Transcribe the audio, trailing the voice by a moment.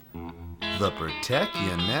The Protect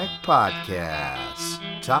Your Neck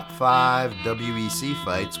Podcast. Top 5 WEC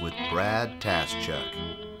fights with Brad Taschuk.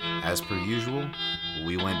 As per usual,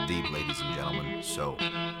 we went deep, ladies and gentlemen, so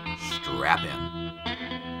strap in.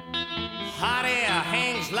 Hot air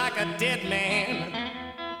hangs like a dead man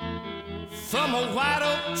from a white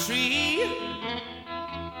oak tree.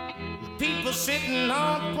 People sitting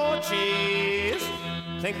on porches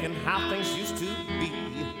thinking how things used to be.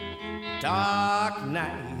 Dark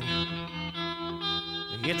night.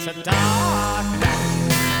 It's a dark night.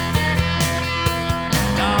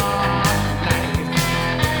 Dark night.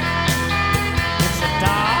 It's a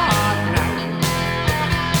dark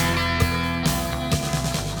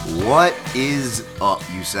night. What is up,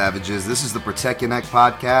 you savages? This is the Protect Your Neck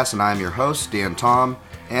Podcast, and I'm your host, Dan Tom.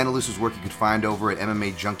 Analysis work you could find over at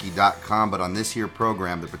MMAJunkie.com, but on this here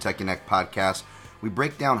program, the Protect Your Neck Podcast, we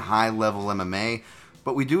break down high-level MMA,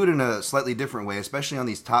 but we do it in a slightly different way, especially on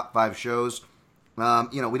these top 5 shows.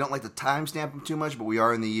 We don't like to timestamp them too much, but we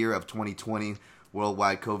are in the year of 2020,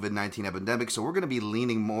 worldwide COVID-19 epidemic, so we're going to be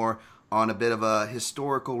leaning more on a bit of a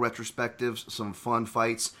historical retrospective, some fun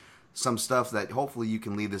fights, some stuff that hopefully you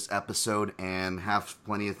can leave this episode and have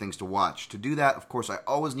plenty of things to watch. To do that, of course, I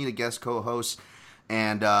always need a guest co-host,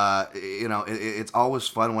 and it's always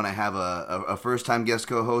fun when I have a first-time guest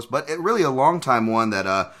co-host, but really a long-time one that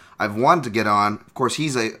I've wanted to get on. Of course,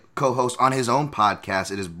 he's a co-host on his own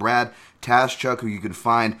podcast. It is Brad Taschuk, who you can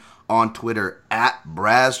find on Twitter at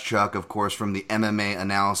Brazchuck, of course, from the MMA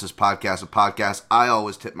Analysis Podcast, a podcast I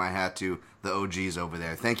always tip my hat to, the OGs over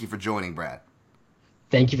there. Thank you for joining, Brad.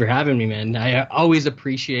 Thank you for having me, man. I always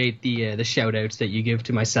appreciate the shout-outs that you give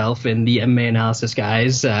to myself and the MMA Analysis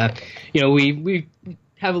guys. We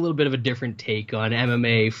have a little bit of a different take on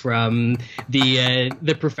MMA from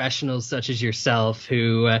the professionals such as yourself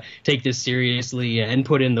who take this seriously and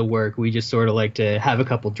put in the work. We just sort of like to have a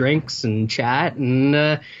couple drinks and chat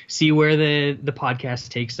and see where the podcast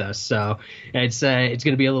takes us. So it's going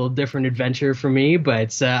to be a little different adventure for me,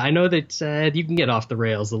 but I know that you can get off the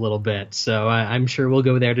rails a little bit. So I'm sure we'll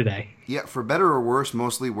go there today. Yeah, for better or worse,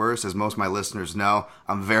 mostly worse, as most of my listeners know,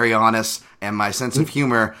 I'm very honest, and my sense of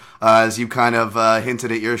humor, as you kind of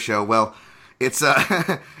hinted at your show, well, it's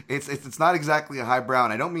not exactly a highbrow,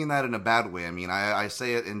 and I don't mean that in a bad way. I mean, I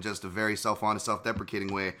say it in just a very self-honest,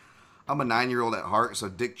 self-deprecating way. I'm a 9-year-old at heart, so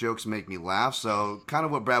dick jokes make me laugh. So kind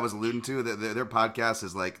of what Brad was alluding to, their podcast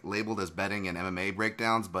is like labeled as betting and MMA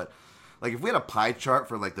breakdowns, but like if we had a pie chart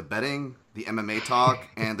for like the betting, the MMA talk,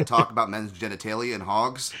 and the talk about men's genitalia and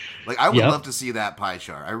hogs, like I would love to see that pie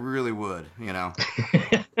chart. I really would,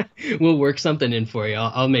 We'll work something in for you.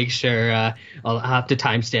 I'll make sure I'll have to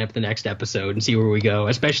timestamp the next episode and see where we go,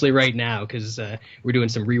 especially right now because we're doing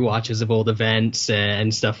some rewatches of old events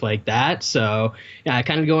and stuff like that. So yeah,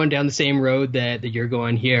 kind of going down the same road that you're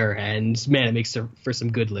going here. And man, it makes for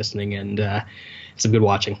some good listening and some good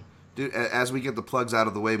watching. Dude, as we get the plugs out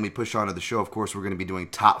of the way and we push on to the show, of course, we're going to be doing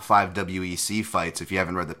top 5 WEC fights. If you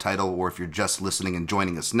haven't read the title or if you're just listening and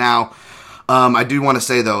joining us now, I do want to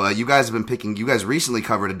say, though, you guys recently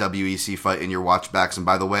covered a WEC fight in your watchbacks. And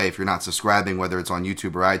by the way, if you're not subscribing, whether it's on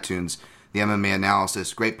YouTube or iTunes, the MMA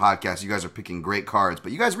Analysis, great podcast. You guys are picking great cards.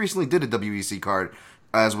 But you guys recently did a WEC card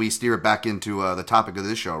as we steer it back into the topic of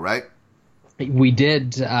this show, right? We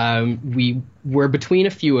did. We were between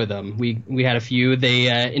a few of them. We had a few. They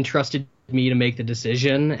entrusted me to make the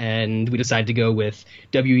decision, and we decided to go with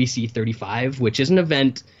WEC 35, which is an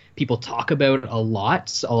event people talk about a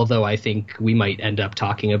lot, although I think we might end up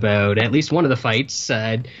talking about at least one of the fights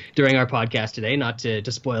during our podcast today, not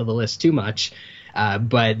to spoil the list too much.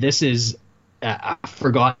 But this is a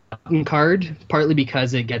forgotten card, partly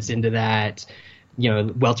because it gets into that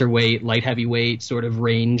welterweight, light heavyweight sort of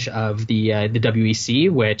range of the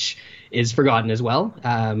WEC, which is forgotten as well.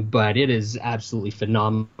 But it is absolutely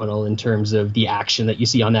phenomenal in terms of the action that you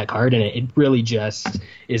see on that card, and it really just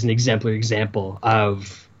is an exemplary example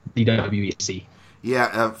of the WEC.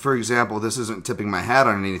 Yeah, for example, this isn't tipping my hat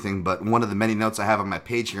on anything, but one of the many notes I have on my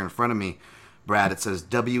page here in front of me, Brad, it says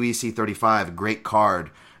WEC 35, great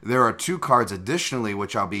card. There are 2 cards additionally,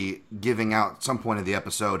 which I'll be giving out at some point in the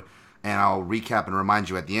episode, and I'll recap and remind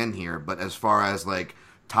you at the end here. But as far as like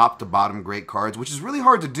top to bottom great cards, which is really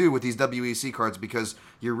hard to do with these WEC cards because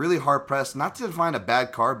you're really hard pressed not to find a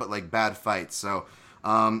bad card, but like bad fights. So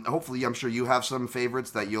hopefully, I'm sure you have some favorites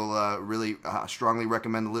that you'll really strongly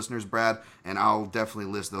recommend to listeners, Brad, and I'll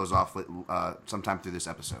definitely list those off sometime through this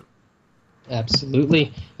episode.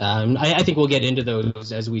 Absolutely. I think we'll get into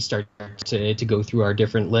those as we start to go through our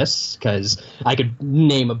different lists, because I could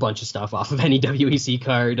name a bunch of stuff off of any WEC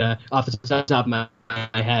card off the top of my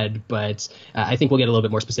head, but I think we'll get a little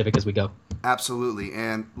bit more specific as we go. Absolutely.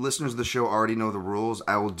 And listeners of the show already know the rules.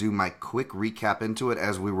 I will do my quick recap into it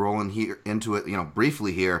as we roll into it,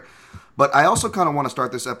 briefly here. But I also kind of want to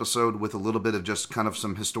start this episode with a little bit of just kind of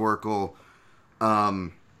some historical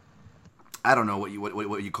I don't know what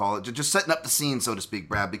you call it, just setting up the scene, so to speak,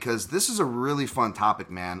 Brad, because this is a really fun topic,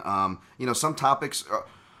 man. Some topics are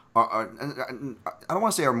I don't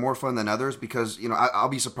want to say are more fun than others, because I'll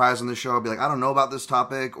be surprised on this show. I'll be like, I don't know about this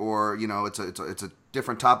topic, or it's a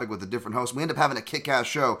different topic with a different host. We end up having a kick-ass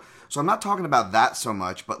show, so I'm not talking about that so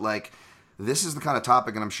much, but like, this is the kind of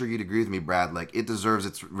topic, and I'm sure you'd agree with me, Brad. Like, it deserves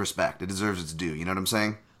its respect. It deserves its due. You know what I'm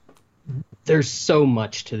saying? There's so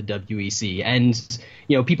much to the WEC, and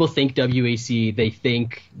people think WEC, they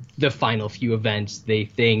think the final few events, they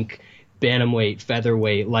think bantamweight,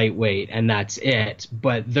 featherweight, lightweight, and that's it.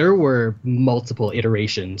 But there were multiple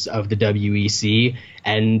iterations of the WEC,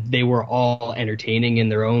 and they were all entertaining in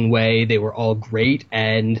their own way. They were all great,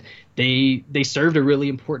 and they served a really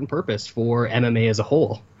important purpose for MMA as a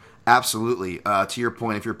whole. Absolutely. To your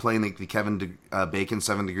point, if you're playing the Kevin Bacon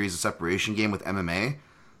 7 Degrees of Separation game with MMA,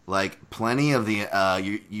 like, plenty of the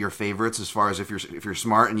your favorites, as far as if you're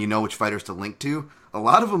smart and you know which fighters to link to, a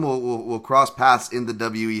lot of them will cross paths in the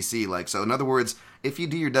WEC. Like, so in other words, if you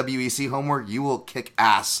do your WEC homework, you will kick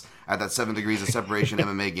ass at that 7 Degrees of Separation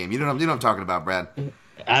MMA game. You know what I'm talking about, Brad?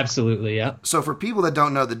 Absolutely, yeah. So for people that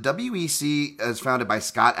don't know, the WEC is founded by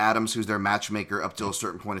Scott Adams, who's their matchmaker up till a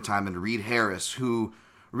certain point in time, and Reed Harris,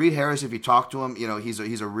 if you talk to him, he's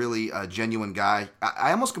a really genuine guy.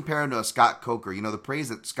 I almost compare him to a Scott Coker. The praise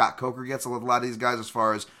that Scott Coker gets with a lot of these guys as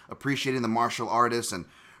far as appreciating the martial artists and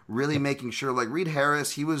really making sure, like Reed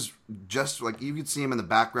Harris, he was just like, you could see him in the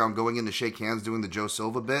background going in to shake hands doing the Joe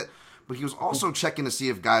Silva bit, but he was also checking to see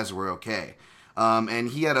if guys were okay. And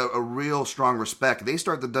he had a real strong respect. They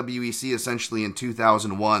start the WEC essentially in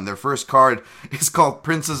 2001. Their first card is called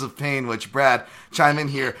Princes of Pain, which, Brad, chime in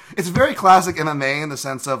here. It's very classic MMA in the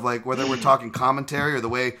sense of, like, whether we're talking commentary or the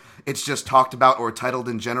way it's just talked about or titled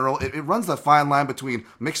in general. It runs the fine line between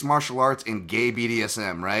mixed martial arts and gay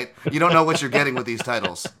BDSM, right? You don't know what you're getting with these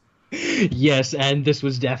titles. Yes, and this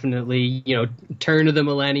was definitely, turn of the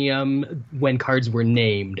millennium when cards were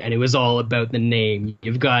named, and it was all about the name.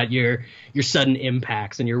 You've got your sudden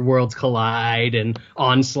impacts and your worlds collide and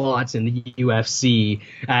onslaughts in the UFC.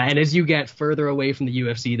 And as you get further away from the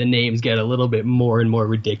UFC, the names get a little bit more and more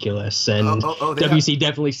ridiculous. And WC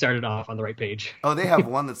definitely started off on the right page. Oh, they have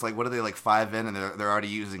one that's like, what are they, like 5 in, and they're already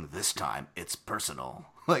using this time it's personal.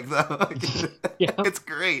 It's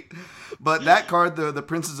great. But that card, the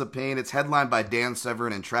Princes of Pain, it's headlined by Dan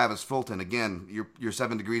Severn and Travis Fulton. Again, your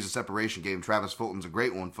 7 Degrees of Separation game. Travis Fulton's a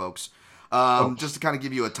great one, folks. Just to kind of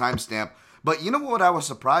give you a timestamp. But you know what I was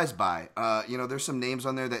surprised by? There's some names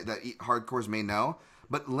on there that hardcores may know.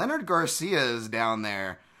 But Leonard Garcia is down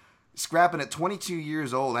there scrapping at 22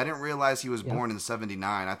 years old. I didn't realize he was born in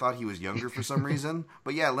 79. I thought he was younger for some reason.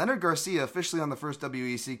 But yeah, Leonard Garcia officially on the first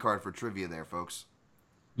WEC card for trivia there, folks.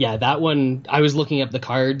 Yeah, that one, I was looking up the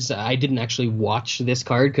cards. I didn't actually watch this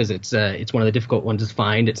card because it's one of the difficult ones to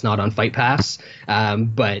find. It's not on Fight Pass.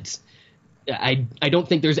 But I don't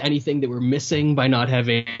think there's anything that we're missing by not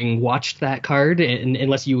having watched that card,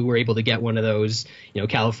 unless you were able to get one of those,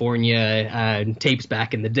 California tapes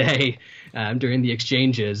back in the day during the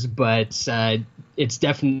exchanges. But it's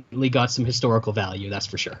definitely got some historical value, that's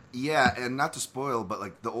for sure. Yeah, and not to spoil, but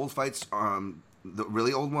like the old fights, the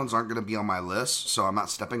really old ones aren't going to be on my list, so I'm not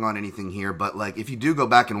stepping on anything here. But like, if you do go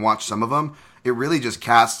back and watch some of them, it really just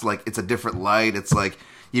casts like it's a different light. It's like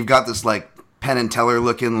you've got this like Penn and Teller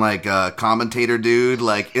looking like commentator dude.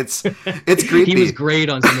 Like it's creepy. He was great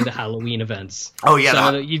on some of the Halloween events. Oh yeah,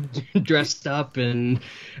 so you dressed up, and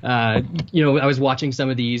I was watching some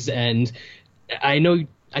of these, and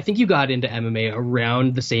I think you got into MMA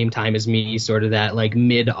around the same time as me, sort of that like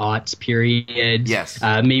mid-aughts period. Yes.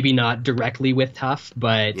 Maybe not directly with Tough,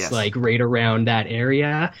 but like right around that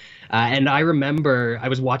area. And I remember I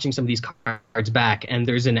was watching some of these cards back, and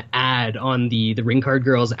there's an ad on the Ring Card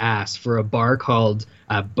Girl's ass for a bar called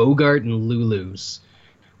Bogart and Lulu's,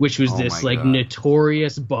 which was this like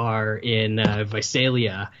notorious bar in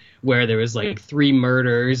Visalia, where there was like 3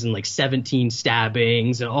 murders and like 17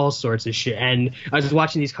 stabbings and all sorts of shit. And I was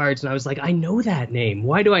watching these cards and I was like, I know that name.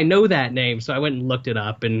 Why do I know that name? So I went and looked it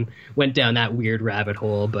up and went down that weird rabbit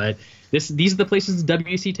hole. But these are the places the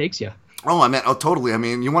WC takes you. Oh, totally. I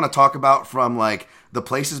mean, you want to talk about from like the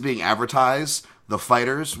places being advertised, the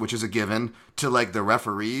fighters, which is a given, to like the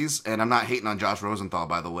referees. And I'm not hating on Josh Rosenthal,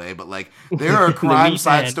 by the way, but like there are crime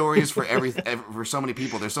side stories for for so many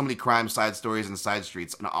people. There's so many crime side stories and side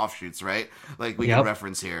streets and offshoots, right? Like we can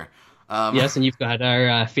reference here. Yes, and you've got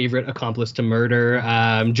our favorite accomplice to murder,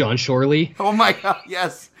 John Shorley. Oh my God,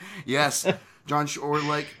 yes. John Shorley,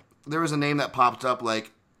 like there was a name that popped up,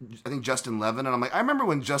 like I think Justin Levin, and I'm like, I remember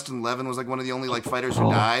when Justin Levin was like one of the only like fighters who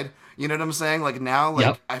died. You know what I'm saying? Like now,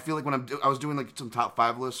 like I feel like when I was doing like some top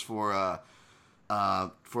 5 lists for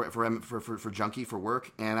Junkie for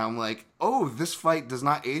work, and I'm like, oh, this fight does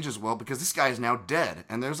not age as well because this guy is now dead.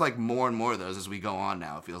 And there's like more and more of those as we go on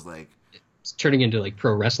now. It feels like it's turning into like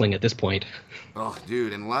pro wrestling at this point. Oh,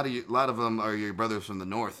 dude, and a lot of them are your brothers from the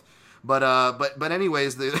north. But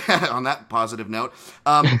anyways, on that positive note,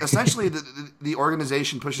 essentially the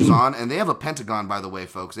organization pushes on, and they have a pentagon, by the way,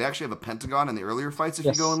 folks. They actually have a pentagon in the earlier fights if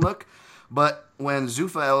you go and look. But when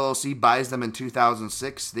Zuffa LLC buys them in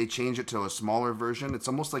 2006, they change it to a smaller version. It's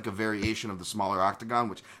almost like a variation of the smaller octagon,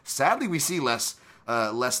 which sadly we see less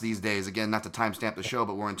these days. Again, not to timestamp the show,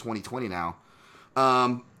 but we're in 2020 now.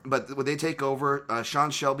 But when they take over, Sean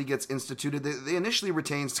Shelby gets instituted. They initially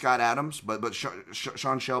retained Scott Adams, but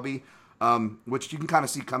Sean Shelby, which you can kind of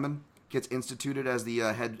see coming, gets instituted as the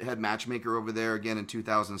head matchmaker over there again in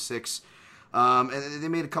 2006. And they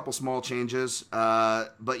made a couple small changes.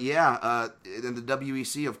 But yeah, in the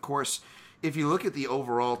WEC, of course, if you look at the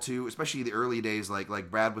overall too, especially the early days, like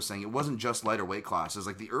Brad was saying, it wasn't just lighter weight classes.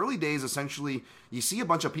 Like the early days, essentially, you see a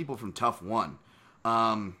bunch of people from Tough One.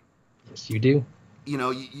 Yes, you do. You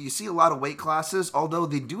know, you see a lot of weight classes, although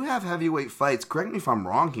they do have heavyweight fights. Correct me if I'm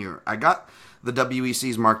wrong here. I got the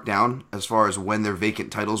WECs marked down as far as when their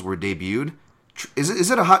vacant titles were debuted. Is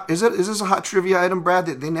this a hot trivia item, Brad?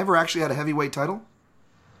 That they never actually had a heavyweight title?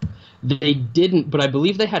 They didn't, but I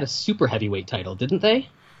believe they had a super heavyweight title, didn't they?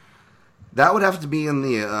 That would have to be in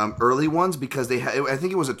the early ones because I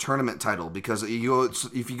think it was a tournament title because if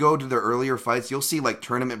you go to their earlier fights, you'll see like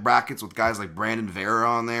tournament brackets with guys like Brandon Vera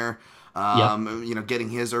on there. You know, getting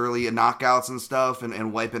his early knockouts and stuff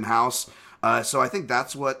and wiping house. So I think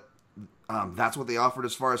that's what they offered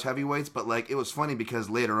as far as heavyweights. But like, it was funny because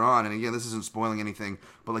later on, and again, this isn't spoiling anything,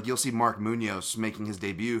 but like you'll see Mark Munoz making his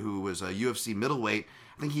debut, who was a UFC middleweight.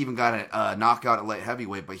 I think he even got a knockout at light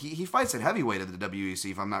heavyweight, but he fights at heavyweight at the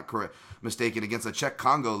WEC, if I'm not mistaken, against a Czech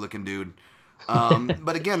Congo looking dude.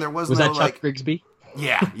 But again, there was no that Chuck like Grigsby?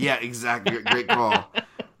 Yeah, exactly. Great call.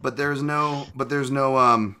 But there's no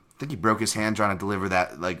I think he broke his hand trying to deliver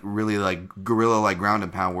that like really like gorilla like ground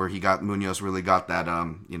and pound where Munoz really got that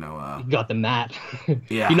he got the mat.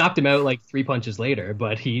 Yeah. He knocked him out like 3 punches later,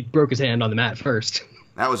 but he broke his hand on the mat first.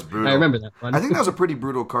 That was brutal. I remember that one. I think that was a pretty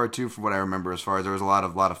brutal card too, from what I remember. As far as there was a lot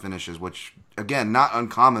of finishes, which again not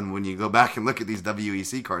uncommon when you go back and look at these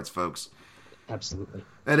WEC cards, folks. Absolutely.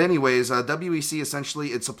 And anyways, WEC essentially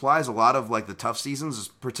it supplies a lot of like the tough seasons,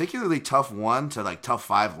 particularly Tough 1 to like Tough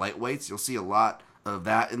 5 lightweights. You'll see a lot of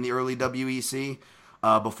that in the early WEC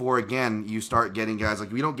before again you start getting guys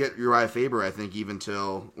like we don't get Uriah Faber I think even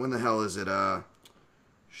till when the hell is it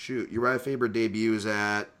Uriah Faber debuts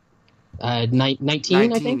at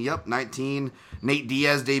 19 I think. Yep, 19. Nate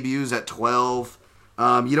Diaz debuts at 12.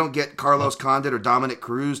 You don't get Carlos Condit or Dominic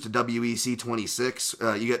Cruz to WEC 26.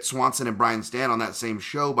 You get Swanson and Brian Stan on that same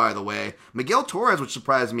show, by the way. Miguel Torres, which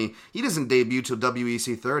surprised me, he doesn't debut till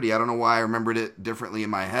WEC 30. I don't know why I remembered it differently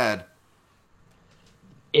in my head.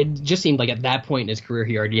 It just seemed like at that point in his career,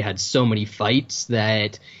 he already had so many fights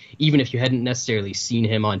that even if you hadn't necessarily seen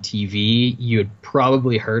him on TV, you had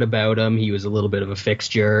probably heard about him. He was a little bit of a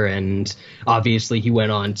fixture, and obviously he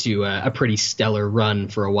went on to a pretty stellar run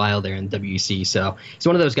for a while there in WEC. So he's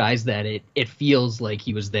one of those guys that it feels like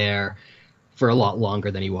he was there for a lot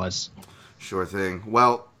longer than he was. Sure thing.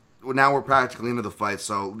 Well, now we're practically into the fight,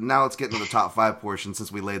 so now let's get into the top 5 portion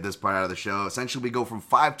since we laid this part out of the show. Essentially, we go from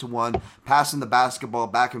 5-1, passing the basketball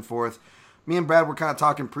back and forth. Me and Brad were kind of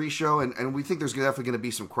talking pre-show, and we think there's definitely going to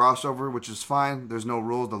be some crossover, which is fine. There's no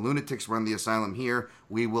rules. The lunatics run the asylum here.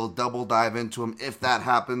 We will double dive into them if that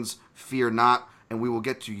happens. Fear not, and we will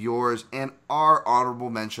get to yours and our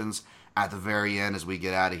honorable mentions at the very end as we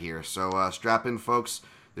get out of here. So strap in, folks.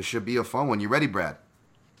 This should be a fun one. You ready, Brad?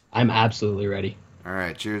 I'm absolutely ready. All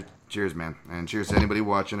right, cheers, man, and cheers to anybody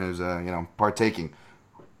watching who's partaking.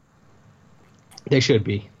 They should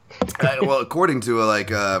be. Well, according to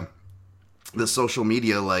the social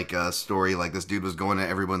media story, like this dude was going to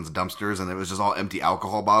everyone's dumpsters and it was just all empty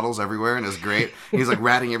alcohol bottles everywhere, and it was great. He's like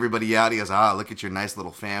ratting everybody out. He goes, look at your nice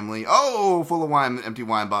little family. Oh, full of wine, empty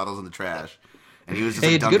wine bottles in the trash. And he was just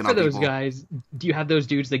it's dunking good for on those people. guys. Do you have those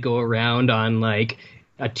dudes that go around on like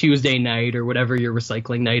a Tuesday night or whatever your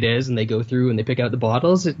recycling night is, and they go through and they pick out the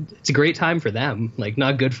bottles. It's a great time for them. Like,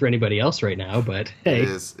 not good for anybody else right now, but hey. It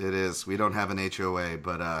is. We don't have an HOA,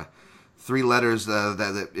 but 3 letters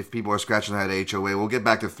that if people are scratching that HOA, we'll get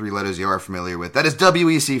back to 3 letters you are familiar with. That is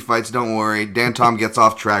WEC Fights. Don't worry. Dan Tom gets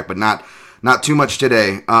off track, but not too much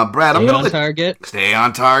today. Brad, I'm going to target. Stay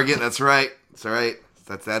on target. That's right. That's right.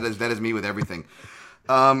 That is me with everything.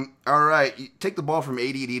 All right, you take the ball from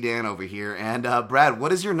ADD Dan over here, and Brad,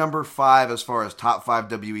 what is your number 5 as far as top 5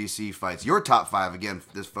 WEC fights? Your top 5 again,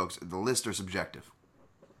 folks. The lists are subjective.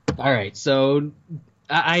 All right, so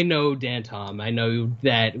I know Dan Tom. I know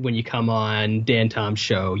that when you come on Dan Tom's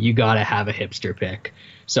show, you gotta have a hipster pick.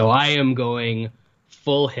 So I am going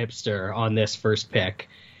full hipster on this first pick,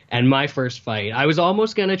 and my first fight. I was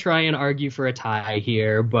almost gonna try and argue for a tie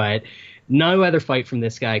here, but no other fight from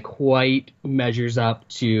this guy quite measures up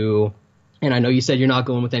to, and I know you said you're not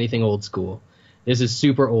going with anything old school. This is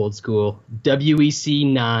super old school. WEC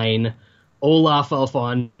 9, Olaf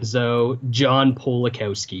Alfonso, John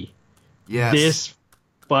Polakowski. Yes. This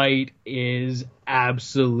fight is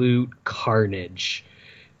absolute carnage.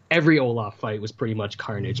 Every Olaf fight was pretty much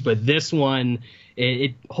carnage, but this one,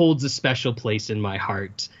 it holds a special place in my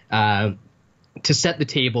heart. To set the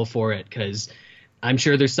table for it, because I'm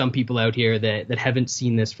sure there's some people out here that haven't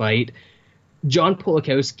seen this fight. John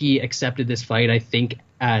Polakowski accepted this fight, I think,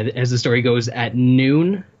 as the story goes, at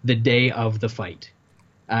noon the day of the fight.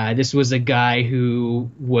 This was a guy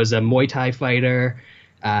who was a Muay Thai fighter.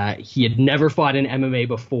 He had never fought in MMA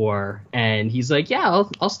before, and he's like, yeah,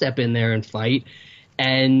 I'll step in there and fight.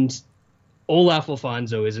 And Olaf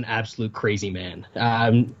Alfonso is an absolute crazy man.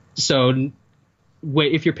 So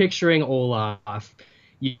if you're picturing Olaf,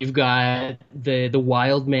 you've got the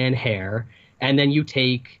wild man hair, and then you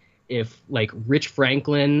take, if like Rich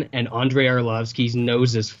Franklin and Andrei Arlovsky's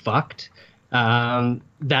nose is fucked,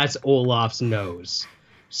 that's Olaf's nose.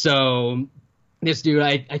 So this dude,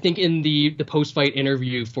 I think in the post-fight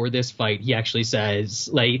interview for this fight, he actually says,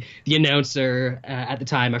 like, the announcer at the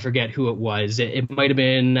time, I forget who it was. It might have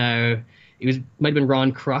been might have been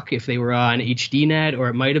Ron Kruk if they were on HDNet, or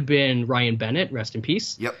it might have been Ryan Bennett, rest in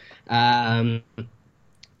peace. Yep.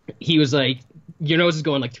 He was like, your nose is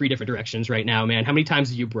going like 3 different directions right now, man. How many times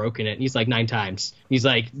have you broken it? And he's like, 9 times. He's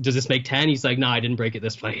like, does this make 10? He's like, no, I didn't break it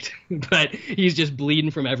this fight. But he's just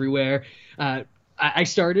bleeding from everywhere. I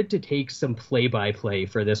started to take some play-by-play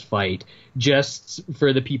for this fight, just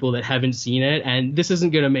for the people that haven't seen it. And this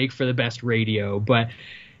isn't going to make for the best radio, but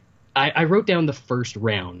I wrote down the first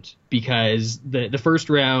round, because the first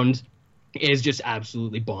round is just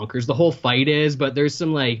absolutely bonkers. The whole fight is, but there's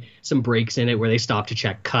some breaks in it where they stop to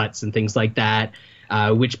check cuts and things like that,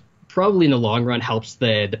 which probably in the long run helps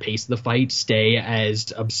the pace of the fight stay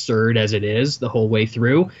as absurd as it is the whole way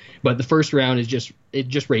through. But the first round is just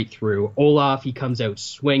right through. Olaf, he comes out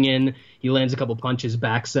swinging. He lands a couple punches,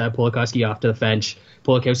 backs Polakowski off to the bench.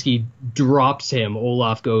 Polakowski drops him.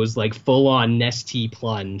 Olaf goes like full on Nestea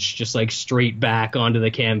plunge, just like straight back onto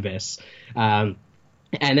the canvas.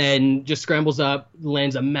 And then just scrambles up,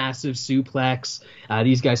 lands a massive suplex.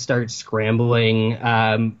 These guys start scrambling.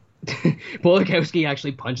 Polakowski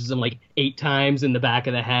actually punches him like 8 times in the back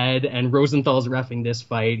of the head, and Rosenthal's reffing this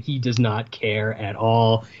fight. He does not care at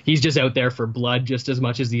all. He's just out there for blood just as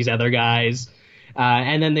much as these other guys.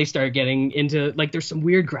 And then they start getting into, like, there's some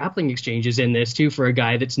weird grappling exchanges in this too for a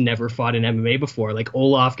guy that's never fought in MMA before. Like,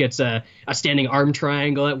 Olaf gets a standing arm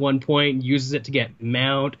triangle at one point and uses it to get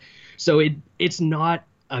mount. So it's not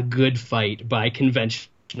a good fight by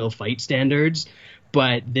conventional fight standards,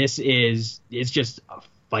 but it's just a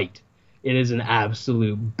fight. It is an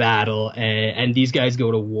absolute battle, and these guys go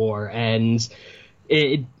to war. And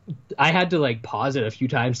I had to like pause it a few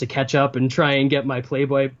times to catch up and try and get my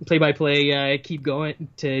play-by-play keep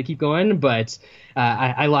going. But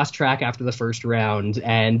I lost track after the first round,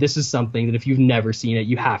 and this is something that if you've never seen it,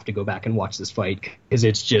 you have to go back and watch this fight, because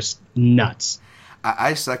it's just nuts.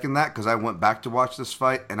 I second that, because I went back to watch this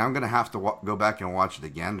fight, and I'm going to have to go back and watch it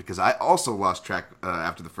again, because I also lost track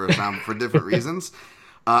after the first round for different reasons.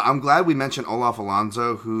 I'm glad we mentioned Olaf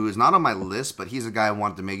Alonso, who is not on my list, but he's a guy I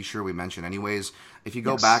wanted to make sure we mention anyways. If you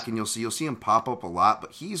go back and you'll see him pop up a lot,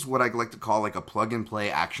 but he's what I like to call like a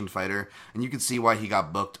plug-and-play action fighter, and you can see why he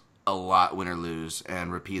got booked a lot, win or lose,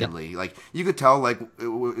 and repeatedly. Yep. Like, you could tell, I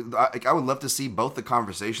would love to see both the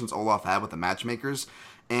conversations Olaf had with the matchmakers.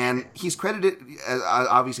 And he's credited as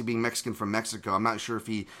obviously being Mexican from Mexico. I'm not sure if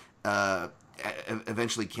he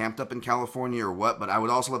eventually camped up in California or what, but I would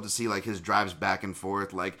also love to see like his drives back and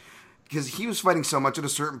forth. Like, because he was fighting so much at a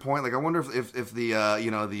certain point. Like, I wonder if the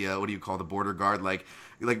what do you call the border guard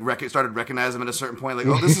started recognizing him at a certain point. Like,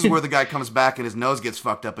 oh, this is where the guy comes back and his nose gets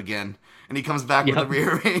fucked up again, and he comes back with a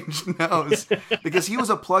rearranged nose because he was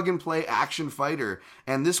a plug and play action fighter.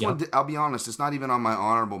 And this one, I'll be honest, it's not even on my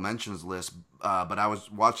honorable mentions list. But I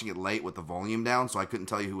was watching it late with the volume down, so I couldn't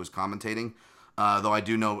tell you who was commentating. Though I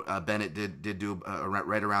do know Bennett did do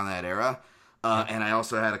right around that era. And I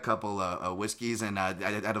also had a couple whiskeys, and I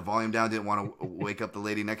had a volume down. Didn't want to wake up the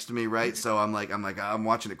lady next to me, right? So I'm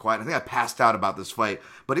watching it quiet. I think I passed out about this fight,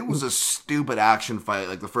 but it was a stupid action fight.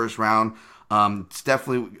 Like the first round, it's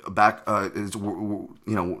definitely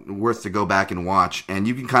worth to go back and watch, and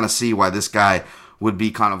you can kind of see why this guy would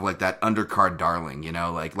be kind of like that undercard darling,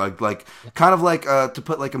 kind of like to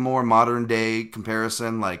put like a more modern day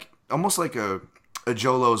comparison, like almost like a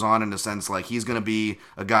Joe Lozon in a sense, like he's going to be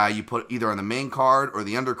a guy you put either on the main card or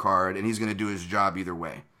the undercard, and he's going to do his job either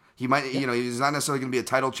way. He might, he's not necessarily going to be a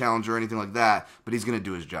title challenger or anything like that, but he's going to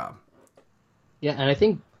do his job. Yeah, and I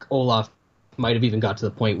think Olaf might have even got to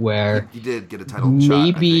the point where he did get a title shot.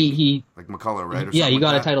 Maybe he like McCullough, right? Or he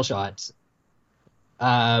got a title shot.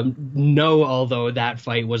 No, although that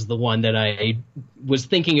fight was the one that I was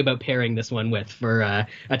thinking about pairing this one with for a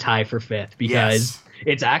tie for fifth, because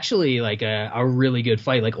it's actually like a really good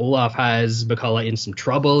fight. Like Olaf has McCullough in some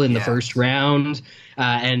trouble in the first round.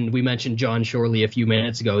 And we mentioned John Shorley a few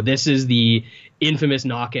minutes ago. This is the infamous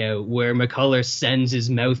knockout where McCullough sends his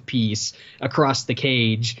mouthpiece across the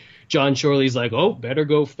cage. John Shorley's like, oh, better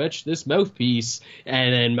go fetch this mouthpiece.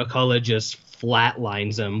 And then McCullough just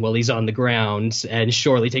flatlines him while he's on the ground, and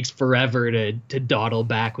Shorley takes forever to dawdle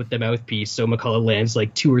back with the mouthpiece, so McCullough lands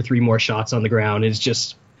like 2 or 3 more shots on the ground. It's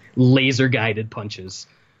just laser guided punches.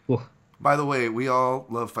 Whoa. By the way, we all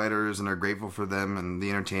love fighters and are grateful for them and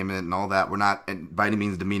the entertainment and all that. We're not by any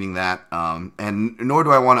means demeaning that, and nor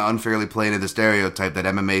do I want to unfairly play into the stereotype that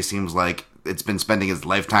MMA seems like it's been spending its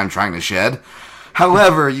lifetime trying to shed.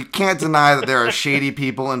 However, you can't deny that there are shady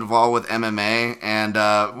people involved with MMA, and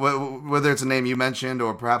whether it's a name you mentioned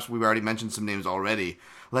or perhaps we've already mentioned some names already.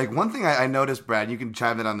 Like, one thing I noticed, Brad, you can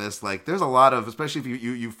chime in on this, like, there's a lot of, especially if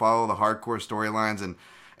you follow the hardcore storylines and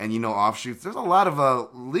offshoots, there's a lot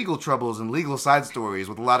of legal troubles and legal side stories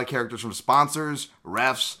with a lot of characters from sponsors,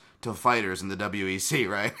 refs, to fighters in the WEC,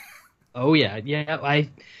 right? Oh, yeah.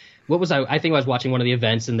 I think I was watching one of the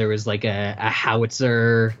events, and there was like a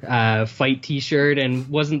howitzer fight T-shirt, and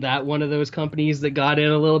wasn't that one of those companies that got in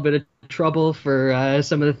a little bit of trouble for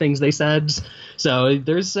some of the things they said? So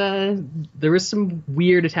there was some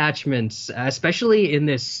weird attachments, especially in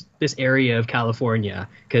this area of California,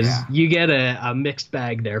 because you get a mixed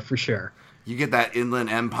bag there for sure. You get that Inland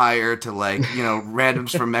Empire to, like,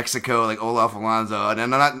 randoms from Mexico, like Olaf Alonso.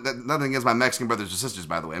 And nothing against my Mexican brothers or sisters,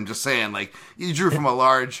 by the way. I'm just saying, like, you drew from a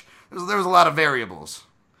large... There was a lot of variables.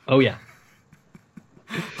 Oh, yeah.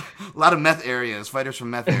 A lot of meth areas, fighters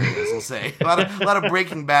from meth areas, we'll say. A lot of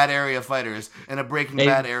Breaking Bad area fighters in a Breaking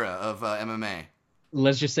Bad era of MMA.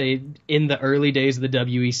 Let's just say, in the early days of the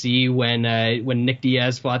WEC, when Nick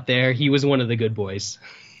Diaz fought there, he was one of the good boys.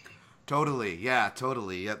 Totally. Yep,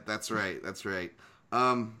 that's right.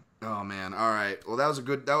 Oh man. All right. Well, that was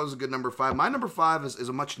a good number 5. My number 5 is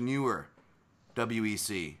a much newer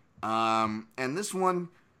WEC. And this one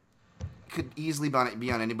could easily be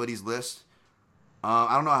on anybody's list.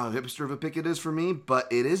 I don't know how hipster of a pick it is for me, but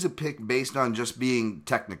it is a pick based on just being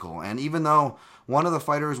technical. And even though one of the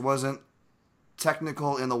fighters wasn't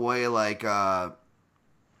technical in the way like, I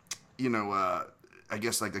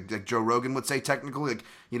guess like Joe Rogan would say technical, like,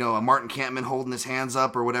 a Martin Kampman holding his hands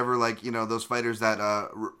up or whatever, like, those fighters that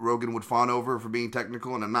Rogan would fawn over for being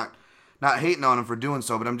technical. And I'm not hating on him for doing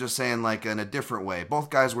so, but I'm just saying, like, in a different way.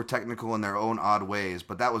 Both guys were technical in their own odd ways,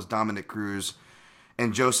 but that was Dominic Cruz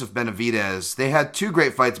and Joseph Benavidez. They had 2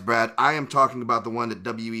 great fights, Brad. I am talking about the one at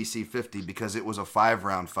WEC 50 because it was a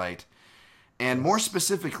 5-round fight. And more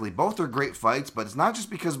specifically, both are great fights, but it's not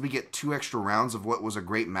just because we get 2 extra rounds of what was a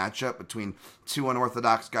great matchup between 2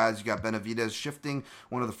 unorthodox guys. You got Benavidez shifting,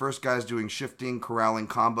 one of the first guys doing shifting, corralling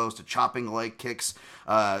combos to chopping leg kicks,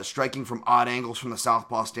 striking from odd angles from the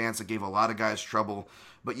southpaw stance that gave a lot of guys trouble.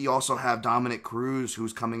 But you also have Dominic Cruz,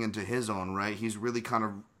 who's coming into his own, right? He's really kind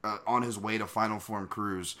of on his way to Final Form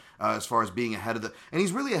Cruz as far as being ahead of and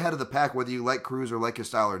he's really ahead of the pack, whether you like Cruz or like his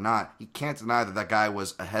style or not. You can't deny that guy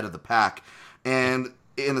was ahead of the pack. And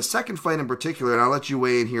in the second fight in particular, and I'll let you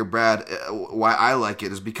weigh in here, Brad, why I like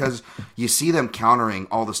it is because you see them countering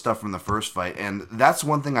all the stuff from the first fight. And that's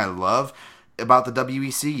one thing I love about the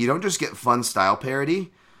WEC. You don't just get fun style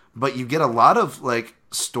parody, but you get a lot of, like,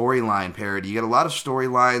 storyline parody. You get a lot of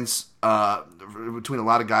storylines between a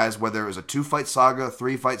lot of guys, whether it was a 2-fight saga,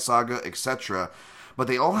 3-fight saga, etc. But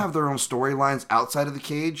they all have their own storylines outside of the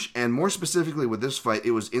cage, and more specifically with this fight,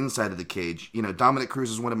 it was inside of the cage. You know, Dominic Cruz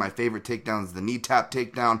is one of my favorite takedowns, the knee tap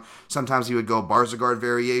takedown. Sometimes he would go Barza guard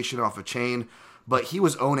variation off a chain, but he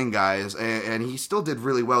was owning guys, and he still did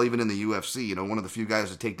really well even in the UFC. You know, one of the few guys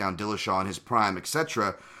to take down Dillashaw in his prime,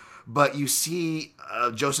 etc. But you see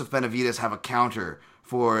Joseph Benavidez have a counter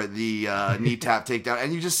for the knee tap takedown,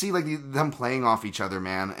 and you just see like them playing off each other,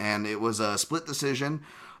 man. And it was a split decision.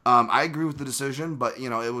 I agree with the decision, but you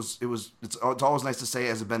know it's always nice to say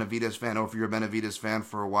as a Benavidez fan, or if you're a Benavidez fan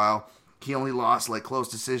for a while, he only lost like close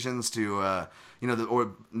decisions to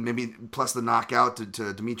or maybe plus the knockout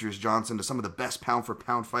to Demetrius Johnson, to some of the best pound for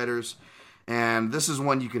pound fighters. And this is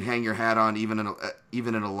one you can hang your hat on, even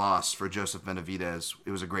in a loss for Joseph Benavidez.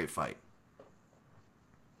 It was a great fight.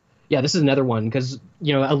 Yeah, this is another one because,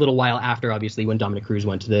 you know, a little while after, obviously, when Dominic Cruz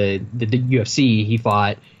went to the UFC, he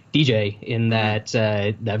fought DJ in that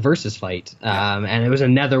versus fight. And it was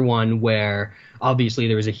another one where, obviously,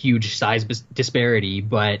 there was a huge size disparity,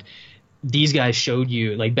 but these guys showed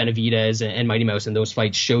you, like Benavidez and Mighty Mouse in those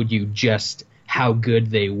fights, showed you just how good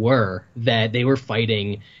they were, that they were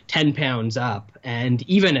fighting 10 pounds up. And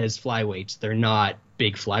even as flyweights, they're not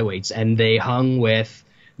big flyweights, and they hung with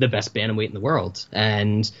the best bantamweight in the world.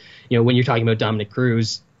 And, you know, when you're talking about Dominic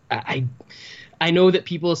Cruz, I know that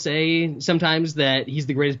people say sometimes that he's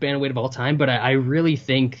the greatest bantamweight of all time, but I really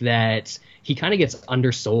think that he kind of gets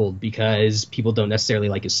undersold because people don't necessarily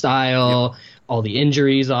like his style, all the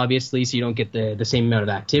injuries, obviously, so you don't get the same amount of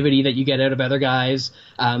activity that you get out of other guys.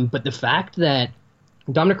 But the fact that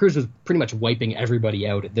Dominic Cruz was pretty much wiping everybody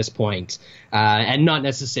out at this point, and not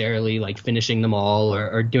necessarily like finishing them all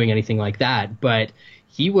or doing anything like that, but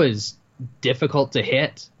he was difficult to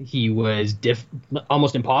hit. He was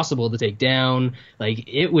almost impossible to take down. Like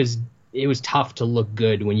it was tough to look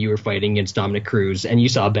good when you were fighting against Dominic Cruz, and you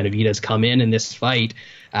saw Benavidez come in this fight.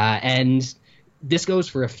 And this goes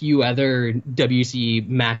for a few other WC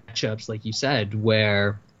matchups, like you said,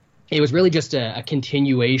 where it was really just a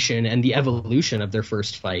continuation and the evolution of their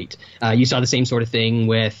first fight. You saw the same sort of thing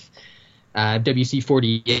with WC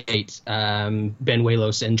 48,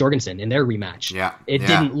 Benuelos and Jorgensen in their rematch. It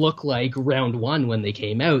didn't look like round one when they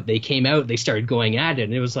came out. They started going at it,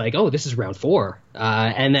 and it was like, oh, this is round 4.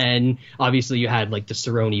 And then obviously you had like the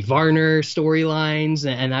Cerrone Varner storylines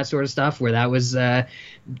and that sort of stuff, where that was, it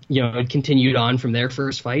continued on from their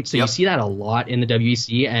first fight. So you see that a lot in the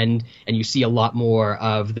WEC, and you see a lot more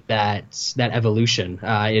of that evolution.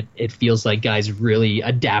 It feels like guys really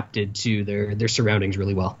adapted to their surroundings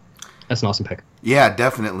really well. That's an awesome pick. Yeah,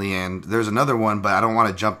 definitely. And there's another one, but I don't want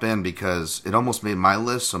to jump in because it almost made my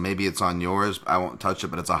list, so maybe it's on yours. I won't touch it,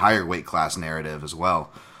 but it's a higher weight class narrative as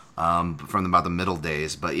well, from about the middle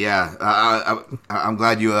days. But yeah, I'm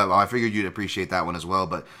glad I figured you'd appreciate that one as well.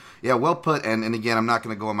 But yeah, well put. And again, I'm not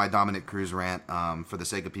going to go on my Dominic Cruz rant for the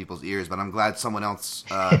sake of people's ears, but I'm glad someone else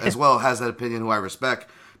as well has that opinion who I respect.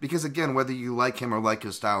 Because again, whether you like him or like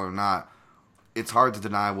his style or not, it's hard to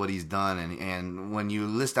deny what he's done, and when you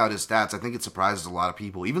list out his stats, I think it surprises a lot of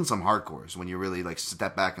people, even some hardcores, when you really like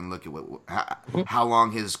step back and look at how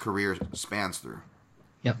long his career spans through.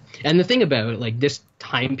 Yep. And the thing about like this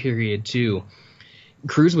time period too,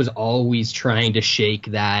 Cruz was always trying to shake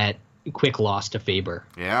that quick loss to Faber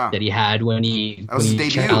that he had when he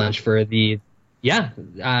challenged for the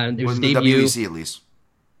it was the debut, WEC at least.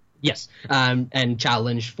 Yes, and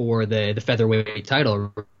challenged for the featherweight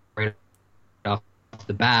title right off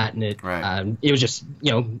the bat, and it was just,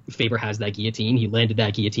 Faber has that guillotine. He landed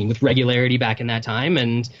that guillotine with regularity back in that time,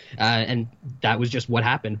 and that was just what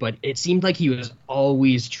happened. But it seemed like he was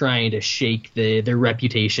always trying to shake the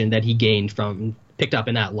reputation that he picked up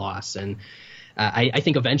in that loss, and I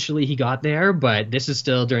think eventually he got there. But this is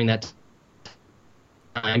still during that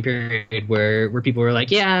time period where people were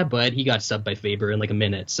like, yeah, but he got subbed by Faber in like a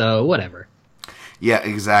minute, so whatever. Yeah,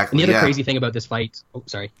 exactly. And the other crazy thing about this fight... Oh,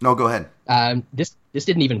 sorry. No, go ahead. This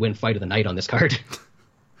didn't even win fight of the night on this card.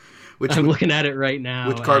 I'm looking at it right now.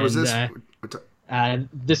 Which card was this?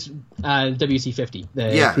 This WC 50,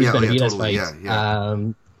 the Cruz Benavidez fight.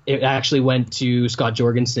 Yeah. It actually went to Scott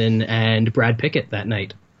Jorgensen and Brad Pickett that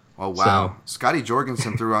night. Oh, wow. So, Scotty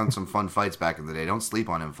Jorgensen threw on some fun fights back in the day. Don't sleep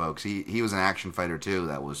on him, folks. He was an action fighter, too.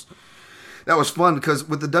 That was fun because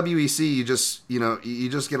with the WEC, you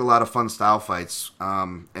just get a lot of fun style fights.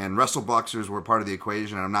 And wrestle boxers were part of the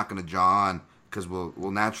equation, and I'm not going to jaw on because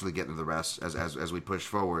we'll naturally get into the rest as we push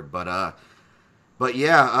forward. But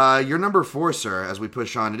yeah, you're number 4, sir. As we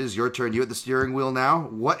push on, it is your turn. You at the steering wheel now.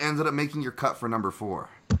 What ended up making your cut for number 4?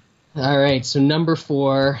 All right, so number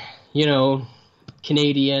 4,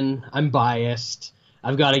 Canadian. I'm biased.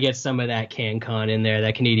 I've got to get some of that CanCon in there,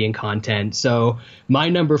 that Canadian content. So my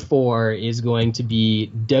number 4 is going to be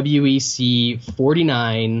WEC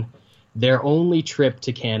 49, their only trip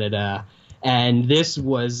to Canada. And this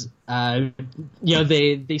was, they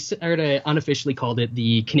sort of unofficially called it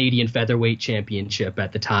the Canadian Featherweight Championship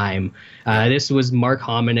at the time. This was Mark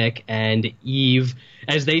Hominick and Yves,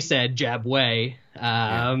 as they said, Jabway.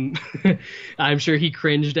 I'm sure he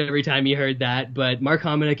cringed every time he heard that, but Mark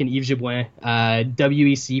Hominick and Yves Jabouin,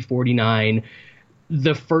 WEC 49,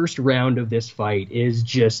 the first round of this fight is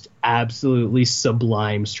just absolutely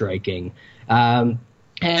sublime striking.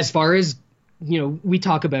 As far as we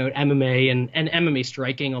talk about MMA and MMA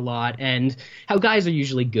striking a lot and how guys are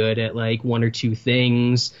usually good at like one or two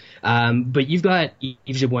things. But you've got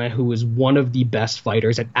Yves Jabouin, who is one of the best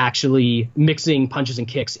fighters at actually mixing punches and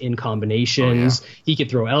kicks in combinations. Oh, yeah. He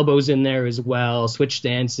could throw elbows in there as well, switch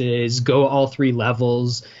stances, go all 3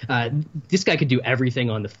 levels. This guy could do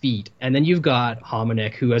everything on the feet. And then you've got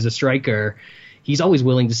Hominick, who as a striker, he's always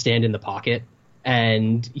willing to stand in the pocket.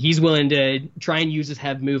 And he's willing to try and use his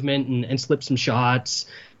head movement and slip some shots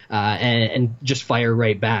and just fire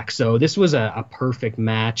right back. So this was a perfect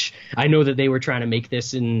match. I know that they were trying to make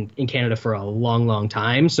this in Canada for a long, long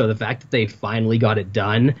time. So the fact that they finally got it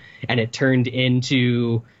done and it turned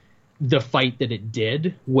into the fight that it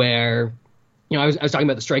did, where I was talking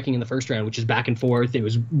about the striking in the first round, which is back and forth. It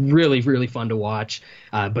was really, really fun to watch.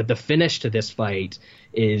 But the finish to this fight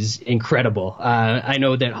is incredible. I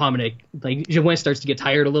know that Hominick, Jabouin starts to get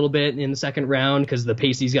tired a little bit in the second round because the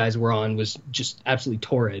pace these guys were on was just absolutely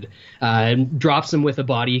torrid. Drops him with a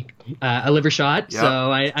liver shot. Yep.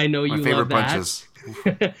 So I know you love that. Punches.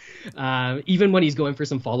 Even when he's going for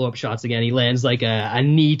some follow-up shots again, he lands like a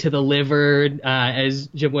knee to the liver as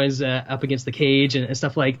Jabouin's up against the cage and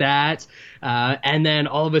stuff like that. And then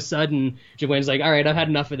all of a sudden, Jabouin's like, all right, I've had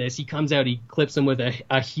enough of this. He comes out, he clips him with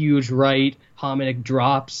a huge right. Hominick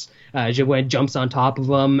drops. Jabouin jumps on top of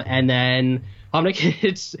him, and then Hominick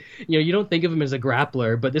hits. You don't think of him as a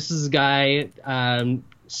grappler, but this is a guy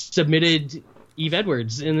submitted Yves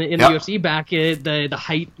Edwards in the UFC back at the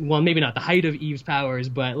height, well, maybe not the height of Yves' powers,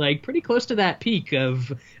 but like pretty close to that peak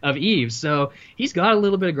of Yves. So he's got a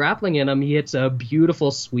little bit of grappling in him. He hits a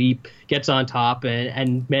beautiful sweep, gets on top,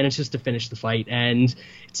 and manages to finish the fight. And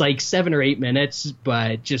it's like 7 or 8 minutes,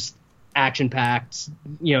 but just action-packed,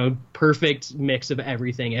 perfect mix of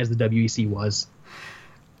everything as the WEC was.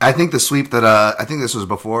 I think the sweep that I think this was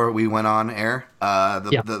before we went on air.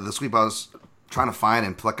 The sweep I was trying to find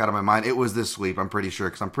and pluck out of my mind, it was this sweep, I'm pretty sure,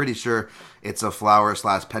 because I'm pretty sure it's a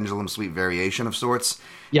flower/pendulum sweep variation of sorts.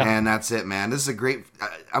 Yeah. And that's it, man. This is a great...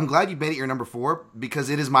 I'm glad you made it your number 4, because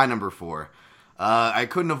it is my number 4. I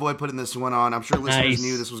couldn't avoid putting this one on. I'm sure listeners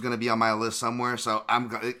knew this was going to be on my list somewhere, so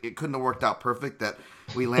it couldn't have worked out perfect that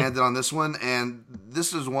we landed on this one. And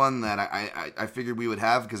this is one that I figured we would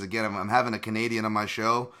have, because, again, I'm having a Canadian on my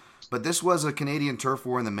show. But this was a Canadian turf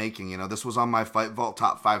war in the making. This was on my Fight Vault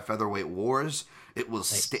Top 5 Featherweight Wars. It will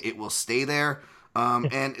stay there.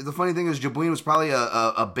 And the funny thing is, Jabouin was probably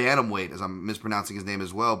a bantamweight, as I'm mispronouncing his name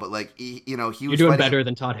as well. But he was. You're doing better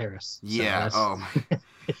than Todd Harris. Yeah. So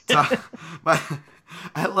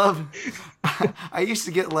I used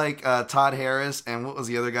to get Todd Harris and what was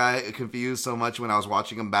the other guy confused so much when I was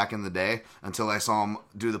watching him back in the day until I saw him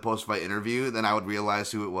do the post-fight interview. Then I would realize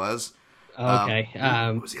who it was. Okay.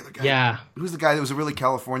 Who was the other guy? Yeah. Who's the guy that was a really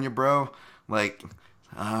California bro?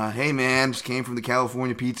 Hey man, just came from the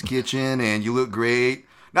California Pizza Kitchen and you look great.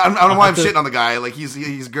 Now, I don't know why I'm shitting on the guy.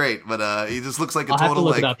 He's great, but he just looks like a total. I'll have to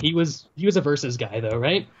look it up. He was a versus guy though,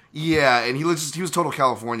 right? Yeah, and he was a total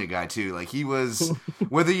California guy too. He was,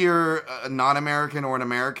 whether you're a non-American or an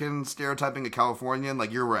American stereotyping a Californian,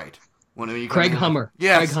 you're right. Craig Hummer.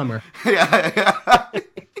 Yes. Craig Hummer. Yeah.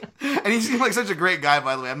 And he seemed like such a great guy,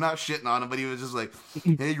 by the way. I'm not shitting on him, but he was just like,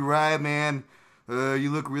 hey, you're right, man.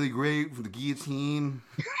 You look really great for the guillotine.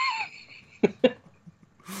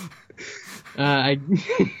 I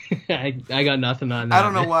got nothing on that. I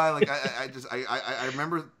don't know why. I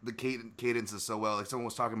remember the cadences so well. Someone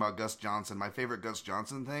was talking about Gus Johnson. My favorite Gus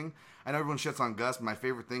Johnson thing. I know everyone shits on Gus, but my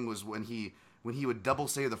favorite thing was when he would double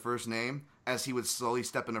say the first name as he would slowly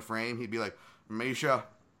step into frame. He'd be like, Misha.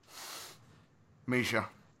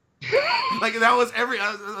 That was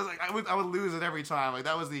I would lose it every time.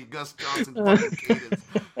 That was the Gus Johnson fucking cadence.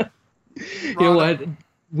 You know what?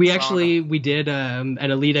 We did an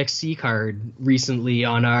Elite XC card recently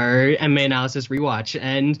on our MMA Analysis rewatch,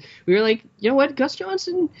 and we were like, you know what, Gus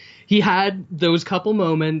Johnson, he had those couple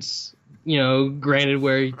moments granted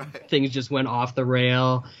where things just went off the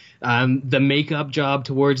rail. The makeup job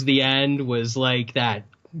towards the end was like that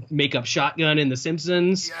makeup shotgun in The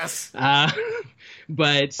Simpsons. Yes.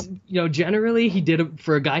 But generally he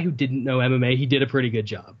for a guy who didn't know MMA, he did a pretty good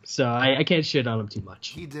job. So I can't shit on him too much.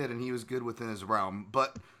 He did, and he was good within his realm.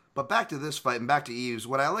 But back to this fight and back to Eves.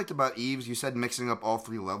 What I liked about Eves, you said mixing up all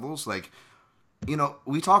three levels. Like,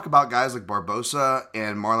 we talk about guys like Barbosa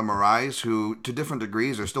and Marlon Moraes, who to different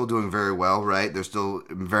degrees are still doing very well, right? They're still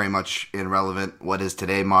very much in relevant, what is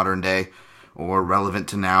today, modern day, or relevant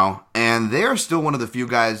to now. And they're still one of the few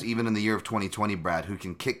guys, even in the year of 2020, Brad, who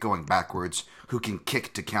can kick going backwards, who can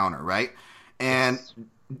kick to counter, right? And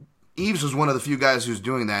Eves was one of the few guys who's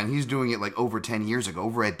doing that, and he's doing it like over 10 years ago,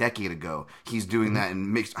 over a decade ago. He's doing that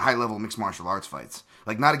in high-level mixed martial arts fights.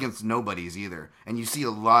 Like, not against nobodies either. And you see a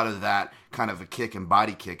lot of that kind of a kick and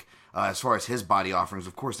body kick. As far as his body offerings,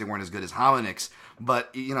 of course, they weren't as good as Holinik's, but,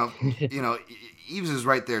 Eves is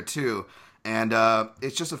right there too. And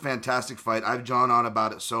it's just a fantastic fight. I've gone on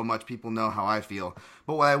about it so much. People know how I feel.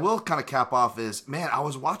 But what I will kind of cap off is, man, I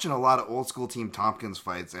was watching a lot of old school Team Tompkins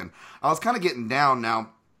fights, and I was kind of getting down. Now,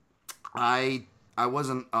 I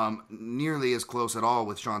wasn't nearly as close at all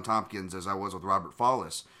with Sean Tompkins as I was with Robert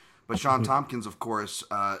Follis. But Sean Tompkins, of course,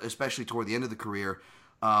 especially toward the end of the career,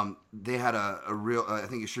 they had a real, I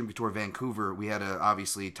think Extreme Couture Vancouver, we had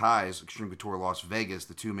obviously ties, Extreme Couture Las Vegas,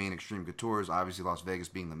 the two main Extreme Coutures, obviously Las Vegas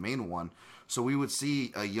being the main one. So we would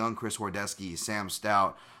see a young Chris Hordesky, Sam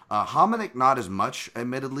Stout. Hominick, not as much,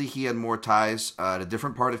 admittedly. He had more ties at a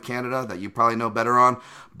different part of Canada that you probably know better on.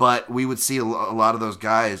 But we would see a lot of those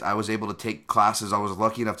guys. I was able to take classes. I was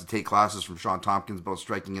lucky enough to take classes from Sean Tompkins, both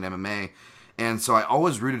striking and MMA. And so I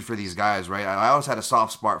always rooted for these guys, right? I always had a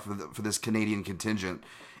soft spot for this Canadian contingent.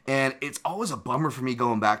 And it's always a bummer for me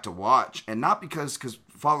going back to watch. And not because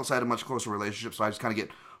Follis had a much closer relationship, so I just kind of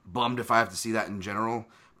get bummed if I have to see that in general.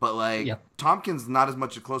 But, Tompkins, not as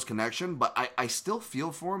much a close connection, but I still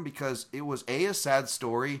feel for him because it was, A, sad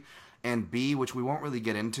story, and B, which we won't really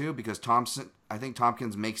get into because I think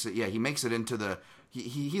Tompkins makes it, he makes it into the,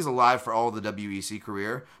 he's alive for all the WEC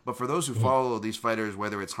career. But for those who follow these fighters,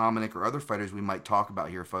 whether it's Hominick or other fighters we might talk about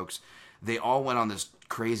here, folks, they all went on this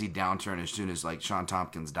crazy downturn as soon as, Sean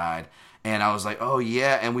Tompkins died. And I was like, oh,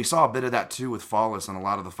 yeah. And we saw a bit of that, too, with Follis and a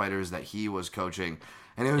lot of the fighters that he was coaching.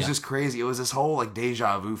 And it was just crazy. It was this whole,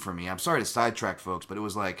 deja vu for me. I'm sorry to sidetrack, folks, but it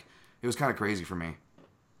was, it was kind of crazy for me.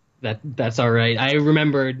 That's all right. I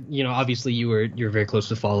remember, obviously you're very close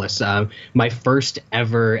to Follis. My first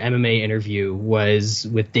ever MMA interview was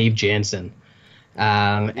with Dave Jansen.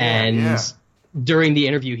 During the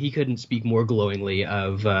interview, he couldn't speak more glowingly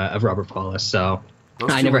of Robert Follis. So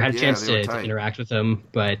I never had a chance to interact with him,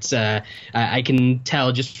 but I can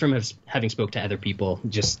tell just from having spoke to other people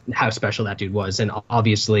just how special that dude was. And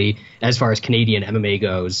obviously, as far as Canadian MMA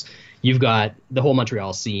goes, you've got the whole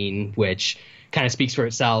Montreal scene, which kind of speaks for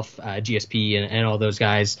itself, GSP and all those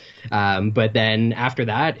guys. But then after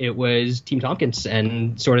that, it was Team Tompkins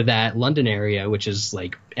and sort of that London area, which is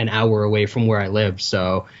like an hour away from where I live.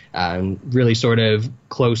 So really sort of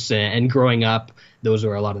close, and growing up, those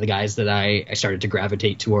were a lot of the guys that I started to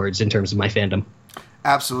gravitate towards in terms of my fandom.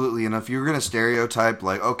 Absolutely. And if you're going to stereotype,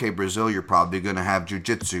 okay, Brazil, you're probably going to have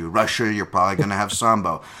jiu-jitsu. Russia, you're probably going to have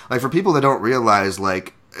sambo. For people that don't realize,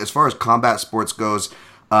 as far as combat sports goes,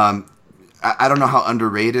 I don't know how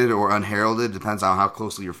underrated or unheralded, depends on how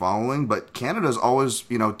closely you're following, but Canada's always,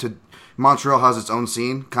 Montreal has its own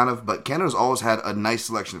scene, kind of, but Canada's always had a nice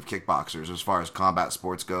selection of kickboxers as far as combat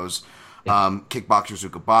sports goes. Kickboxers who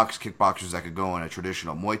could box, kickboxers that could go in a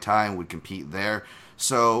traditional Muay Thai and would compete there.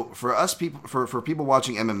 So for us people, for people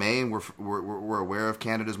watching MMA, and we're aware of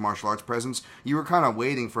Canada's martial arts presence, you were kind of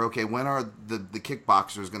waiting for, okay, when are the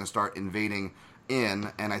kickboxers going to start invading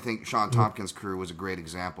in? And I think Sean Tompkins' crew was a great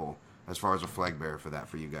example as far as a flag bearer for that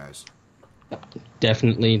for you guys.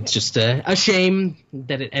 Definitely. It's just a shame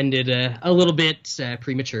that it ended a little bit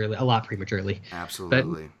prematurely, a lot prematurely.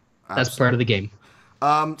 Absolutely. But that's part of the game.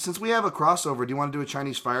 Since we have a crossover, do you want to do a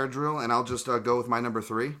Chinese fire drill? And I'll just go with my number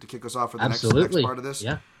 3 to kick us off for the next part of this.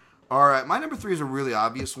 Yeah. All right. My number 3 is a really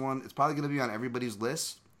obvious one. It's probably going to be on everybody's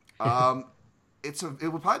list.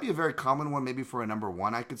 It would probably be a very common one, maybe for a number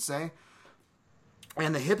 1, I could say.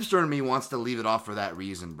 And the hipster in me wants to leave it off for that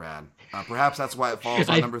reason, Brad. Perhaps that's why it falls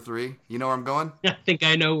on number 3. You know where I'm going? I think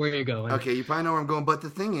I know where you're going. Okay, you probably know where I'm going. But the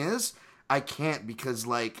thing is, I can't because,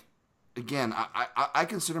 again, I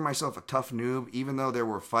consider myself a tough noob, even though there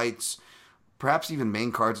were fights, perhaps even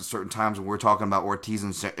main cards at certain times when we're talking about Ortiz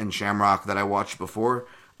and Shamrock that I watched before.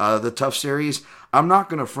 The Tough series, I'm not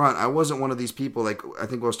going to front. I wasn't one of these people, like I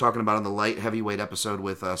think I was talking about on the light heavyweight episode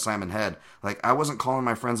with Simon Head. Like, I wasn't calling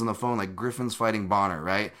my friends on the phone like Griffin's fighting Bonner,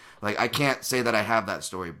 right? Like, I can't say that I have that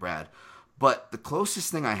story, Brad. But the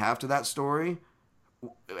closest thing I have to that story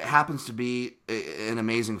happens to be an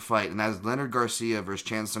amazing fight, and that is Leonard Garcia versus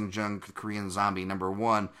Chan Sung Jung, Korean Zombie,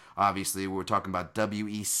 #1. Obviously, we're talking about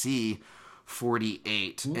WEC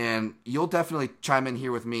 48. And you'll definitely chime in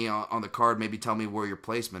here with me on the card, maybe tell me where your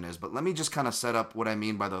placement is. But let me just kind of set up what I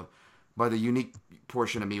mean by the unique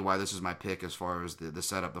portion of me, why this is my pick as far as the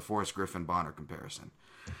setup, the Forrest Griffin Bonner comparison.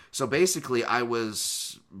 So basically,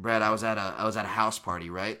 Brad, I was at a house party,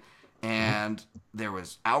 right? And there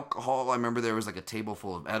was alcohol. I remember there was like a table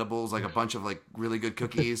full of edibles, like a bunch of like really good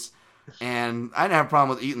cookies. And I didn't have a problem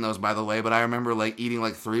with eating those, by the way, but I remember like eating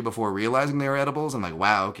like 3 before realizing they were edibles. I'm like,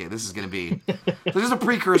 wow, okay, this is going to be... So this is a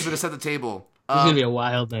precursor to set the table. It's going to be a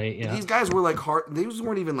wild night, yeah. These guys were like these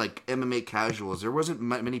weren't even like MMA casuals. There wasn't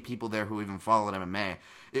many people there who even followed MMA.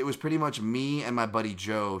 It was pretty much me and my buddy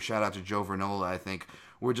Joe, shout out to Joe Vernola, I think.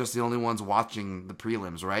 We're just the only ones watching the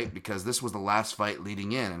prelims, right? Because this was the last fight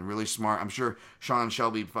leading in, and really smart. I'm sure Sean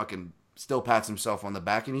Shelby fucking still pats himself on the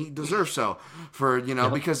back, and he deserves so for,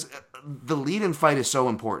 because the lead-in fight is so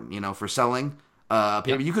important, for selling.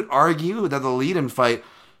 You could argue that the lead-in fight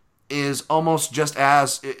is almost just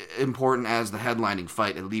as important as the headlining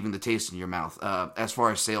fight and leaving the taste in your mouth as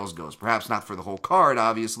far as sales goes. Perhaps not for the whole card,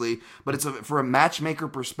 obviously, but it's for a matchmaker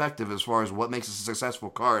perspective as far as what makes a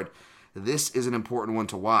successful card. This is an important one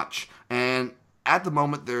to watch. And at the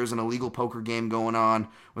moment, there's an illegal poker game going on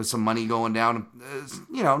with some money going down.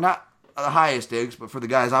 Not the highest stakes, but for the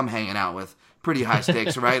guys I'm hanging out with, pretty high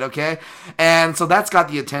stakes, right? Okay? And so that's got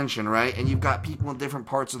the attention, right? And you've got people in different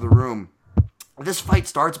parts of the room. This fight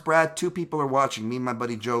starts, Brad. 2 people are watching, me and my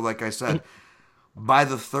buddy Joe, like I said. By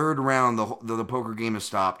the 3rd round, the poker game is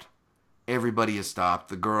stopped. Everybody is stopped.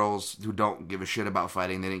 The girls who don't give a shit about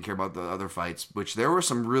fighting, they didn't care about the other fights, which there were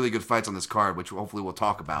some really good fights on this card, which hopefully we'll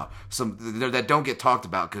talk about. Some that don't get talked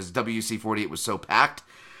about because WC 48 was so packed.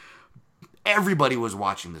 Everybody was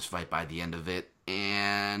watching this fight by the end of it,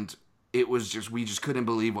 and it was we just couldn't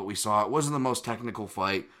believe what we saw. It wasn't the most technical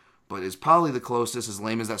fight, but it's probably the closest, as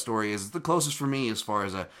lame as that story is, it's the closest for me as far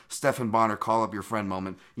as a Stephan Bonner call up your friend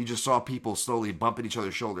moment. You just saw people slowly bumping each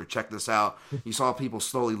other's shoulder. Check this out. You saw people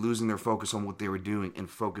slowly losing their focus on what they were doing and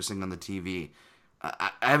focusing on the TV.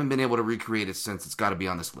 I haven't been able to recreate it since. It's got to be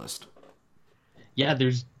on this list. Yeah,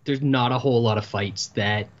 there's not a whole lot of fights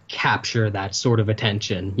that capture that sort of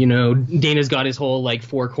attention. Dana's got his whole like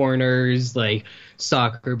 4 corners, like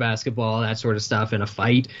soccer, basketball, that sort of stuff in a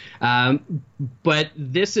fight. But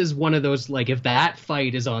this is one of those, like, if that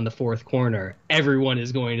fight is on the 4th corner, everyone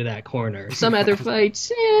is going to that corner. Some other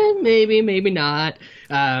fights, maybe not.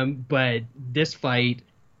 But this fight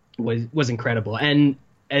was incredible. And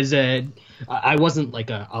I wasn't like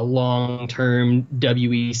a long-term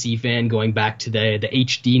WEC fan going back to the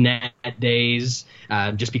HDNet days,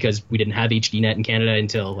 just because we didn't have HDNet in Canada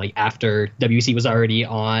until like after WEC was already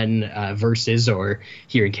on Versus, or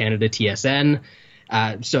here in Canada TSN.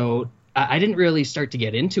 So I didn't really start to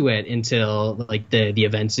get into it until like the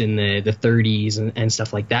events in the 30s and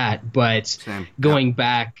stuff like that. But going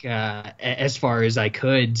back as far as I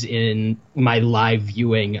could in my live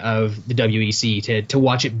viewing of the WEC to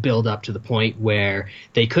watch it build up to the point where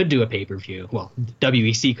they could do a pay-per-view. Well,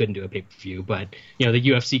 WEC couldn't do a pay-per-view, but the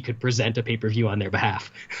UFC could present a pay-per-view on their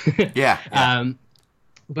behalf. Yeah.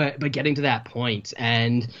 But getting to that point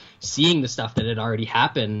and seeing the stuff that had already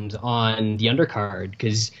happened on the undercard,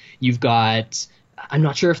 because you've got, I'm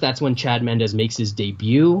not sure if that's when Chad Mendes makes his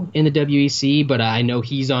debut in the WEC, but I know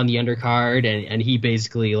he's on the undercard and he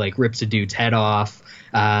basically like rips a dude's head off.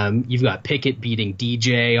 You've got Pickett beating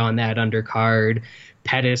DJ on that undercard.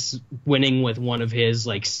 Pettis winning with one of his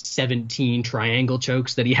like 17 triangle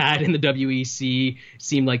chokes that he had in the WEC.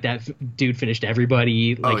 Seemed like that dude finished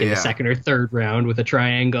everybody in the 2nd or 3rd round with a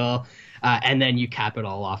triangle. And then you cap it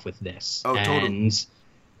all off with this. Totally.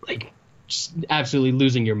 Like just absolutely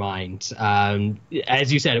losing your mind.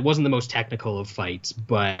 As you said, it wasn't the most technical of fights,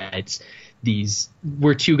 but these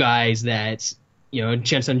were 2 guys that,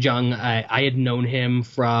 Chen Sun Jung, I had known him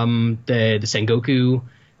from the Sengoku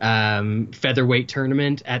featherweight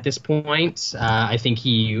tournament at this point. I think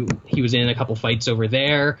he was in a couple fights over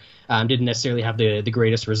there. Didn't necessarily have the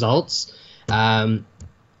greatest results.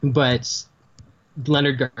 But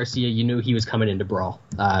Leonard Garcia, you knew he was coming into brawl.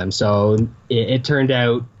 So it turned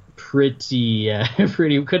out pretty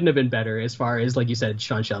couldn't have been better as far as, like you said,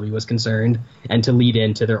 Sean Shelby was concerned, and to lead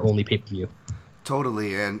into their only pay-per-view.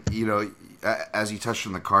 Totally. And, as you touched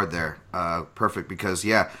on the card there, perfect, because,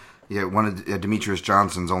 Yeah, one of Demetrius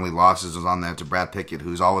Johnson's only losses was on there to Brad Pickett,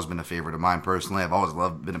 who's always been a favorite of mine personally. I've always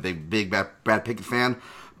been a big Brad Pickett fan.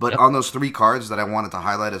 But on those 3 cards that I wanted to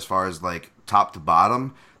highlight as far as like top to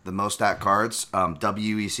bottom, the most stat cards,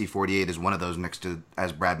 WEC 48 is one of those next to,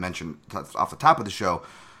 as Brad mentioned off the top of the show,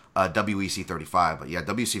 WEC 35. But yeah,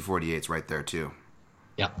 WEC 48 is right there too.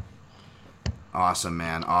 Yeah. Awesome,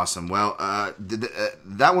 man. Awesome. Well,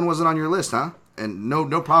 that one wasn't on your list, huh? And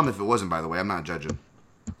no problem if it wasn't, by the way. I'm not judging.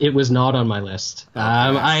 It was not on my list.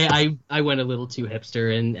 Okay. I went a little too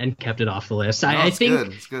hipster and kept it off the list. I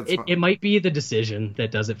think it might be the decision that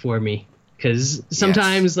does it for me. Because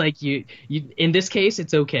sometimes, like you, in this case,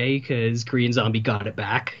 it's okay because Korean Zombie got it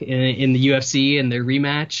back in the UFC in their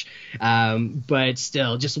rematch. But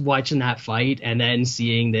still, just watching that fight and then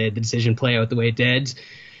seeing the decision play out the way it did,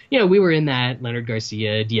 we were in that Leonard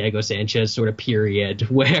Garcia, Diego Sanchez sort of period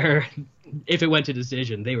where if it went to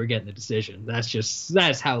decision, they were getting the decision.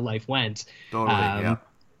 That's how life went. Totally, yeah.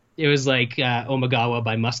 It was like Omagawa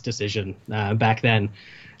by must decision back then.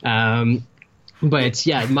 But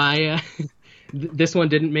yeah, my this one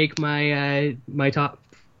didn't make my top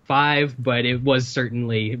 5, but it was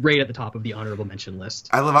certainly right at the top of the honorable mention list.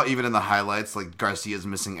 I love how even in the highlights, like Garcia's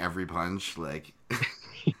missing every punch, like.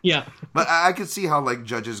 Yeah. But I could see how like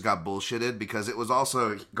judges got bullshitted because it was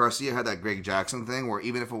also Garcia had that Greg Jackson thing where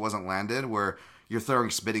even if it wasn't landed, where you're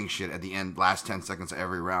throwing spitting shit at the end, last 10 seconds of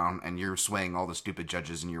every round, and you're swaying all the stupid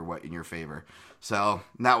judges in your favor. So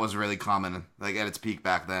that was really common, like at its peak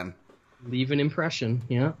back then. Leave an impression.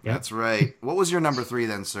 Yeah. That's right. What was your number 3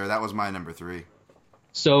 then, sir? That was my number 3.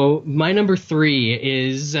 So my number 3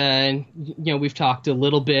 is, we've talked a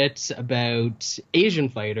little bit about Asian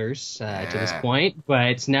fighters to this point,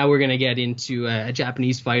 but now we're going to get into a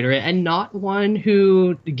Japanese fighter and not one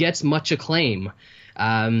who gets much acclaim.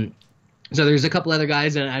 So there's a couple other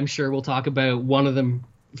guys, and I'm sure we'll talk about one of them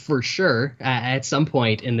for sure at some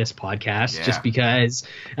point in this podcast, just because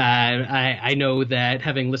I know that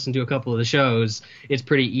having listened to a couple of the shows, it's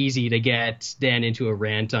pretty easy to get Dan into a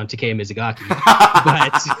rant on Takei Mizugaki.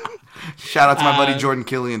 But shout out to my buddy Jordan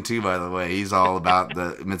Killian too, by the way. He's all about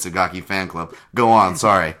the Mizugaki fan club. Go on,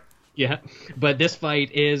 sorry. Yeah, but this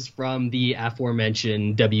fight is from the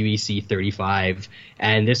aforementioned WEC 35,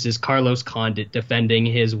 and this is Carlos Condit defending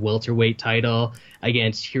his welterweight title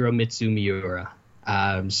against Hiromitsu Miura.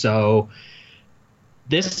 So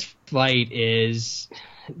this fight is,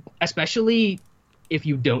 especially if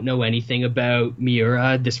you don't know anything about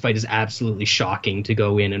Miura, this fight is absolutely shocking to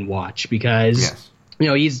go in and watch because,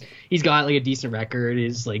 he's got like a decent record.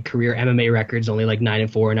 His like career MMA record's only like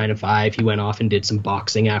 9-4, 9-5. He went off and did some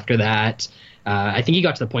boxing after that. I think he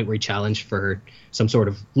got to the point where he challenged for some sort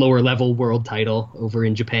of lower level world title over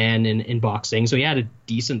in Japan in boxing. So he had a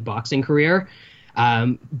decent boxing career.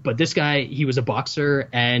 But this guy, he was a boxer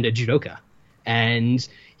and a judoka, and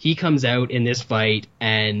he comes out in this fight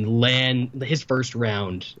and his first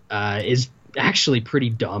round is actually pretty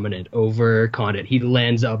dominant over Condit. He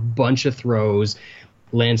lands a bunch of throws,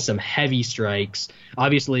 lands some heavy strikes.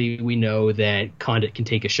 Obviously, we know that Condit can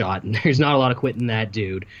take a shot, and there's not a lot of quitting that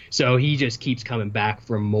dude. So he just keeps coming back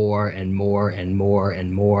for more and more and more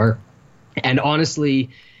and more. And honestly,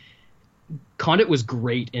 Condit was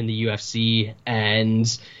great in the UFC, and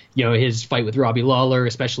his fight with Robbie Lawler,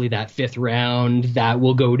 especially that 5th round, that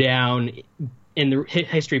will go down in the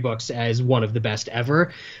history books as one of the best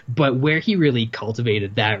ever. But where he really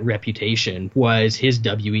cultivated that reputation was his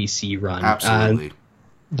WEC run. Absolutely.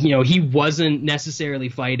 He wasn't necessarily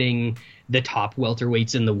fighting the top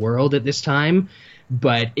welterweights in the world at this time,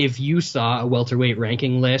 but if you saw a welterweight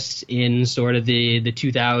ranking list in sort of the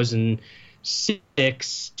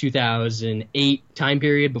 2006, 2008 time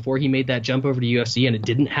period before he made that jump over to UFC, and it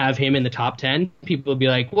didn't have him in the top 10, people would be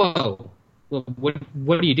like, whoa, well,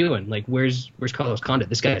 what are you doing? Like, where's Carlos Condit?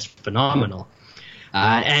 This guy is phenomenal.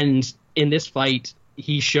 And in this fight,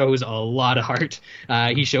 he shows a lot of heart.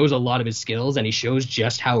 He shows a lot of his skills, and he shows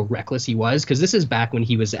just how reckless he was, because this is back when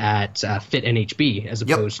he was at Fit NHB as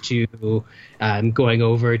opposed to going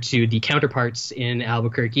over to the counterparts in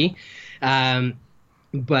Albuquerque.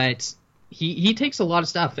 But he takes a lot of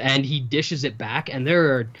stuff and he dishes it back, and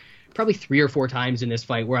there are probably 3 or 4 times in this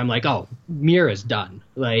fight where I'm like, oh, Miura's done.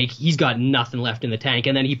 Like, he's got nothing left in the tank,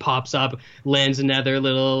 and then he pops up, lands another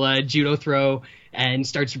little judo throw, and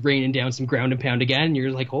starts raining down some ground and pound again, and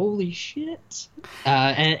you're like, holy shit.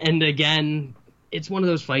 And again, it's one of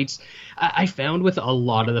those fights I found with a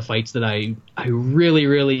lot of the fights that I really,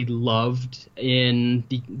 really loved in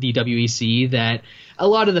the WEC, that a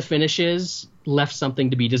lot of the finishes left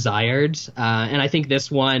something to be desired. And I think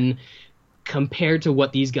this one, compared to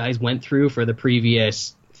what these guys went through for the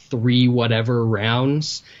previous 3 whatever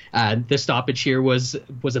rounds. The stoppage here was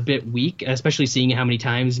a bit weak, especially seeing how many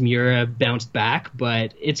times Miura bounced back,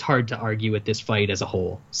 but it's hard to argue with this fight as a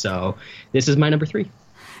whole. So this is my number 3.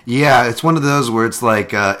 Yeah, it's one of those where it's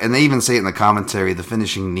like, and they even say it in the commentary, the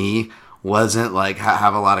finishing knee wasn't like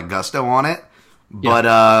have a lot of gusto on it,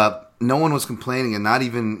 but no one was complaining, and not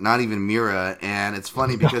even Miura. And it's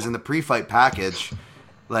funny because in the pre-fight package,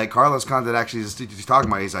 like Carlos Condit actually he's talking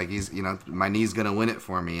about, he's like, my knee's gonna win it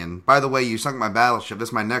for me. And by the way, you sunk my battleship. This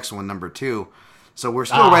is my next one, number 2. So we're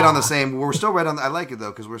still right on the same. We're still right on. I like it though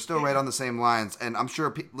because we're still right on the same lines. And I'm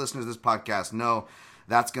sure listeners of this podcast know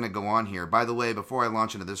that's going to go on here. By the way, before I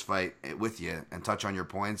launch into this fight with you and touch on your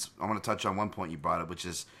points, I want to touch on one point you brought up, which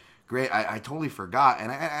is great. I totally forgot,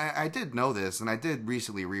 and I did know this, and I did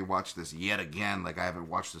recently rewatch this yet again. Like, I haven't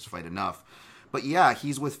watched this fight enough. But yeah,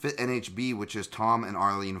 he's with Fit NHB, which is Tom and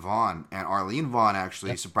Arlene Vaughn. And Arlene Vaughn,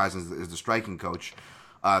 actually, surprisingly, is the striking coach.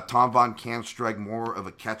 Tom Vaughn can strike, more of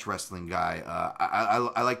a catch wrestling guy.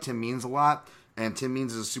 I like Tim Means a lot, and Tim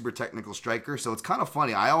Means is a super technical striker, so it's kind of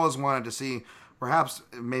funny. I always wanted to see, perhaps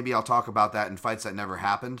maybe I'll talk about that in fights that never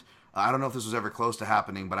happened. I don't know if this was ever close to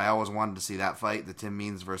happening, but I always wanted to see that fight, the Tim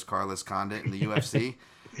Means versus Carlos Condit in the UFC.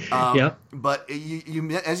 But you,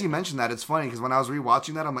 as you mentioned that, it's funny because when I was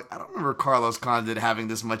rewatching that, I'm like, I don't remember Carlos Condit having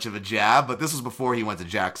this much of a jab, but this was before he went to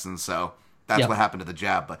Jackson, so that's what happened to the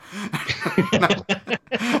jab. But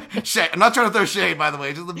shade. I'm not trying to throw shade, by the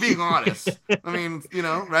way, just being honest. I mean,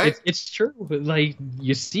 right? It's true. Like,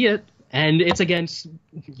 you see it. And it's against,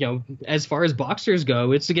 as far as boxers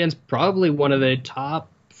go, it's against probably one of the top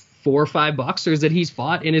 4 or 5 boxers that he's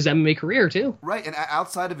fought in his MMA career, too. Right, and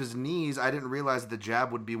outside of his knees, I didn't realize that the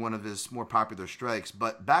jab would be one of his more popular strikes.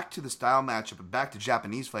 But back to the style matchup, and back to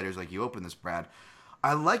Japanese fighters, like you opened this, Brad,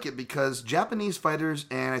 I like it because Japanese fighters,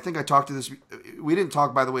 and I think I talked to this, we didn't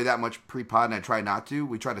talk, by the way, that much pre-pod, and I tried not to.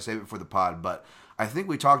 We tried to save it for the pod, but I think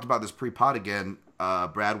we talked about this pre-pod again,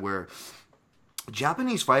 Brad, where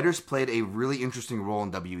Japanese fighters played a really interesting role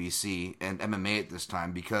in WEC and MMA at this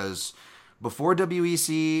time because before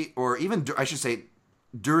WEC, or even, I should say,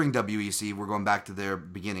 during WEC, we're going back to their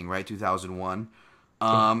beginning, right, 2001,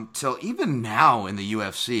 till even now in the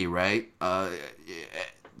UFC, right,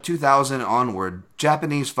 2000 onward,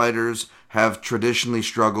 Japanese fighters have traditionally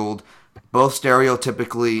struggled, both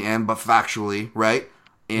stereotypically and but factually, right,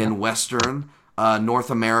 in Western North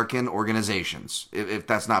American organizations, if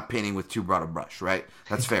that's not painting with too broad a brush, right?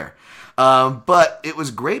 That's fair. But it was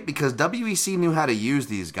great because WEC knew how to use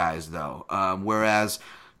these guys, though. Whereas,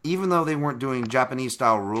 even though they weren't doing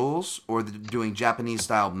Japanese-style rules or doing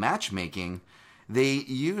Japanese-style matchmaking, they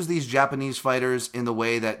used these Japanese fighters in the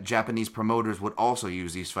way that Japanese promoters would also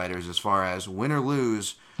use these fighters, as far as win or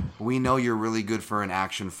lose, we know you're really good for an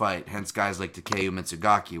action fight. Hence guys like Takeyu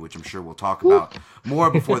Mitsugaki, which I'm sure we'll talk about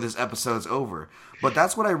more before this episode's over. But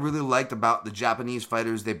that's what I really liked about the Japanese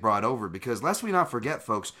fighters they brought over, because lest we not forget,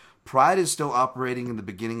 folks, Pride is still operating in the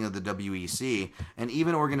beginning of the WEC, and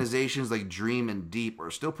even organizations like Dream and Deep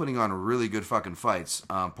are still putting on really good fucking fights,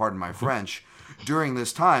 pardon my French, during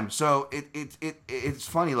this time. So it's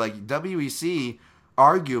funny, like WEC,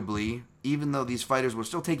 arguably, even though these fighters were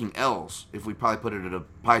still taking L's, if we probably put it at a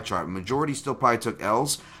pie chart, majority still probably took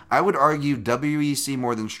L's. I would argue WEC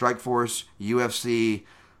more than Strikeforce, UFC,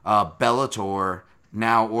 Bellator,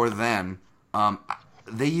 now or then,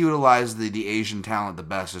 they utilize the Asian talent the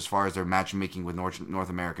best as far as their matchmaking with North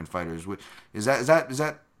American fighters. Is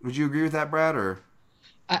that? Would you agree with that, Brad? Or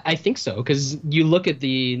I think so, because you look at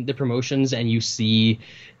the promotions and you see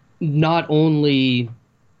not only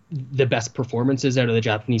the best performances out of the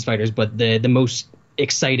Japanese fighters, but the most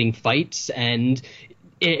exciting fights, and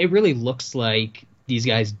it really looks like these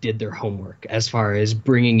guys did their homework as far as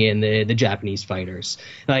bringing in the Japanese fighters.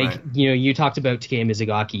 Like, right. You talked about Takeya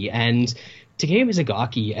Mizugaki, and Takeya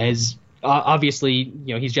Mizugaki, as obviously,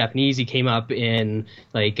 he's Japanese. He came up in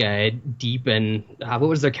like Deep, and what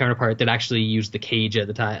was their counterpart that actually used the cage at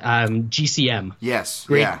the time? GCM. Yes.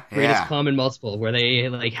 Greatest common multiple, where they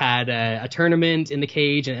like had a tournament in the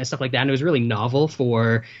cage and stuff like that. And it was really novel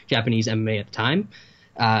for Japanese MMA at the time.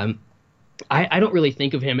 I don't really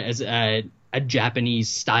think of him as a Japanese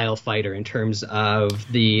style fighter in terms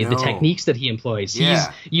of the techniques that he employs.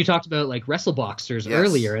 You talked about like wrestle boxers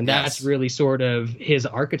earlier, and that's really sort of his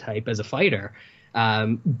archetype as a fighter.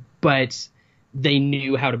 But they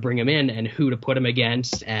knew how to bring him in and who to put him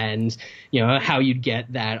against, and how you'd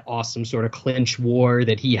get that awesome sort of clinch war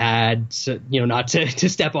that he had. So, not to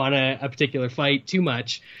step on a particular fight too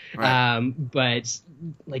much, right. But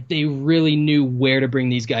like they really knew where to bring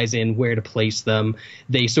these guys in, where to place them.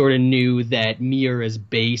 They sort of knew that Miura's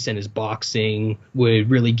base and his boxing would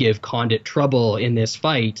really give Condit trouble in this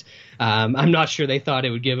fight. I'm not sure they thought it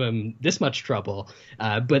would give him this much trouble,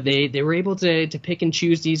 but they were able to pick and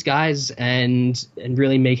choose these guys and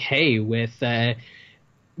really make hay with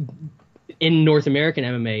in North American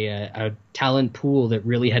MMA a talent pool that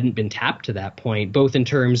really hadn't been tapped to that point, both in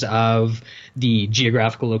terms of the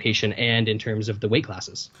geographical location and in terms of the weight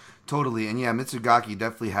classes. Totally, and yeah, Mitsugaki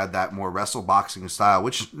definitely had that more wrestle boxing style,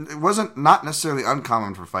 which wasn't not necessarily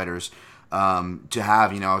uncommon for fighters to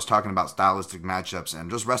have. I was talking about stylistic matchups and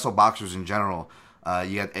just wrestle boxers in general.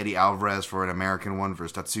 You had Eddie Alvarez for an American one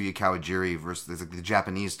versus Tatsuya Kawajiri versus the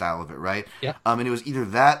Japanese style of it, right? Yeah. And it was either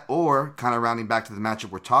that or, kind of rounding back to the matchup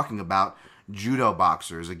we're talking about, judo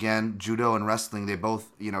boxers. Again, judo and wrestling, they both,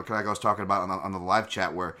 like I was talking about on the live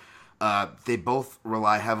chat, where they both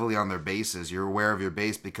rely heavily on their bases. You're aware of your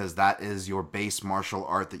base because that is your base martial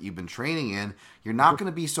art that you've been training in. You're not going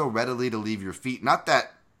to be so readily to leave your feet. Not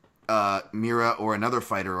that Mira or another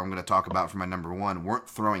fighter I'm going to talk about for my number one weren't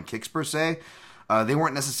throwing kicks per se. They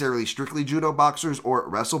weren't necessarily strictly judo boxers or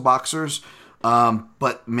wrestle boxers,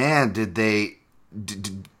 but man, did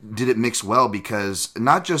it mix well, because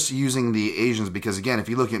not just using the Asians, because again, if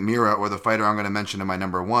you look at Mira or the fighter I'm going to mention in my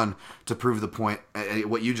number one to prove the point,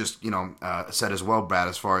 what you just said as well, Brad,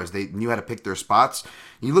 as far as they knew how to pick their spots.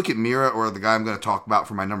 You look at Mira or the guy I'm going to talk about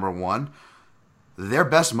for my number one, their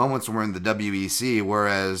best moments were in the WEC,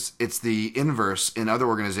 whereas it's the inverse in other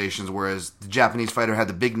organizations, whereas the Japanese fighter had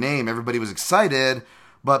the big name, everybody was excited,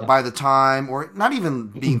 but by the time, or not even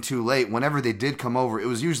being too late, whenever they did come over, it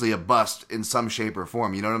was usually a bust in some shape or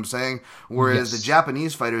form, you know what I'm saying? Whereas the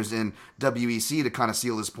Japanese fighters in WEC, to kind of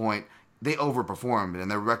seal this point, they overperformed,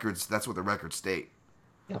 and their records, that's what the records state.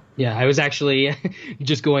 Yeah, I was actually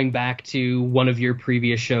just going back to one of your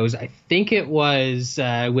previous shows. I think it was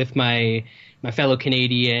with my fellow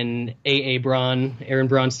Canadian Aaron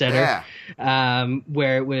Braunstetter,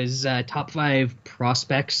 where it was top 5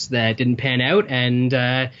 prospects that didn't pan out, and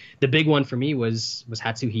the big one for me was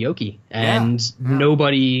Hatsu Hioki, and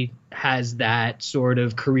nobody has that sort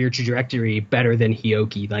of career trajectory better than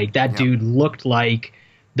Hioki. Like that dude looked like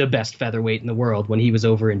the best featherweight in the world when he was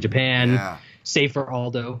over in Japan, save for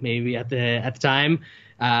Aldo maybe at the time,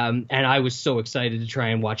 and I was so excited to try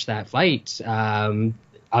and watch that fight.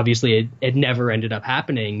 Obviously, it never ended up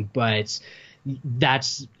happening, but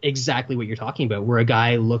that's exactly what you're talking about, where a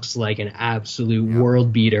guy looks like an absolute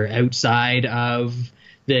world beater outside of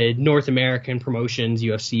the North American promotions,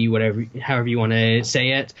 UFC, whatever, however you want to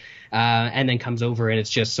say it, and then comes over and it's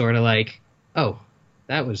just sort of like, oh,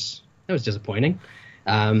 that was disappointing.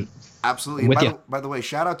 Absolutely. By the way,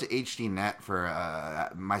 shout out to HDNet for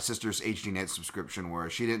my sister's HDNet subscription, where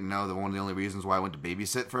she didn't know that one of the only reasons why I went to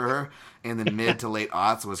babysit for her in the mid to late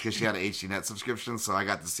aughts was because she had an HDNet subscription. So I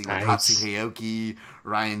got to see like Hatsu Hioki,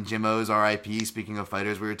 Ryan Jimmo's RIP. Speaking of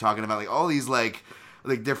fighters, we were talking about like all these like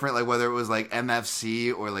different, like whether it was like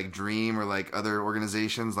MFC or like Dream or like other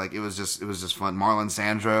organizations. Like it was just fun. Marlon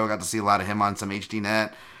Sandro, got to see a lot of him on some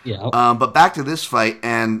HDNet. Yeah. But back to this fight,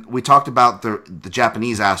 and we talked about the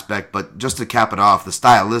Japanese aspect, but just to cap it off, the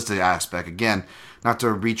stylistic aspect, again, not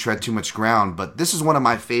to retread too much ground, but this is one of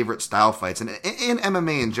my favorite style fights, and in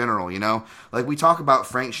MMA in general, like we talk about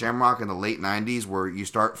Frank Shamrock in the late 90s, where you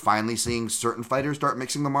start finally seeing certain fighters start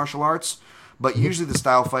mixing the martial arts, but usually the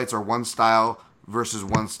style fights are one style versus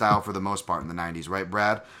one style for the most part in the 90s, right,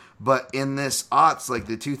 Brad? But in this aughts, like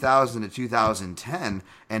the 2000 to 2010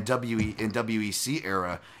 and WEC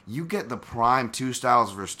era, you get the prime two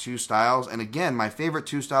styles versus two styles. And again, my favorite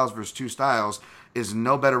two styles versus two styles is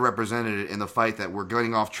no better represented in the fight that we're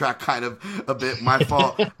getting off track kind of a bit, my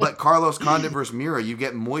fault. But Carlos Condit versus Mira, you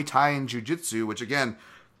get Muay Thai and Jiu-Jitsu, which again,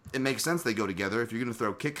 it makes sense they go together. If you're going to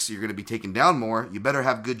throw kicks, you're going to be taken down more. You better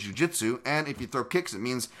have good jiu-jitsu. And if you throw kicks, it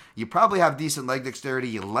means you probably have decent leg dexterity.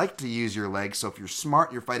 You like to use your legs. So if you're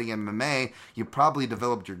smart, you're fighting MMA, you probably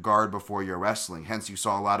developed your guard before you're wrestling. Hence, you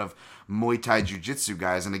saw a lot of Muay Thai jiu-jitsu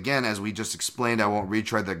guys. And again, as we just explained, I won't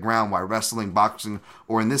retread the ground why wrestling, boxing,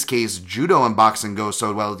 or in this case, judo and boxing go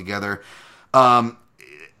so well together.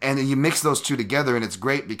 And then you mix those two together, and it's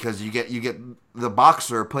great because you get the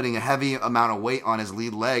boxer putting a heavy amount of weight on his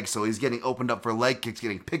lead leg, so he's getting opened up for leg kicks,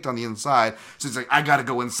 getting picked on the inside. So he's like, I got to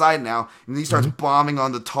go inside now. And then he starts bombing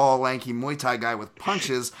on the tall, lanky Muay Thai guy with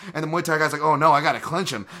punches, and the Muay Thai guy's like, oh no, I got to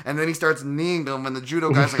clinch him. And then he starts kneeing him, and the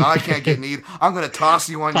judo guy's like, oh, I can't get kneed. I'm going to toss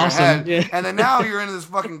you on your head. Yeah. And then now you're in this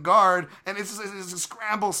fucking guard, and it's a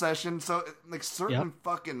scramble session. So like certain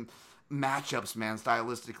fucking matchups, man,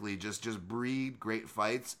 stylistically just breed great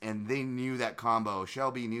fights, and they knew that combo.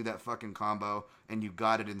 Shelby knew that fucking combo, and you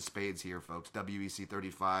got it in spades here, folks. WEC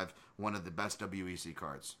 35, one of the best WEC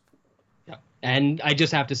cards. Yeah. And I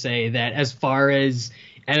just have to say that as far as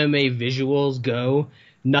MMA visuals go,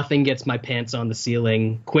 nothing gets my pants on the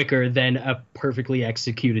ceiling quicker than a perfectly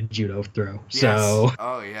executed judo throw. Yes. So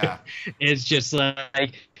oh yeah, it's just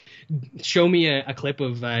like, show me a clip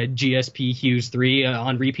of GSP Hughes 3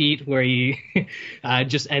 on repeat where he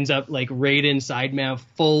just ends up like right inside mount,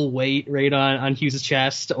 full weight right on Hughes'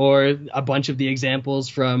 chest, or a bunch of the examples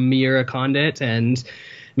from Miura Condit, and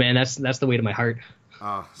man, that's the way to my heart.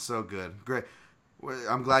 Oh, so good. Great.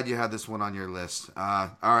 I'm glad you had this one on your list. All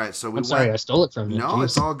right, so I'm sorry I stole it from you. No, Jeez.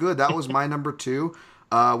 It's all good. That was my number 2,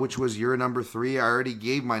 which was your number 3. I already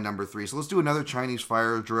gave my number 3. So let's do another Chinese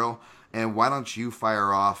fire drill. And why don't you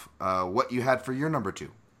fire off what you had for your number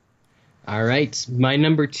 2? All right. My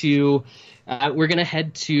number 2, we're going to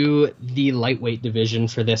head to the lightweight division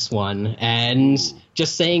for this one. And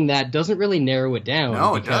just saying that doesn't really narrow it down.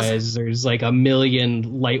 No, it because doesn't. There's like a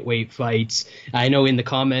million lightweight fights. I know in the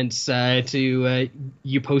comments to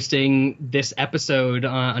you posting this episode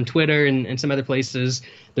on Twitter and some other places,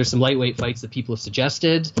 there's some lightweight fights that people have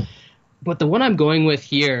suggested. But the one I'm going with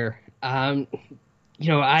here, I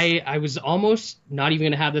was almost not even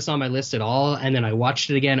going to have this on my list at all, and then I watched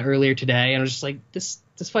it again earlier today, and I was just like, this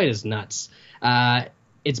fight is nuts.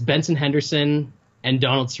 It's Benson Henderson and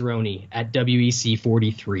Donald Cerrone at WEC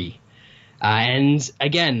 43. And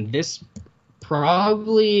again, this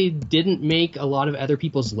probably didn't make a lot of other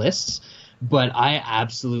people's lists, but I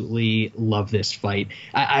absolutely love this fight.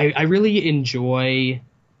 I really enjoy,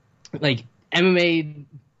 like, MMA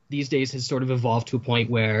these days has sort of evolved to a point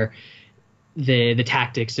where the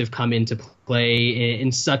tactics have come into play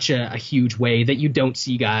in such a huge way that you don't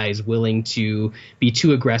see guys willing to be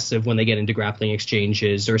too aggressive when they get into grappling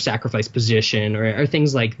exchanges or sacrifice position or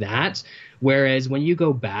things like that. Whereas when you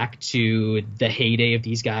go back to the heyday of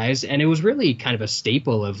these guys, and it was really kind of a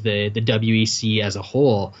staple of the WEC as a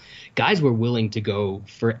whole, guys were willing to go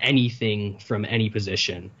for anything from any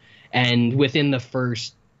position. And within the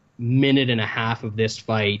first minute and a half of this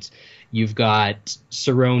fight, you've got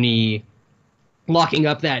Cerrone locking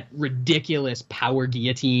up that ridiculous power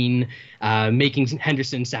guillotine, making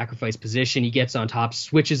Henderson sacrifice position. He gets on top,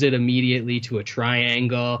 switches it immediately to a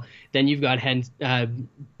triangle. Then you've got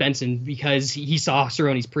Benson, because he saw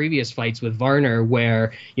Cerrone's previous fights with Varner,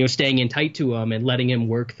 where staying in tight to him and letting him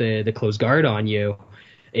work the close guard on you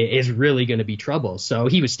is really going to be trouble. So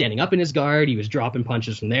he was standing up in his guard. He was dropping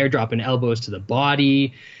punches from there, dropping elbows to the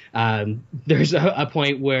body. There's a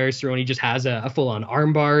point where Cerrone just has a full-on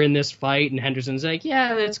armbar in this fight, and Henderson's like,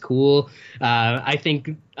 yeah, that's cool. I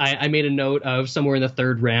think I made a note of somewhere in the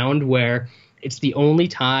third round where it's the only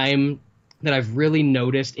time that I've really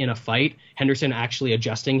noticed in a fight Henderson actually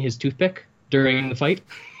adjusting his toothpick during the fight.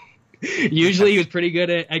 Usually he was pretty good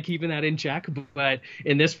at keeping that in check, but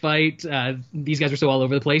in this fight, these guys were so all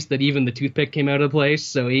over the place that even the toothpick came out of place,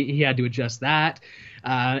 so he had to adjust that.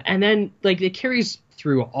 And then it carries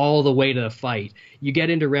through all the way to the fight. You get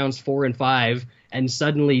into rounds 4 and 5, and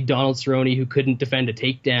suddenly Donald Cerrone, who couldn't defend a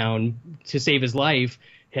takedown to save his life,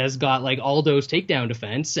 has got Aldo's takedown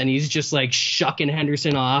defense, and he's just shucking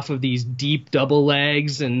Henderson off of these deep double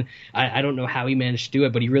legs, and I don't know how he managed to do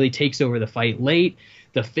it, but he really takes over the fight late.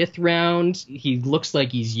 The 5th round, he looks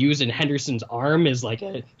like he's using Henderson's arm as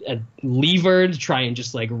a lever to try and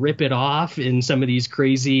just rip it off in some of these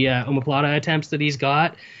crazy omoplata attempts that he's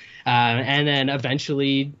got. And then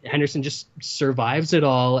eventually Henderson just survives it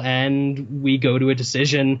all, and we go to a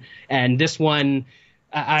decision. And this one,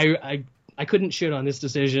 I couldn't shit on this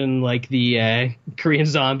decision like the Korean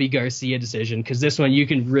Zombie Garcia decision, because this one you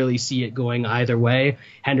can really see it going either way.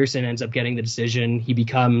 Henderson ends up getting the decision. He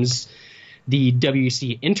becomes the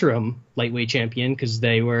WEC interim lightweight champion, because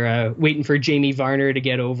they were waiting for Jamie Varner to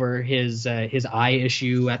get over his eye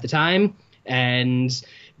issue at the time, and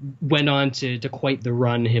went on to quite the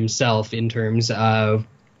run himself in terms of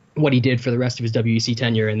what he did for the rest of his WEC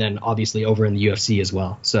tenure, and then obviously over in the UFC as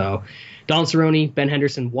well. So Donald Cerrone, Ben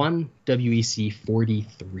Henderson won, WEC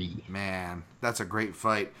 43. Man, that's a great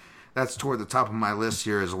fight. That's toward the top of my list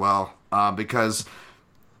here as well, because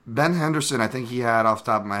Ben Henderson, I think he had, off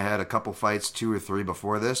the top of my head, a couple fights, 2 or 3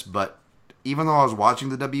 before this. But even though I was watching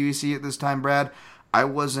the WEC at this time, Brad, I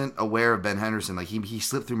wasn't aware of Ben Henderson. Like, he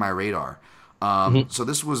slipped through my radar. So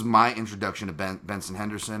this was my introduction to Benson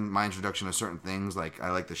Henderson, my introduction to certain things. Like,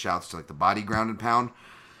 I like the shouts to, like, the body ground and pound.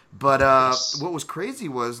 But what was crazy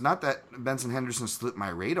was not that Benson Henderson slipped my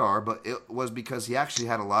radar, but it was because he actually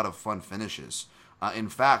had a lot of fun finishes. In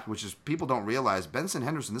fact, which is people don't realize, Benson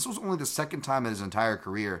Henderson, this was only the second time in his entire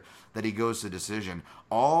career that he goes to decision.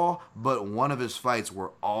 All but one of his fights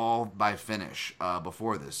were all by finish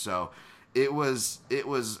before this. So it was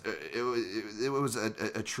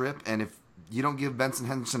a trip. And if you don't give Benson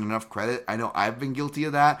Henderson enough credit, I know I've been guilty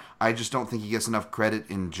of that. I just don't think he gets enough credit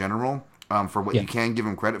in general. For what you can give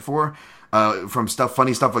him credit for, from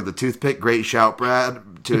funny stuff like the toothpick, great shout,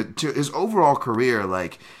 Brad, to his overall career.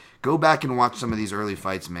 Like, go back and watch some of these early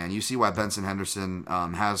fights, man. You see why Benson Henderson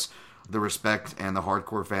has the respect and the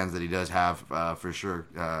hardcore fans that he does have, for sure.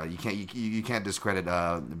 You can't discredit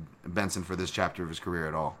Benson for this chapter of his career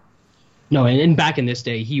at all. No, and back in this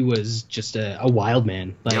day, he was just a wild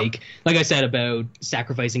man. Like I said about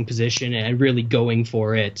sacrificing position and really going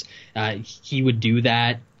for it, he would do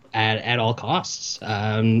that at all costs.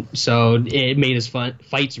 So it made his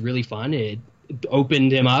fights really fun. It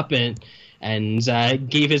opened him up and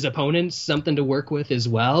gave his opponents something to work with as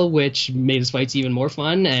well, which made his fights even more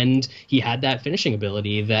fun. And he had that finishing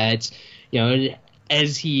ability that,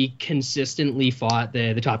 as he consistently fought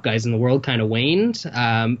the top guys in the world, kind of waned.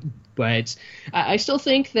 But I still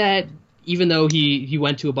think that even though he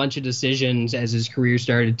went to a bunch of decisions as his career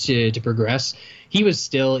started to progress, he was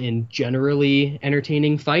still in generally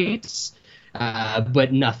entertaining fights,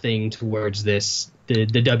 but nothing towards the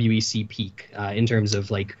WEC peak in terms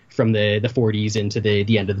of, like, from the 40s into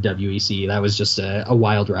the end of the WEC. That was just a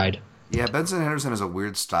wild ride. Yeah, Benson Henderson has a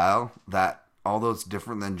weird style that, although it's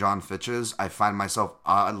different than John Fitch's, I find myself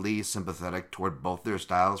oddly sympathetic toward both their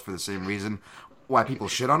styles for the same reason why people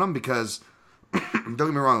shit on them, because don't get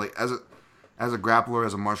me wrong, like, as a grappler,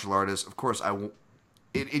 as a martial artist, of course,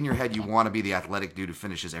 in your head you want to be the athletic dude who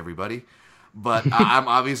finishes everybody, but I'm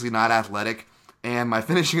obviously not athletic, and my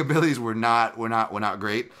finishing abilities were not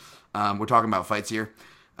great. We're talking about fights here,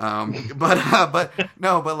 but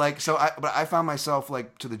I found myself,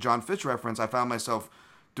 like, to the John Fitch reference, I found myself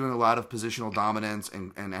doing a lot of positional dominance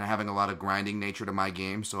and having a lot of grinding nature to my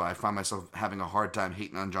game. So I found myself having a hard time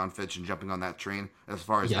hating on John Fitch and jumping on that train as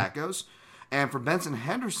far as that goes. And for Benson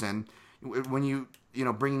Henderson, when you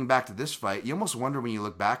bringing back to this fight, you almost wonder when you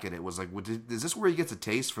look back at it, was like, is this where he gets a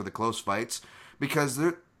taste for the close fights? Because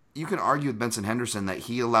you can argue with Benson Henderson that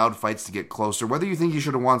he allowed fights to get closer. Whether you think he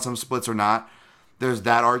should have won some splits or not, there's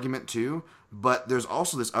that argument too. But there's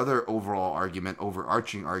also this other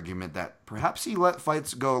overarching argument that perhaps he let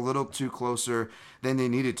fights go a little too closer than they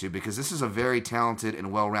needed to, because this is a very talented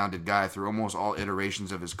and well-rounded guy through almost all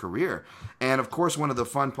iterations of his career. And, of course, one of the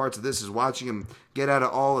fun parts of this is watching him get out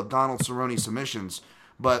of all of Donald Cerrone's submissions.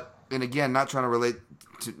 And again, not trying to relate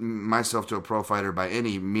myself to a pro fighter by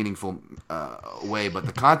any meaningful way, but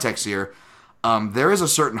the context here, there is a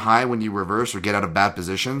certain high when you reverse or get out of bad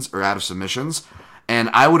positions or out of submissions.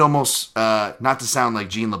 And I would almost, not to sound like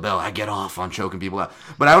Gene LaBelle, I get off on choking people out,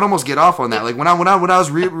 but I would almost get off on that. Like when I was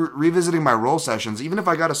revisiting my roll sessions, even if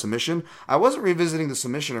I got a submission, I wasn't revisiting the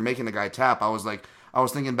submission or making the guy tap. I was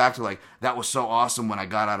thinking back to, like, that was so awesome when I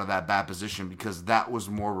got out of that bad position, because that was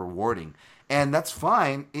more rewarding. And that's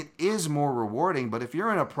fine. It is more rewarding. But if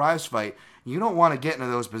you're in a prize fight, you don't want to get into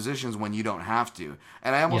those positions when you don't have to.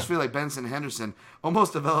 And I almost feel like Benson Henderson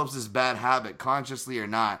almost develops this bad habit, consciously or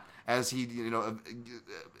not, as he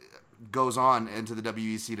goes on into the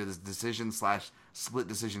WEC to this decision/split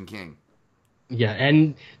decision king. Yeah,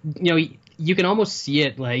 and you can almost see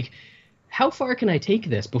it, like, how far can I take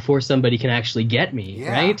this before somebody can actually get me,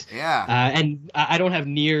 right? Yeah. And I don't have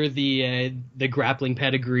near the grappling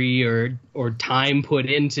pedigree or time put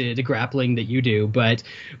into the grappling that you do, but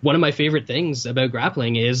one of my favorite things about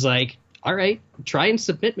grappling is, like, all right, try and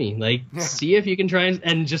submit me. Like, see if you can try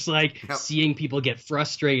and just, like, seeing people get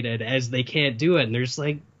frustrated as they can't do it. And they're just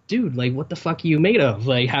like, dude, like, what the fuck are you made of?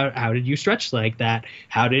 Like, how did you stretch like that?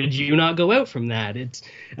 How did you not go out from that? It's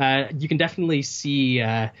you can definitely see,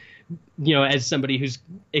 as somebody who's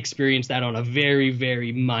experienced that on a very,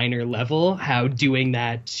 very minor level, how doing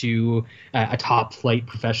that to a top flight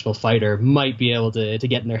professional fighter might be able to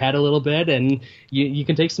get in their head a little bit, and you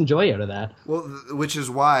can take some joy out of that. Well, which is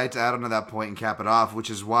why, to add on to that point and cap it off, which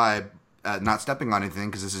is why not stepping on anything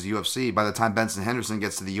because this is UFC. By the time Benson Henderson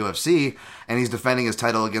gets to the UFC and he's defending his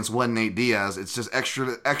title against one Nate Diaz, it's just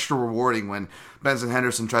extra rewarding when Benson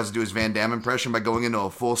Henderson tries to do his Van Damme impression by going into a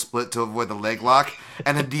full split to avoid the leg lock,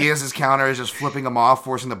 and then Diaz's counter is just flipping him off,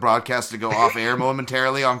 forcing the broadcast to go off air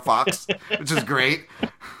momentarily on Fox, which is great.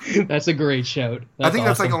 That's a great shout. I think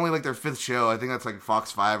that's awesome. like only like their 5th show. I think that's like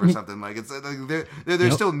Fox 5 or something. Like it's like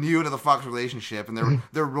they're still new to the Fox relationship, and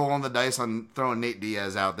they're rolling the dice on throwing Nate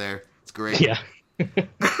Diaz out there. It's great. Yeah.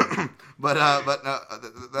 but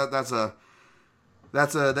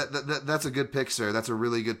that's a good pick, sir. That's a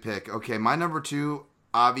really good pick. Okay, my number 2,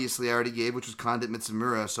 obviously I already gave, which was Condit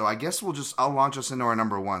Mitsumura. So I guess I'll launch us into our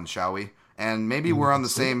number 1, shall we? And maybe we're on the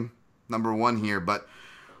same number 1 here, but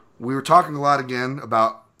we were talking a lot again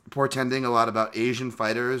about portending a lot about Asian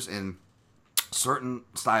fighters in certain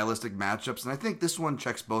stylistic matchups, and I think this one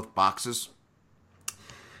checks both boxes.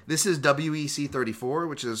 This is WEC 34,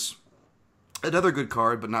 which is another good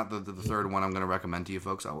card, but not the third one I'm going to recommend to you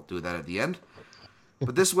folks. I'll do that at the end.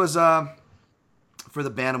 But this was for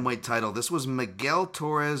the bantamweight title. This was Miguel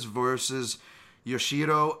Torres versus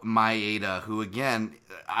Yoshiro Maeda, who, again,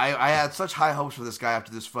 I had such high hopes for this guy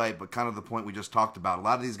after this fight, but kind of the point we just talked about. A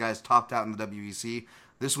lot of these guys topped out in the WEC.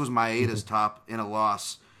 This was Maeda's top in a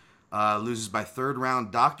loss. Loses by 3rd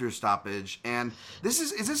round doctor stoppage. And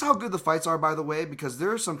is this how good the fights are, by the way? Because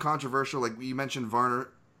there are some controversial, like you mentioned Varner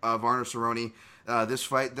Cerrone, this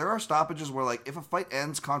fight. There are stoppages where, like, if a fight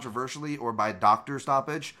ends controversially or by doctor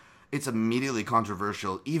stoppage, it's immediately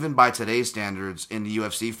controversial, even by today's standards in the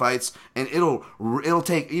UFC fights. And it'll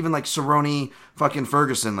take, even like Cerrone, fucking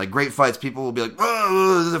Ferguson, like great fights, people will be like,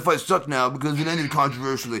 oh, the fight sucked now because it ended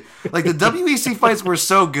controversially. Like the WEC fights were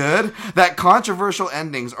so good that controversial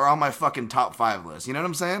endings are on my fucking top 5 list. You know what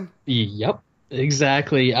I'm saying? Yep,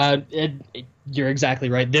 exactly. You're exactly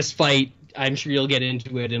right. This fight, I'm sure you'll get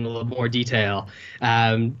into it in a little more detail.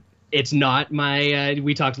 It's not my,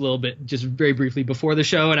 we talked a little bit just very briefly before the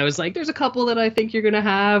show, and I was like, there's a couple that I think you're going to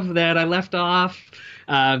have that I left off.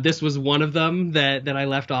 This was one of them that I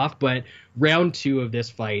left off, but round 2 of this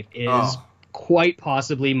fight is quite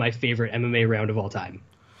possibly my favorite MMA round of all time.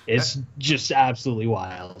 It's just absolutely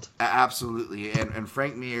wild. Absolutely. And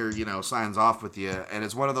Frank Mir, signs off with you, and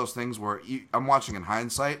it's one of those things where I'm watching in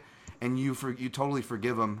hindsight, and you totally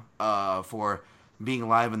forgive him for being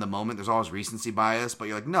live in the moment. There's always recency bias, but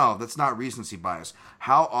you're like, no, that's not recency bias.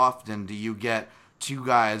 How often do you get 2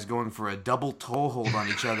 guys going for a double toe hold on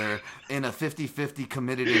each other in a 50-50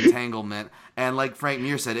 committed entanglement? And like Frank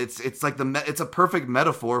Mir said, it's like it's a perfect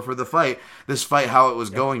metaphor for the fight. This fight, how it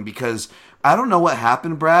was going, because I don't know what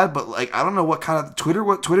happened, Brad, but like I don't know what kind of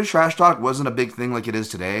Twitter trash talk wasn't a big thing like it is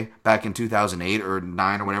today, back in 2008 or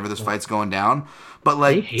 9 or whenever this fight's going down. But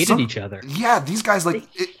like they hated each other. Yeah, these guys like.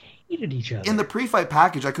 Hated each other. In the pre-fight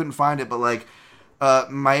package, I couldn't find it, but like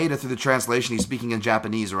Maeda, through the translation, he's speaking in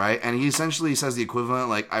Japanese, right? And he essentially says the equivalent,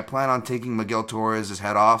 like, I plan on taking Miguel Torres'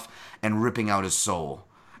 head off and ripping out his soul.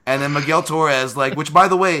 And then Miguel Torres, like, which, by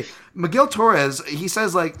the way, Miguel Torres, he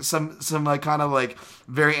says, like, some like, kind of, like,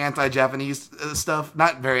 very anti-Japanese stuff.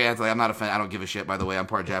 Not very anti, I'm not offended. I don't give a shit, by the way. I'm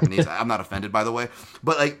part Japanese. I'm not offended, by the way.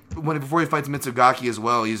 But, like, before he fights Mitsugaki as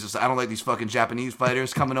well, he's just, I don't like these fucking Japanese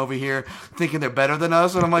fighters coming over here thinking they're better than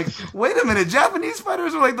us. And I'm like, wait a minute, Japanese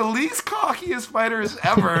fighters are, like, the least cockiest fighters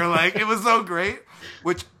ever. Like, it was so great.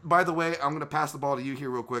 Which, by the way, I'm going to pass the ball to you here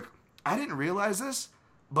real quick. I didn't realize this,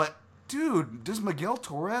 but... dude, does Miguel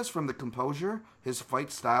Torres, from the composure, his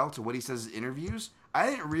fight style, to what he says in interviews, I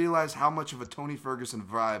didn't realize how much of a Tony Ferguson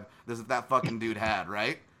vibe that fucking dude had,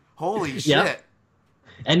 right? Holy shit. Yep.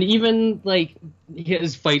 And even, like,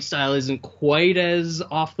 his fight style isn't quite as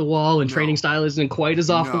off the wall, and training style isn't quite as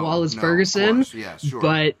off the wall as Ferguson. Yeah, sure.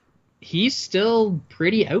 But he's still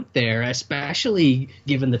pretty out there, especially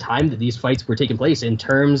given the time that these fights were taking place, in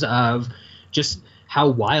terms of just how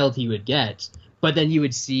wild he would get. But then you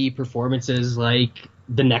would see performances like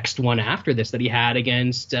the next one after this that he had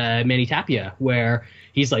against Manny Tapia, where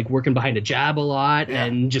he's like working behind a jab a lot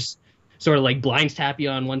and just sort of like blinds Tapia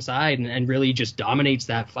on one side and really just dominates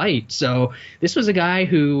that fight. So this was a guy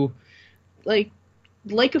who, like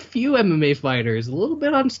a few MMA fighters, a little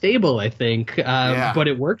bit unstable, I think, but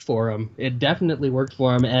it worked for him. It definitely worked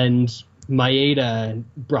for him, and Maeda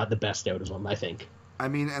brought the best out of him, I think. I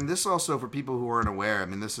mean, and this also, for people who aren't aware, I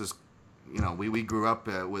mean, this is, we grew up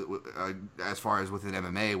with as far as within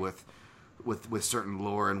MMA with certain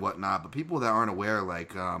lore and whatnot, but people that aren't aware,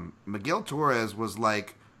 like Miguel Torres was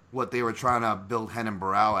like what they were trying to build Renan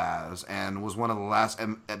Barão as, and was one of the last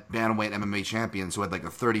bantamweight MMA champions who had like a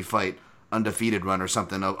 30-fight undefeated run or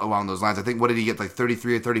something along those lines. I think, what did he get, like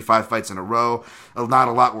 33 or 35 fights in a row? Not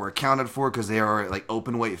a lot were accounted for because they are like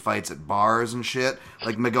open weight fights at bars and shit,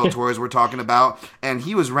 like Miguel Torres we're talking about. And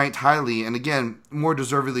he was ranked highly, and again, more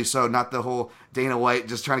deservedly so, not the whole Dana White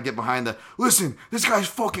just trying to get behind the, listen, this guy's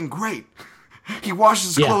fucking great. He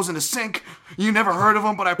washes his clothes in a sink. You never heard of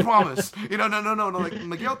him, but I promise. No. Like,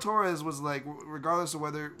 Miguel Torres was like, regardless of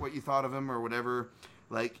what you thought of him or whatever,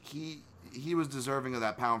 like, he was deserving of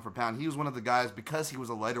that pound for pound. He was one of the guys, because he was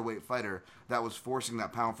a lighter weight fighter, that was forcing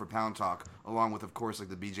that pound for pound talk, along with, of course, like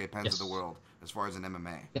the BJ Penns of the world, as far as in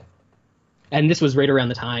MMA. Yeah. And this was right around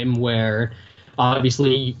the time where,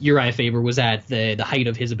 obviously, Uriah Faber was at the height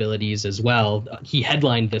of his abilities as well. He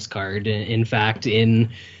headlined this card. In fact, I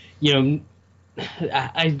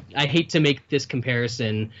hate to make this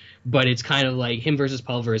comparison, but it's kind of like him versus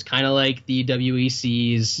Pulver is kind of like the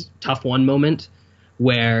WEC's Tough One moment,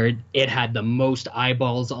 where it had the most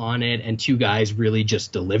eyeballs on it and two guys really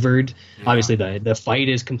just delivered. Yeah. Obviously, the fight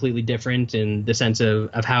is completely different in the sense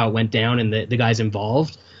of how it went down and the guys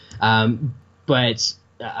involved. But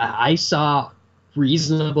I saw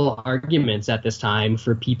reasonable arguments at this time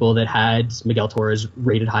for people that had Miguel Torres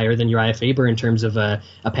rated higher than Uriah Faber in terms of a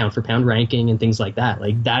pound for pound ranking and things like that.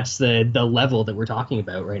 Like, that's the level that we're talking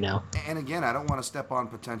about right now. And again, I don't want to step on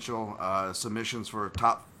potential submissions for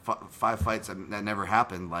top 5 fights that never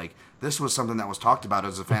happened. Like, this was something that was talked about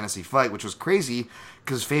as a fantasy fight, which was crazy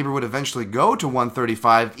because Faber would eventually go to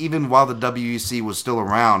 135 even while the WEC was still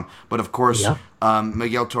around. But of course,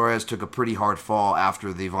 Miguel Torres took a pretty hard fall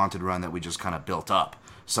after the vaunted run that we just kind of built up.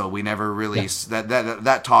 So we never really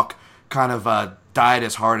that talk kind of died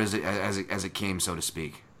as hard as it came, so to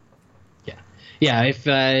speak. Yeah. If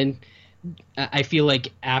I feel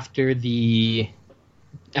like after he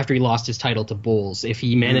lost his title to Bowles, if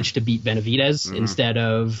he managed to beat Benavidez instead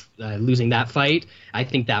of losing that fight, I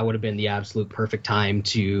think that would have been the absolute perfect time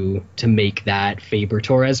to make that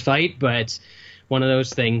Faber-Torres fight. But one of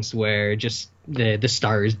those things where just the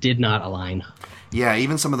stars did not align. Yeah,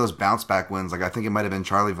 even some of those bounce back wins, like I think it might have been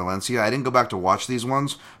Charlie Valencia. I didn't go back to watch these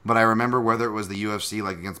ones, but I remember whether it was the UFC,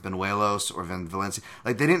 like against Benuelos or Valencia,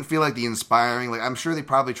 like they didn't feel like the inspiring. Like, I'm sure they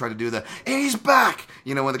probably tried to do the "and he's back,"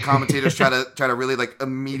 when the commentators try to really like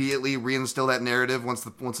immediately reinstill that narrative once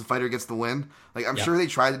the fighter gets the win. Like, I'm sure they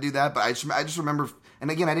tried to do that, but I just remember.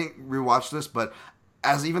 And again, I didn't rewatch this, but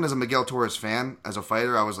even as a Miguel Torres fan, as a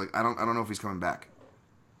fighter, I was like, I don't know if he's coming back.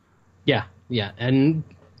 Yeah, and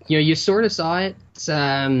you sort of saw it.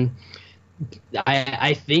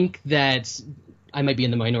 I think that I might be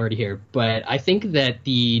in the minority here, but I think that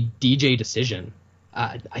the DJ decision,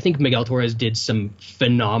 I think Miguel Torres did some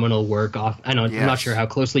phenomenal work off. I'm not sure how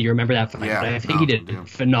closely you remember that fight, but I think he did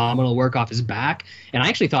phenomenal work off his back, and I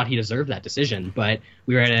actually thought he deserved that decision. But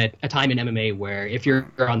we were at a time in MMA where if you're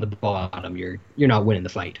on the bottom, you're not winning the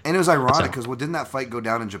fight. And it was ironic because didn't that fight go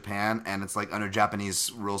down in Japan? And it's like under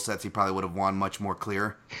Japanese rule sets, he probably would have won much more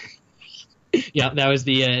clear. Yeah, that was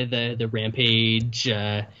the Rampage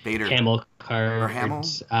Bader. Hamel card. Or Hamel?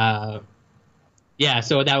 Yeah,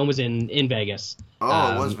 so that one was in Vegas.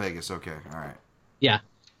 Oh, it was Vegas. Okay, all right. Yeah,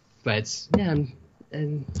 but and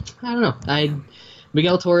I don't know.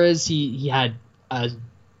 Miguel Torres, he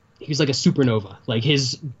was like a supernova. Like,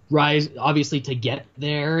 his rise, obviously, to get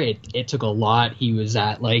there, it took a lot. He was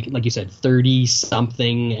at like you said, 30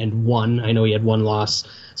 something and one. I know he had one loss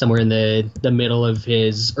somewhere in the middle of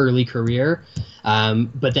his early career,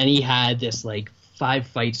 but then he had this like 5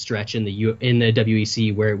 fight stretch in the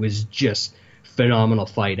WEC where it was just phenomenal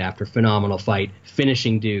fight after phenomenal fight,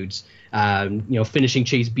 finishing dudes, finishing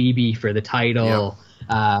Chase Beebe for the title.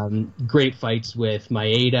 Yep. Great fights with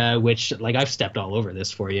Maeda, which, like, I've stepped all over this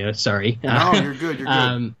for you. Sorry. No, you're good. You're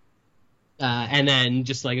good. And then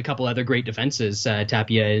just like a couple other great defenses,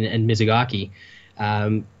 Tapia and Mizugaki.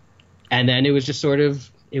 And then it was just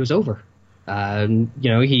it was over.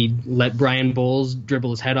 He let Brian Bowles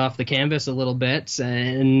dribble his head off the canvas a little bit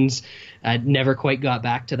and never quite got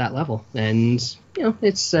back to that level. And,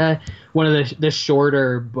 it's one of the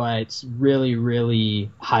shorter but really,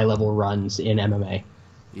 really high-level runs in MMA.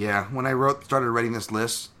 Yeah, when I started writing this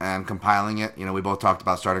list and compiling it, we both talked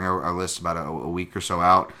about starting our list about a week or so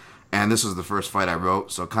out. And this was the first fight I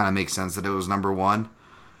wrote, so it kind of makes sense that it was number one.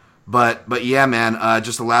 But yeah, man,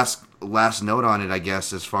 just the last note on it, I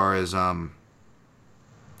guess, as far as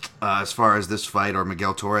this fight or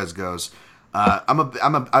Miguel Torres goes,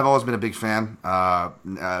 I've always been a big fan.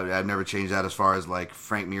 I've never changed that as far as like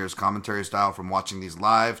Frank Mir's commentary style from watching these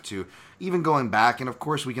live to even going back. And of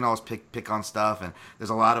course, we can always pick on stuff. And there's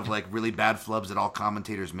a lot of like really bad flubs that all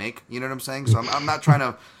commentators make. You know what I'm saying? So I'm not trying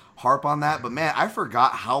to harp on that, but man, I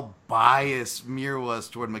forgot how biased Mir was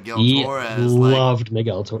toward Miguel He Torres. loved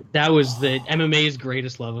Miguel Torres. That was the MMA's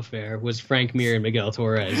greatest love affair, was Frank Mir and Miguel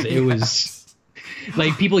Torres. It was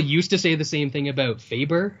like, people used to say the same thing about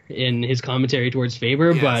Faber in his commentary towards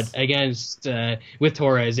Faber, but against with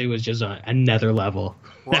Torres, it was just another level.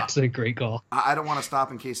 Well, that's a great call. I don't want to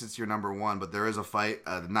stop in case it's your number one, but there is a fight,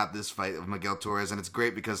 not this fight, of Miguel Torres, and it's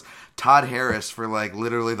great because Todd Harris, for like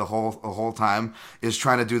literally the whole time, is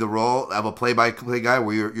trying to do the role of a play-by-play guy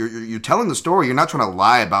where you're telling the story. You're not trying to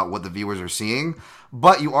lie about what the viewers are seeing,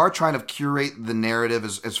 but you are trying to curate the narrative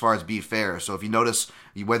as far as be fair. So if you notice,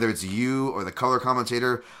 whether it's you or the color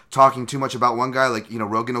commentator talking too much about one guy, like,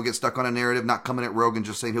 Rogan will get stuck on a narrative, not coming at Rogan,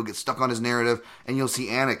 just saying he'll get stuck on his narrative, and you'll see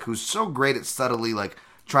Anik, who's so great at subtly, like,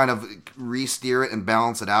 trying to re-steer it and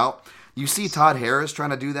balance it out. You see Todd Harris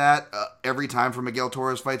trying to do that every time for Miguel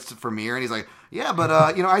Torres fights for Mir, and he's like, yeah, but,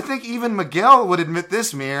 I think even Miguel would admit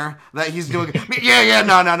this, Mir, that he's doing no,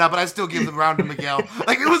 but I still give the round to Miguel.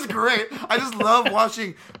 Like, it was great. I just love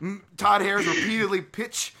watching Todd Harris repeatedly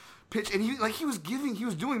pitch, and he was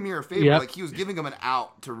doing Mir a favor. Yep. Like, he was giving him an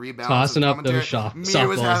out to rebalance. Tossing up those Mir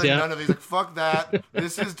was having none of it. He's like, fuck that.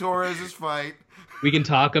 This is Torres' fight. We can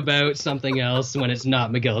talk about something else when it's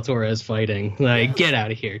not Miguel Torres fighting. Like, get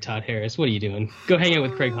out of here, Todd Harris. What are you doing? Go hang out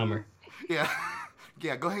with Craig Hummer. Yeah,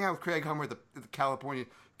 go hang out with Craig Hummer at the California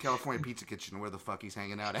Pizza Kitchen, where the fuck he's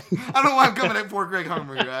hanging out at. I don't know why I'm coming at poor Craig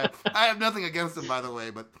Hummer, right? I have nothing against him, by the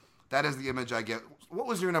way, but that is the image I get. What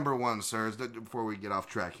was your number one, sirs, before we get off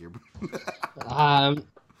track here?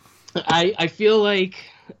 I feel like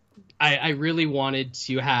I really wanted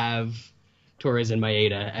to have Torres and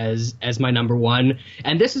Maeda as my number one,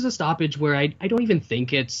 and this is a stoppage where I don't even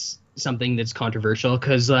think it's something that's controversial,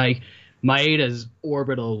 because like Maeda's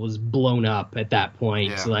orbital was blown up at that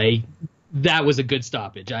point. Yeah. Like, that was a good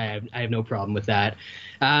stoppage. I have no problem with that.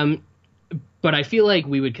 But I feel like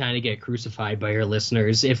we would kind of get crucified by our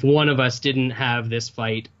listeners if one of us didn't have this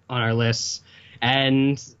fight on our lists,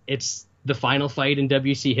 and it's the final fight in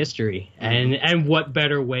WC history. Mm-hmm. And what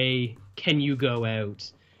better way can you go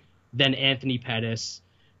out than Anthony Pettis,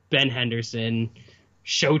 Ben Henderson,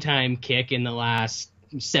 Showtime kick in the last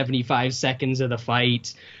 75 seconds of the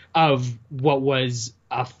fight, of what was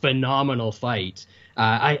a phenomenal fight.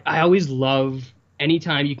 I always love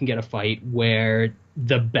anytime you can get a fight where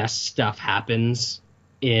the best stuff happens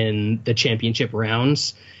in the championship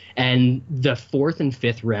rounds. And the fourth and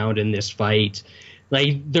fifth round in this fight,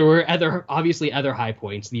 like, there were obviously other high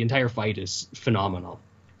points. The entire fight is phenomenal.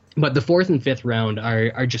 But the fourth and fifth round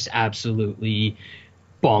are just absolutely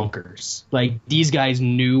bonkers. Like, these guys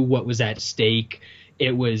knew what was at stake.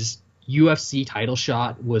 It was UFC title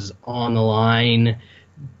shot was on the line.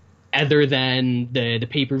 Other than the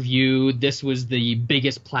pay-per-view, this was the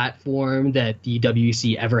biggest platform that the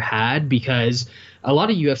WEC ever had, because a lot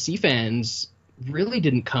of UFC fans really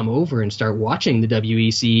didn't come over and start watching the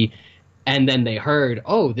WEC. And then they heard,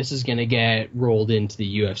 oh, this is going to get rolled into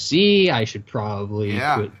the UFC. I should probably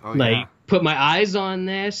put my eyes on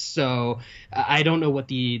this. So I don't know what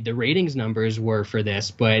the ratings numbers were for this,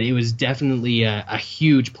 but it was definitely a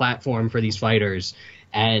huge platform for these fighters.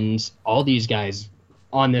 And all these guys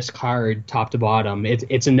on this card, top to bottom,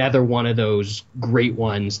 it's another one of those great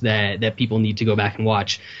ones that people need to go back and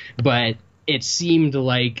watch. But it seemed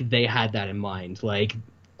like they had that in mind. Like,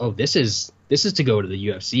 oh, this is to go to the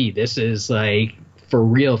UFC. This is like for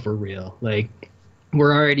real. Like,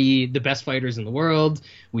 we're already the best fighters in the world.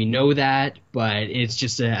 We know that, but it's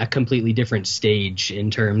just a completely different stage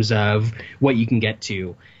in terms of what you can get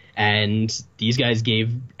to. And these guys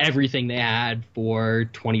gave everything they had for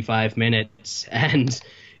 25 minutes, and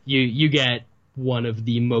you get one of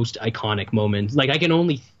the most iconic moments. Like, I can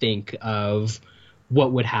only think of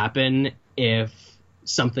what would happen if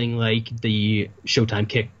something like the Showtime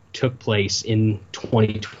kick took place in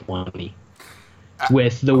 2020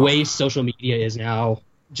 with the way social media is now.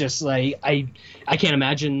 Just like, I can't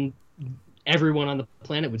imagine everyone on the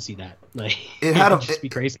planet would see that. Like, it would just be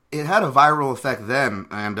crazy. It had a viral effect then,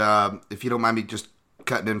 and if you don't mind me just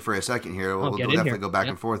cutting in for a second here, we'll definitely go back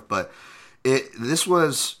and forth. But this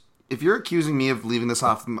was, if you're accusing me of leaving this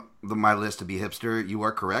off my list to be hipster, you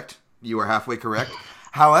are correct. You are halfway correct.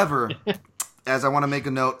 However, as I want to make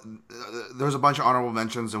a note, there's a bunch of honorable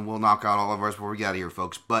mentions, and we'll knock out all of ours before we get out of here,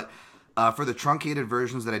 folks. But for the truncated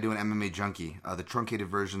versions that I do in MMA Junkie, the truncated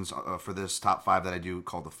versions for this top 5 that I do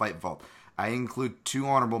called the Fight Vault, I include 2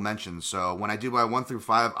 honorable mentions. So when I do my 1 through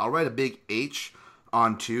 5, I'll write a big H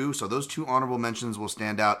on 2. So those 2 honorable mentions will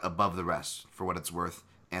stand out above the rest for what it's worth.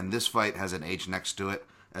 And this fight has an H next to it.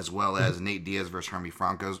 as well as Nate Diaz versus Hermes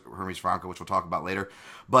Franco, which we'll talk about later.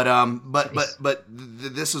 But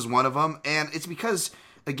this is one of them, and it's because,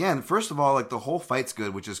 again, first of all, like, the whole fight's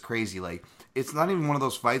good, which is crazy. Like, it's not even one of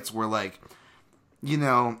those fights where, like, you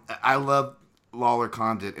know, I love Lawler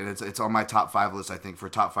Condit, and it's on my top 5 list, I think, for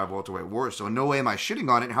top 5 welterweight wars. So in no way am I shitting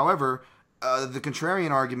on it. However, the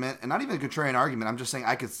contrarian argument, and not even a contrarian argument, I'm just saying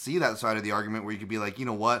I could see that side of the argument where you could be like, you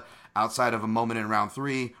know what, outside of a moment in round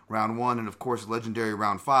 3, round 1, and of course legendary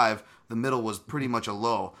round 5, the middle was pretty much a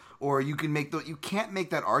low. Or you can't make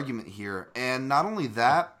that argument here. And not only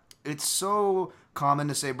that, it's so common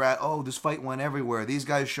to say, Brad, oh, this fight went everywhere. These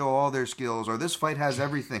guys show all their skills, or this fight has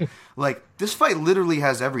everything. Like, this fight literally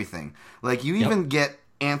has everything. Like, you even get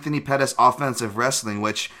Anthony Pettis offensive wrestling,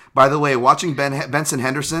 which, by the way, watching Benson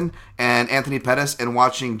Henderson and Anthony Pettis and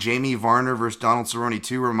watching Jamie Varner versus Donald Cerrone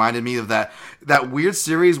 2 reminded me of that weird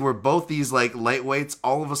series where both these, like, lightweights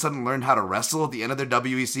all of a sudden learned how to wrestle at the end of their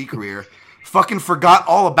WEC career, fucking forgot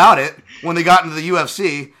all about it when they got into the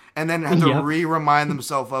UFC, and then had to remind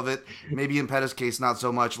themselves of it. Maybe in Pettis' case, not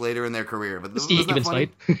so much later in their career. But Stevens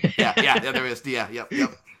fight. yeah, there is. Yeah, yep.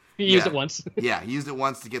 He used it once. Yeah, he used it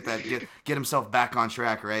once to get himself back on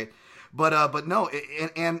track, right? But no,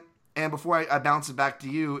 and before I bounce it back to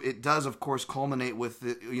you, it does, of course, culminate with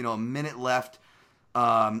a minute left,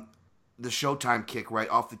 the Showtime kick right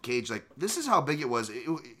off the cage. Like, this is how big it was.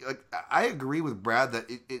 I agree with Brad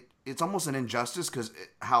that it's almost an injustice because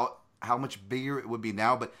how much bigger it would be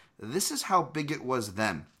now, but this is how big it was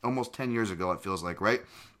then, almost 10 years ago, it feels like, right?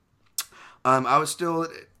 I was still,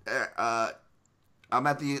 I'm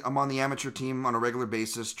on the amateur team on a regular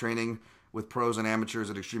basis, training with pros and amateurs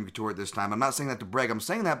at Extreme Couture at this time. I'm not saying that to brag. I'm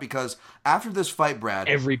saying that because after this fight, Brad,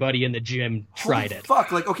 everybody in the gym tried it.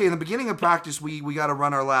 Fuck, like, okay, in the beginning of practice, we got to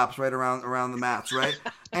run our laps right around the mats, right?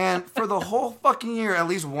 And for the whole fucking year, at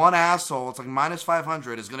least one asshole, it's like minus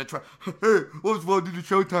 500, is gonna try. Hey, let's do the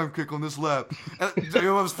Showtime kick on this lap. It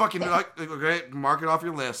was fucking like, okay, mark it off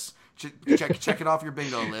your list. Check it off your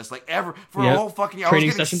bingo list. Like, for a whole fucking year,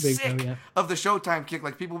 training I was getting session sick bingo, of the Showtime kick.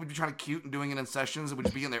 Like, people would be trying to cute and doing it in sessions. It would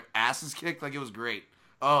just be getting their asses kicked. Like, it was great.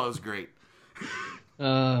 Oh, it was great.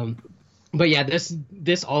 But yeah,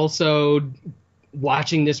 this also,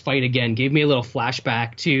 watching this fight again gave me a little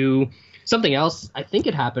flashback to something else. I think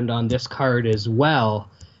it happened on this card as well.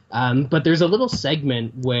 But there's a little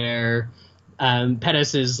segment where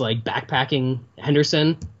Pettis is like backpacking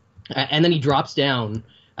Henderson, and then he drops down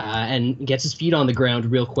and gets his feet on the ground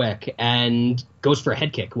real quick and goes for a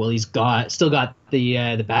head kick. Well, he's still got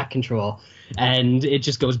the back control, and it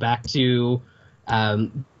just goes back to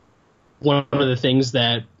one of the things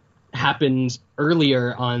that happened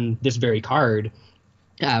earlier on this very card,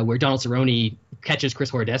 where Donald Cerrone catches Chris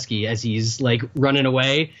Hordesky as he's like running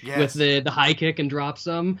away with the high kick and drops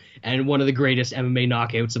him, and one of the greatest MMA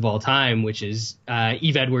knockouts of all time, which is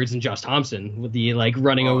Eve Edwards and Josh Thompson with the like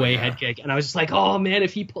running away head kick. And I was just like, oh man,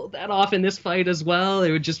 if he pulled that off in this fight as well,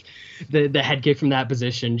 it would just the head kick from that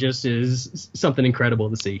position just is something incredible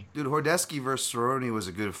to see. Dude, Hordesky versus Cerrone was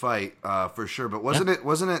a good fight for sure, but wasn't it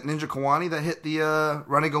Ninja Kawani that hit the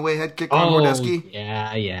running away head kick on Hordesky?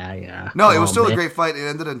 Yeah. No, it was still a great fight. It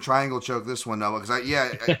ended in triangle choke, this one, though, because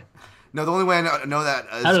no, the only way I know that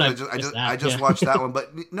is I just watched that one.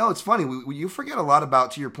 But no, it's funny. You forget a lot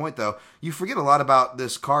about, to your point, though, you forget a lot about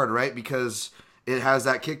this card, right? Because it has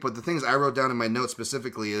that kick. But the things I wrote down in my notes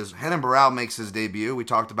specifically is Renan Barão makes his debut. We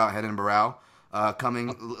talked about Renan Barão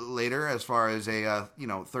coming later as far as a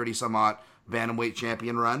 30-some-odd bantamweight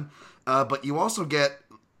champion run. But you also get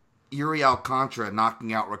Yuri Alcantara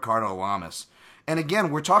knocking out Ricardo Lamas. And again,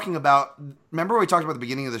 we're talking about, remember we talked about at the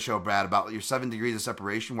beginning of the show, Brad, about your 7 degrees of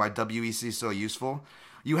separation, why WEC is so useful?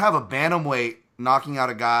 You have a bantamweight knocking out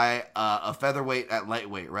a guy, a featherweight at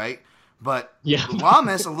lightweight, right? But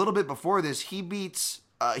Lamas, a little bit before this, he beats,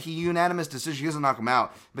 he unanimous decision, he doesn't knock him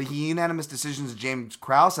out, but he unanimous decisions James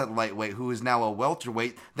Krause at lightweight, who is now a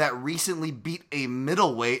welterweight, that recently beat a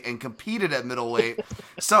middleweight and competed at middleweight.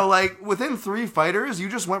 So, like, within 3 fighters, you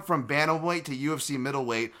just went from bantamweight to UFC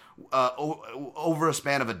middleweight over a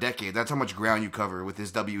span of a decade. That's how much ground you cover with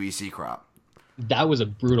this WEC crop. That was a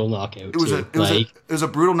brutal knockout. It was a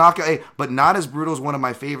brutal knockout, but not as brutal as one of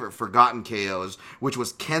my favorite forgotten KOs, which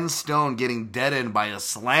was Ken Stone getting deadened by a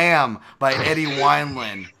slam by Eddie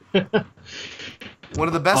Wineland. One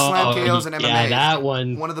of the best slam KOs in MMA. Yeah, that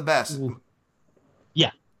one. One of the best.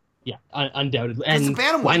 Yeah, undoubtedly. And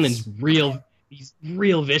Wineland's he's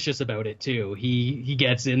real vicious about it too. He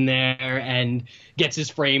gets in there and gets his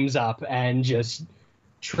frames up and just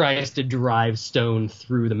tries to drive Stone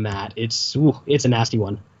through the mat. It's a nasty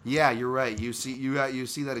one. Yeah, you're right. You see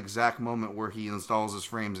that exact moment where he installs his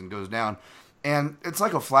frames and goes down. And it's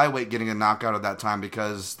like a flyweight getting a knockout at that time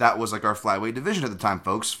because that was like our flyweight division at the time,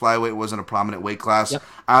 folks. Flyweight wasn't a prominent weight class. Yep.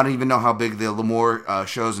 I don't even know how big the Lemoore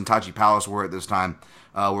shows in Tachi Palace were at this time.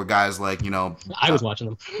 Where guys like, I was watching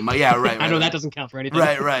them. Yeah, right. I know that doesn't count for anything.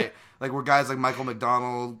 Right. Like where guys like Michael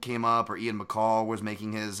McDonald came up or Ian McCall was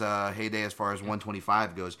making his heyday as far as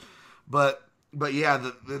 125 goes. But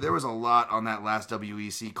yeah, there was a lot on that last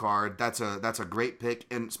WEC card. That's a great pick.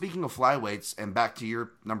 And speaking of flyweights, and back to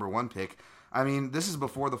your number one pick, I mean, this is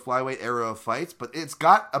before the flyweight era of fights, but it's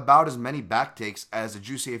got about as many back takes as a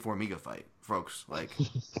Juicy Formiga fight, folks. Like,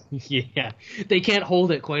 yeah, they can't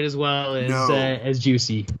hold it quite as well as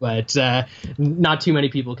Juicy, but not too many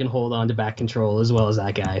people can hold on to back control as well as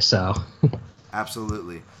that guy. So,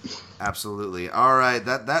 absolutely. All right,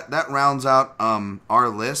 that rounds out our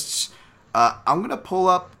lists. I'm gonna pull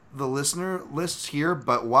up the listener lists here,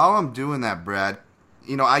 but while I'm doing that, Brad,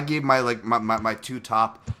 I gave my two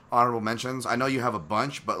top honorable mentions. I know you have a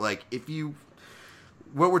bunch, but like,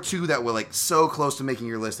 what were two that were like so close to making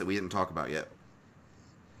your list that we didn't talk about yet?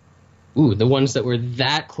 Ooh, the ones that were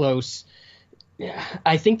that close. Yeah,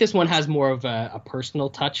 I think this one has more of a personal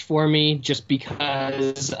touch for me, just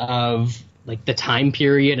because of like the time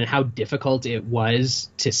period and how difficult it was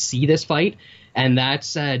to see this fight. And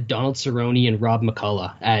that's Donald Cerrone and Rob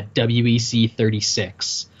McCullough at WEC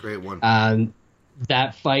 36. Great one.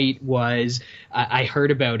 That fight was, I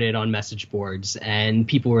heard about it on message boards, and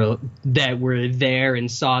people that were there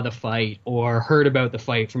and saw the fight or heard about the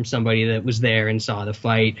fight from somebody that was there and saw the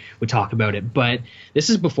fight would talk about it. But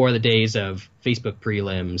this is before the days of Facebook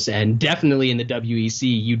prelims, and definitely in the WEC,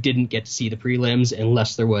 you didn't get to see the prelims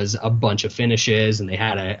unless there was a bunch of finishes and they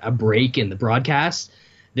had a break in the broadcast.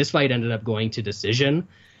 This fight ended up going to decision.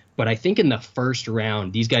 But I think in the first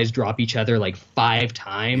round, these guys drop each other like 5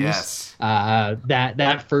 times. Yes.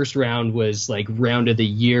 That first round was like round of the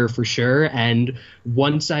year for sure. And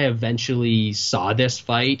once I eventually saw this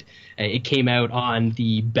fight, it came out on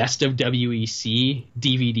the Best of WEC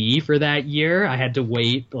DVD for that year. I had to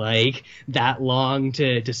wait like that long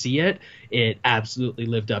to see it. It absolutely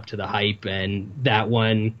lived up to the hype. And that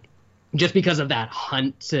one, just because of that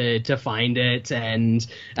hunt to find it and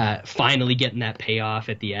finally getting that payoff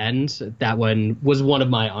at the end, that one was one of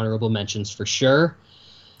my honorable mentions for sure.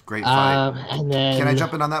 Great fight. And then, can I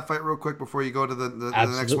jump in on that fight real quick before you go to the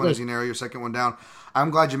next one as you narrow your second one down? I'm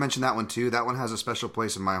glad you mentioned that one too. That one has a special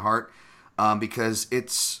place in my heart because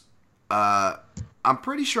it's I'm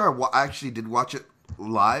pretty sure I actually did watch it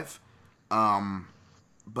live.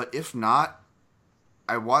 But if not,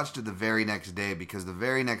 I watched it the very next day because the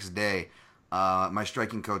very next day, my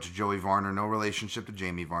striking coach, Joey Varner, no relationship to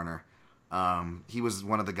Jamie Varner, he was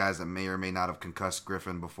one of the guys that may or may not have concussed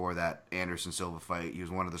Griffin before that Anderson Silva fight. He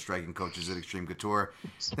was one of the striking coaches at Extreme Couture.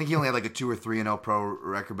 I think he only had like a 2 or 3-0 pro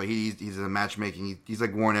record, but he's in matchmaking. He's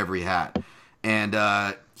like worn every hat.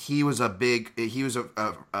 And he was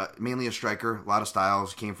mainly a striker, a lot of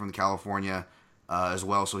styles, came from California as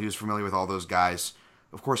well, so he was familiar with all those guys.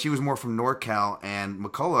 Of course, he was more from NorCal, and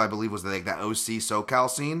McCullough, I believe, was like that OC SoCal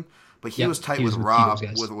scene. But he was tight with Rob,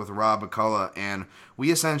 with Rob McCullough, and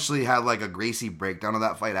we essentially had like a Gracie breakdown of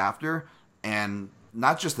that fight after, and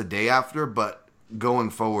not just the day after, but going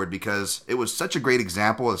forward, because it was such a great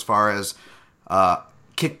example as far as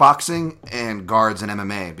kickboxing and guards in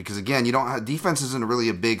MMA. Because again, defense isn't really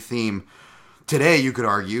a big theme today. You could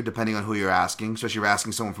argue, depending on who you're asking, especially if you're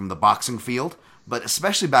asking someone from the boxing field. But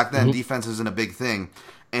especially back then, defense isn't a big thing.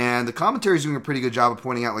 And the commentary's doing a pretty good job of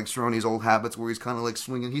pointing out like Cerrone's old habits where he's kind of like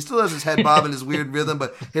swinging. He still has his head bob and his weird rhythm,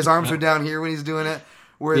 but his arms are down here when he's doing it.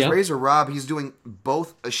 Whereas Razor Rob, he's doing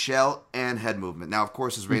both a shell and head movement. Now, of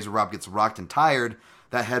course, as Razor Rob gets rocked and tired,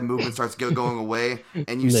 that head movement starts going away,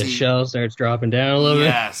 and the shell starts dropping down a little bit.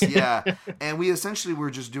 Yes, yeah. And we essentially were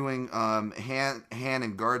just doing hand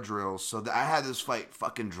and guard drills, so I had this fight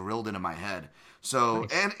fucking drilled into my head. So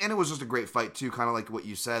nice. and it was just a great fight too, kind of like what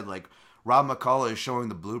you said. Like Rob McCullough is showing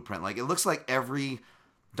the blueprint. Like it looks like every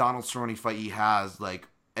Donald Cerrone fight he has, like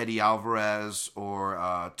Eddie Alvarez,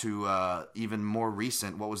 or to even more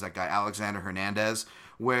recent, what was that guy, Alexander Hernandez,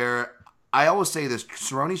 where I always say this,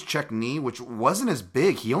 Cerrone's check knee, which wasn't as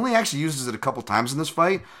big, he only actually uses it a couple times in this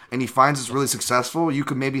fight, and he finds it's really successful. You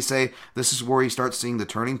could maybe say this is where he starts seeing the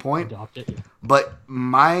turning point. Adopt it. But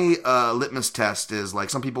my litmus test is, like,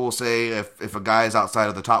 some people will say if a guy is outside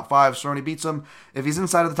of the top 5, Cerrone beats him. If he's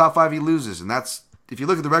inside of the top 5, he loses. And that's, if you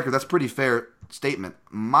look at the record, that's a pretty fair statement.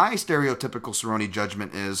 My stereotypical Cerrone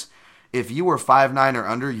judgment is, if you were 5'9" or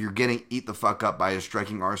under, you're getting eat the fuck up by his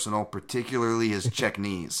striking arsenal, particularly his check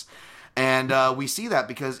knees. And we see that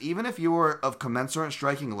because even if you were of commensurate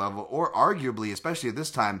striking level, or arguably, especially at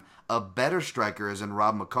this time, a better striker as in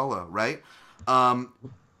Rob McCullough, right? And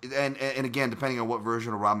again, depending on what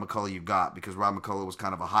version of Rob McCullough you got, because Rob McCullough was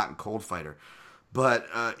kind of a hot and cold fighter. But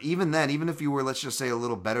even then, even if you were, let's just say, a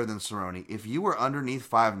little better than Cerrone, if you were underneath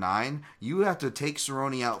 5'9", you have to take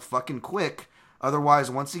Cerrone out fucking quick. Otherwise,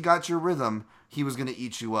 once he got your rhythm, he was going to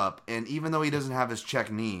eat you up. And even though he doesn't have his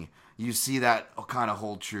check knee, you see that kind of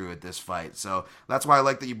hold true at this fight. So that's why I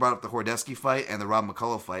like that you brought up the Hordesky fight and the Rob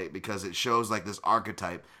McCullough fight, because it shows like this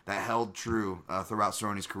archetype that held true throughout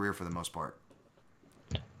Cerrone's career for the most part.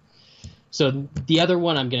 So the other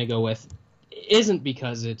one I'm going to go with isn't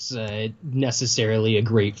because it's necessarily a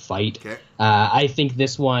great fight. Okay. I think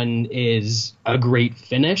this one is a great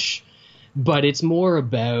finish, but it's more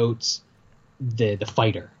about the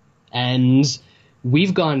fighter. And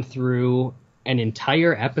we've gone through an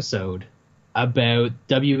entire episode about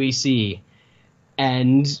WEC,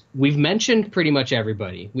 and we've mentioned pretty much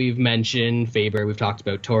everybody. We've mentioned Faber, we've talked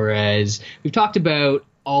about Torres, we've talked about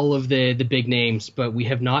all of the big names, but we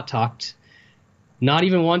have not talked, not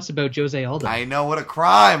even once, about Jose Aldo. I know, what a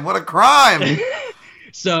crime! What a crime!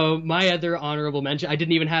 So my other honorable mention, I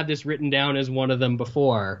didn't even have this written down as one of them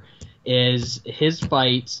before, is his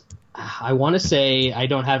fight. I want to say, I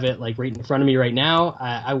don't have it like right in front of me right now.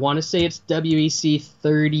 I want to say it's WEC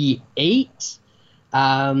 38,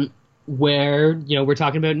 where, you know, we're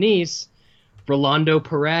talking about knees. Rolando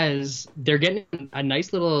Perez, they're getting a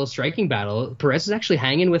nice little striking battle. Perez is actually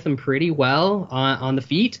hanging with him pretty well on the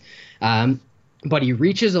feet. But he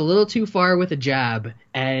reaches a little too far with a jab,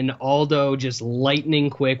 and Aldo just lightning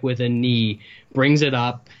quick with a knee, brings it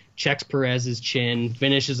up, checks Perez's chin,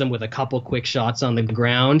 finishes him with a couple quick shots on the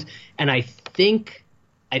ground. And I think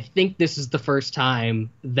this is the first time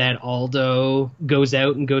that Aldo goes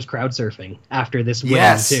out and goes crowd surfing after this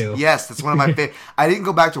win, too. Yes, that's one of my favorite. I didn't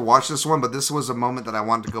go back to watch this one, but this was a moment that I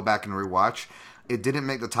wanted to go back and rewatch. It didn't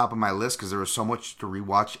make the top of my list because there was so much to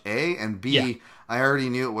rewatch, A, and B, yeah. I already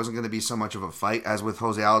knew it wasn't going to be so much of a fight as with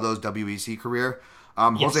Jose Aldo's WEC career.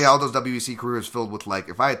 Yes. Jose Aldo's WEC career is filled with, like,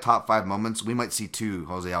 if I had top 5 moments, we might see 2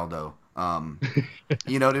 Jose Aldo.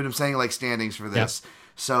 You know what I'm saying? Like, standings for this. Yep.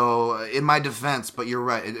 So, in my defense, but you're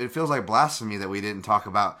right, it feels like blasphemy that we didn't talk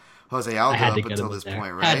about Jose Aldo up until this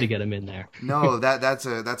point, right? I had to get him in there. No, that's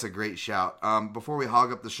a great shout. Before we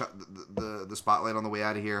hog up the spotlight on the way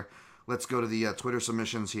out of here, let's go to the Twitter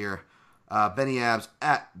submissions here. Benny Abs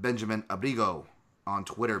at Benjamin Abrigo on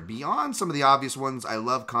Twitter. Beyond some of the obvious ones, I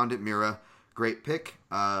love Condit Mira. Great pick.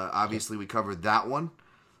 Obviously, we covered that one.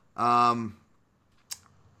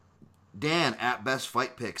 Dan at Best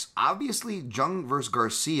Fight Picks. Obviously, Jung versus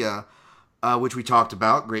Garcia, which we talked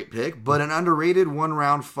about. Great pick. But an underrated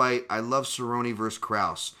one-round fight. I love Cerrone versus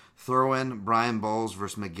Kraus. Throw in Brian Bowles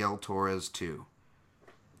versus Miguel Torres, too.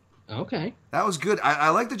 Okay. That was good. I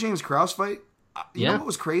like the James Krause fight. You know what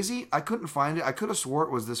was crazy? I couldn't find it. I could have swore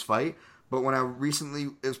it was this fight, but when I recently,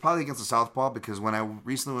 it was probably against the Southpaw, because when I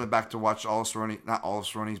recently went back to watch all of Cerrone, not all of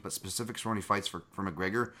Cerrone's, but specific Cerrone fights for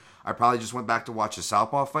McGregor, I probably just went back to watch his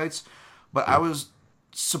Southpaw fights. But I was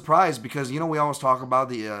surprised because, you know, we always talk about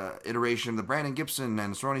the iteration of the Brandon Gibson,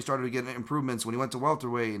 and Cerrone started to get improvements when he went to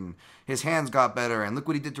welterweight, and his hands got better, and look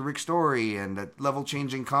what he did to Rick Story, and that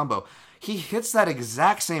level-changing combo. He hits that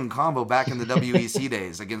exact same combo back in the WEC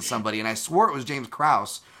days against somebody, and I swore it was James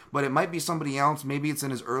Krause, but it might be somebody else. Maybe it's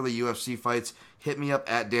in his early UFC fights. Hit me up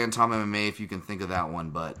at Dan Tom MMA if you can think of that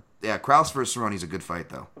one. But yeah, Krause versus Cerrone is a good fight,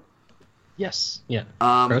 though. Yes, yeah.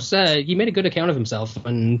 Krause, he made a good account of himself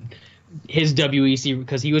and his WEC,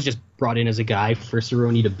 because he was just brought in as a guy for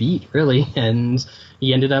Cerrone to beat, really, and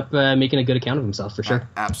he ended up making a good account of himself for sure.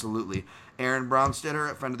 Absolutely. Aaron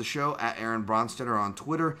Bronstetter, a friend of the show, at Aaron Bronstetter on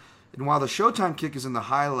Twitter. And while the Showtime kick is in the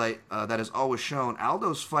highlight that is always shown,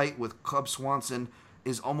 Aldo's fight with Cub Swanson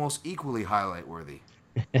is almost equally highlight worthy.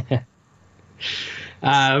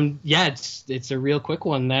 Yeah, it's a real quick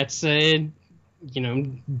one. That's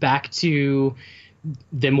back to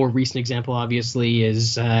the more recent example, obviously,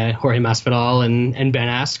 is Jorge Masvidal and Ben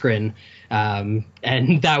Askren.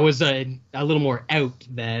 And that was a little more out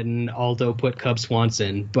than Aldo put Cub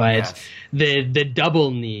Swanson. But yes, the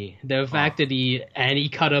double knee, the fact that he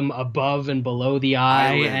cut him above and below the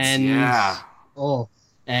eye,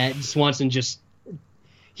 and Swanson just,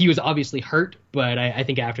 he was obviously hurt, but I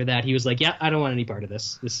think after that he was like, yeah, I don't want any part of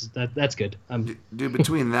this. That's good. Dude,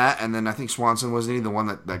 between that and then I think Swanson, wasn't he the one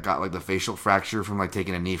that got like the facial fracture from like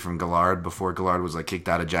taking a knee from Gillard before Gillard was like kicked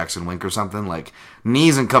out of Jackson Wink or something? Like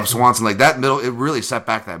knees and Cub Swanson, like that middle, it really set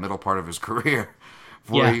back that middle part of his career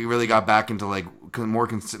before he really got back into like more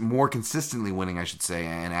consistently winning, I should say,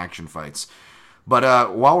 in action fights.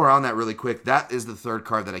 But while we're on that really quick, that is the third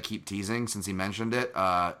card that I keep teasing since he mentioned it.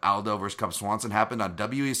 Aldo versus Cub Swanson happened on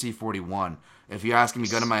WEC 41. If you're asking me,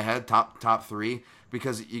 gun in my head, top three,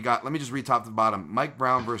 because you got, let me just read top to bottom. Mike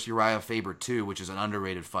Brown versus Uriah Faber 2, which is an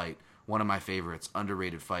underrated fight. One of my favorites,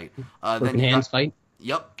 underrated fight. Broken hands fight?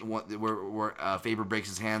 Yep, where Faber breaks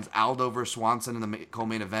his hands. Aldo versus Swanson in the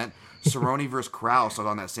co-main event. Cerrone versus Krause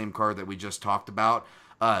on that same card that we just talked about.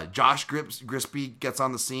 Josh Grisby gets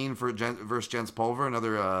on the scene versus Jens Pulver,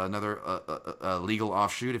 another legal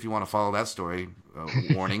offshoot. If you want to follow that story,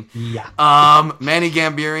 warning. Yeah. Manny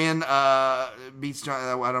Gambarian beats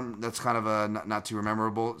John. That's kind of not too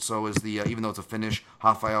memorable. So is the even though it's a finish,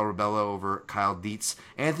 Rafael Rebello over Kyle Dietz.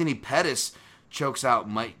 Anthony Pettis chokes out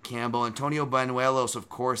Mike Campbell. Antonio Banuelos, of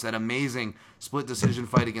course, that amazing split decision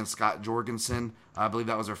fight against Scott Jorgensen. I believe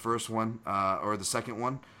that was their first one or the second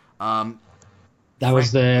one. That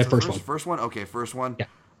was the first one. First one? Okay, first one.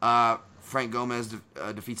 Yeah. Frank Gomez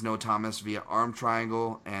defeats Noah Thomas via arm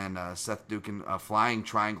triangle, and Seth Dukin flying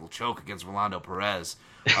triangle choke against Rolando Perez.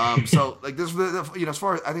 So like this, as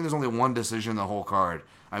far as I think, there's only one decision in the whole card.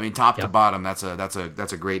 I mean, top to bottom, that's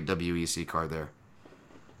a great WEC card there.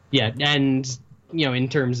 Yeah, and in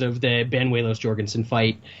terms of the Banuelos Jorgensen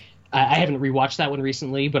fight, I haven't rewatched that one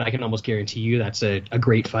recently, but I can almost guarantee you that's a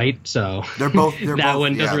great fight. So they're both that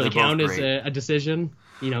one doesn't really count as a decision.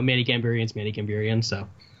 Manny Gambarian's Manny Gambarian, so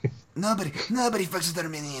nobody fucks with their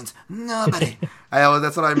minions. Nobody.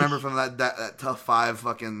 That's what I remember from that tough five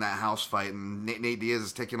fucking that house fight, and Nate Diaz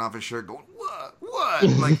is taking off his shirt, going what?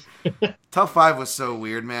 Like tough five was so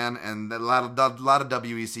weird, man. And a lot of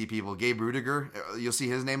WEC people. Gabe Rudiger, you'll see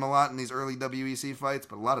his name a lot in these early WEC fights,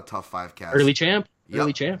 but a lot of tough five cats. Early champ.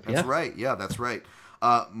 That's right. Yeah, that's right.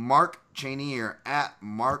 Mark Chanier at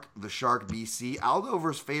Mark the Shark BC. Aldo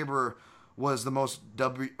versus Faber was the most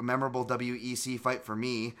memorable WEC fight for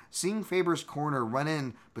me. Seeing Faber's corner run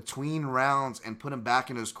in between rounds and put him back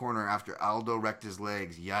in his corner after Aldo wrecked his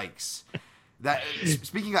legs. Yikes.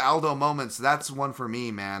 Speaking of Aldo moments, that's one for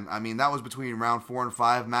me, man. I mean, that was between round 4 and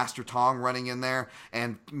 5. Master Tong running in there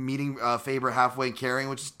and meeting Faber halfway and carrying,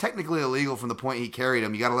 which is technically illegal from the point he carried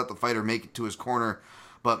him. You got to let the fighter make it to his corner.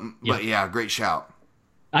 But yeah, great shout.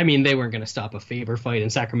 I mean, they weren't going to stop a Faber fight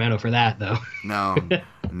in Sacramento for that, though.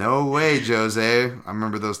 No way, Jose. I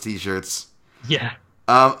remember those T-shirts. Yeah.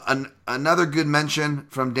 Another good mention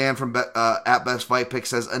from Dan from at Best Fight Pick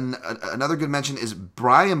says another good mention is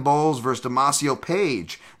Brian Bowles versus Damasio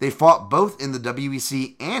Page. They fought both in the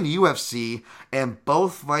WEC and UFC, and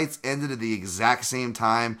both fights ended at the exact same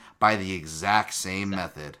time by the exact same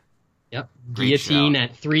method. Yep, guillotine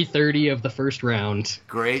at 3:30 of the first round.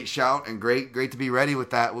 Great shout, and great to be ready with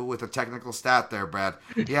that, with a technical stat there, Brad.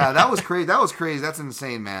 Yeah, that was crazy. That's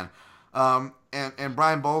insane, man. And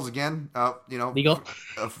Brian Bowles again, legal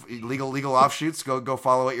offshoots. Go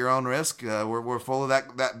follow at your own risk. We're full of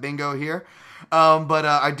that bingo here. But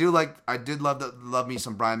I did love me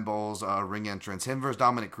some Brian Bowles ring entrance. Him versus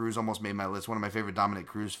Dominic Cruz almost made my list. One of my favorite Dominic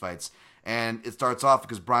Cruz fights. And it starts off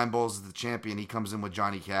because Brian Bowles is the champion. He comes in with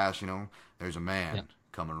Johnny Cash. There's a man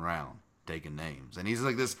coming around taking names, and he's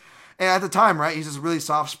like this. And at the time, right, he's just really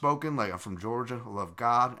soft spoken. Like, I'm from Georgia. I love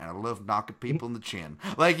God, and I love knocking people in the chin.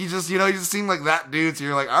 Like he just seemed like that dude. So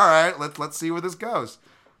you're like, all right, let's see where this goes.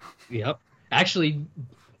 Yep. Actually,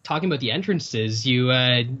 talking about the entrances, you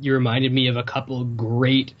reminded me of a couple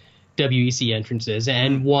great WEC entrances,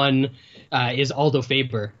 and one is Aldo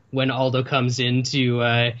Faber when Aldo comes into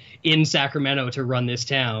in Sacramento to run this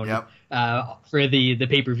town for the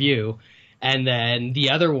pay-per-view. And then the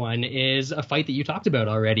other one is a fight that you talked about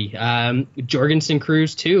already, Jorgensen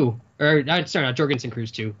Cruz 2. Or, sorry, not Jorgensen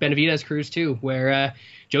Cruz 2, Benavidez Cruz 2, where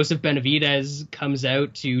Joseph Benavidez comes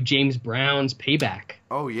out to James Brown's Payback.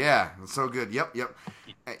 Oh, yeah. That's so good. Yep.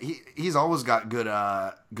 He's always got good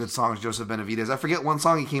songs, Joseph Benavidez. I forget one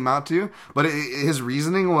song he came out to, but his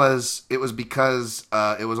reasoning was it was because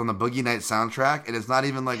it was on the Boogie Nights soundtrack, and it's not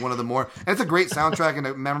even like one of the more. And it's a great soundtrack and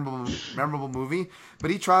a memorable movie, but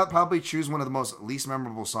he probably choose one of the most least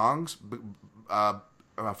memorable songs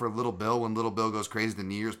for Little Bill when Little Bill goes crazy at the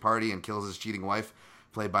New Year's party and kills his cheating wife,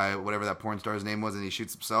 played by whatever that porn star's name was, and he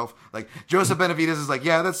shoots himself. Like, Joseph Benavidez is like,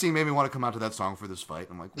 yeah, that scene made me want to come out to that song for this fight.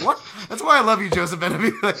 I'm like, what? That's why I love you, Joseph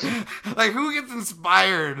Benavidez. Like, who gets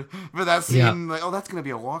inspired for that scene? Yeah. Like, oh, that's going to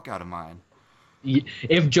be a walkout of mine.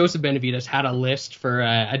 If Joseph Benavidez had a list for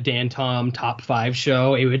a Dan Tom top 5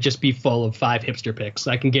 show, it would just be full of 5 hipster picks.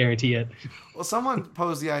 I can guarantee it. Well, someone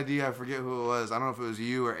posed the idea, I forget who it was. I don't know if it was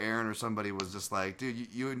you or Aaron or somebody was just like,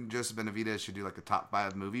 dude, you and Joseph Benavidez should do like a top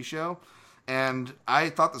 5 movie show. And I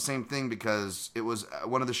thought the same thing because it was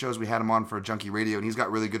one of the shows we had him on for Junkie Radio, and he's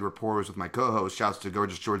got really good rapport with my co-host. Shouts to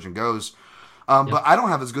Gorgeous George and Goes. But I don't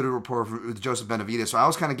have as good a rapport with Joseph Benavidez, so I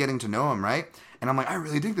was kind of getting to know him, right? And I'm like, I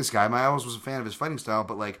really dig this guy. I always was a fan of his fighting style,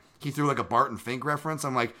 but like he threw like a Barton Fink reference.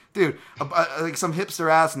 I'm like, dude, like some hipster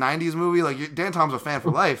ass '90s movie. Like Dan Tom's a fan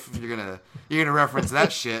for life. If you're gonna reference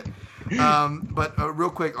that shit. But real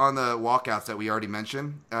quick on the walkouts that we already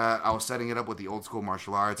mentioned, I was setting it up with the old school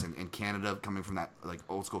martial arts in Canada, coming from that like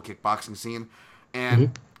old school kickboxing scene,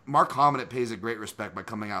 and Mark Hominick pays a great respect by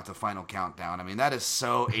coming out to Final Countdown. I mean, that is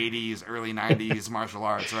so 80s, early 90s martial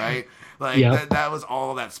arts, right? Like, that was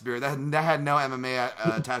all that spirit. That had no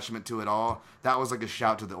MMA attachment to it all. That was like a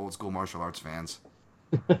shout to the old school martial arts fans.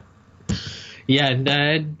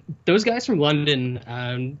 Those guys from London,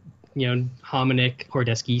 Hominick,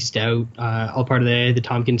 Hordeski, Stout, all part of the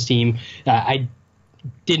Tompkins team. I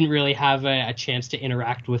didn't really have a chance to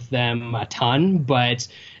interact with them a ton, but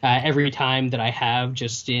every time that I have,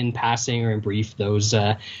 just in passing or in brief, those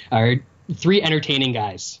are three entertaining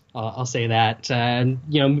guys. I'll say that.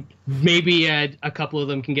 Maybe a couple of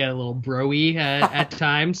them can get a little bro-y at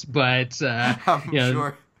times, but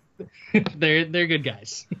sure. they're good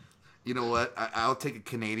guys. You know what? I'll take a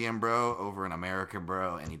Canadian bro over an American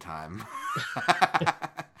bro anytime.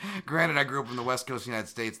 Granted, I grew up in the West Coast of the United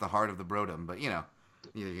States, the heart of the brodom, but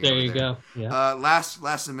there you go. Yeah.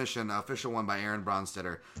 Last submission, official one by Aaron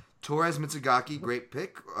Bronstetter. Torres Mitsugaki, great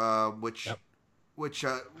pick, which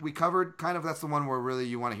we covered. Kind of, that's the one where really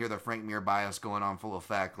you want to hear the Frank Mir bias going on full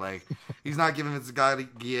effect. Like, he's not giving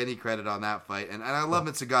Mitsugaki any credit on that fight. And I love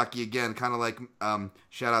Mitsugaki, again, kind of like,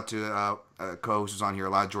 shout out to a co-host who's on here a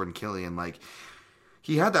lot, Jordan Killian. Like,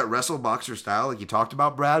 he had that wrestle boxer style, like you talked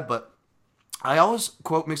about, Brad, but I always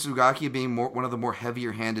quote Mitsugaki as being one of the more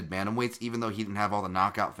heavier-handed bantamweights, even though he didn't have all the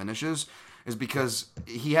knockout finishes, is because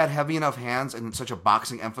he had heavy enough hands and such a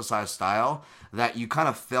boxing-emphasized style that you kind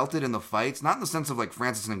of felt it in the fights, not in the sense of like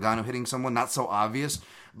Francis Ngannou hitting someone, not so obvious,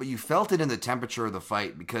 but you felt it in the temperature of the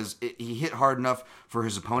fight because he hit hard enough for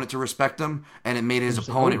his opponent to respect him, and it made his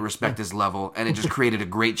opponent respect his level, and it just created a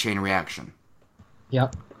great chain reaction.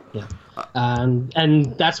 Yep. Yeah.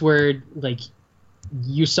 And that's where, like,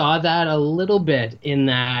 you saw that a little bit in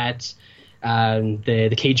that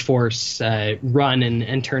the Cage Force run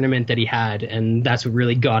and tournament that he had, and that's what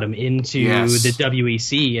really got him into the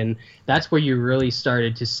WEC, and that's where you really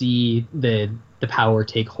started to see the power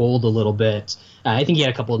take hold a little bit. I think he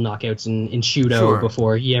had a couple of knockouts in Shudo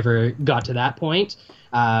before he ever got to that point,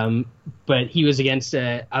 but he was against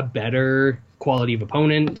a better quality of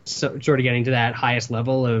opponent, so, sort of getting to that highest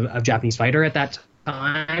level of Japanese fighter at that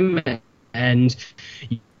time. And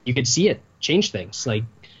you could see it change things. Like,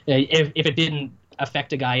 if it didn't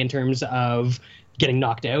affect a guy in terms of getting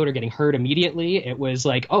knocked out or getting hurt immediately, it was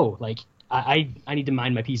like, oh, like I need to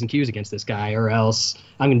mind my P's and Q's against this guy, or else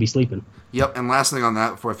I'm going to be sleeping. Yep. And last thing on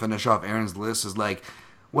that before I finish off Aaron's list is like,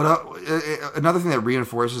 another thing that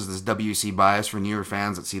reinforces this WEC bias for newer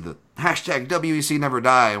fans that see the hashtag WEC never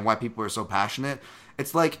die and why people are so passionate.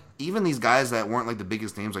 It's like, even these guys that weren't like the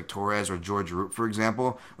biggest names, like Torres or George Root, for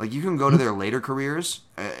example, like you can go to their later careers,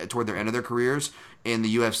 toward their end of their careers in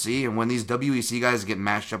the UFC, and when these WEC guys get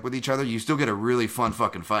matched up with each other, you still get a really fun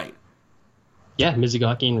fucking fight. Yeah,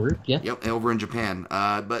 Mizugaki and Root, yeah. Yep, over in Japan.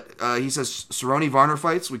 But he says Cerrone Varner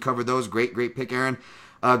fights, we covered those. Great pick, Aaron.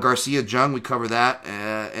 Garcia Jung, we cover that.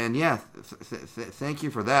 And yeah, thank you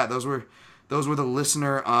for that. Those were the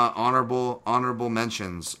listener honorable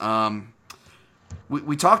mentions.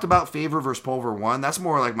 We talked about Favor versus Pulver 1. That's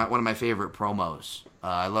more like one of my favorite promos.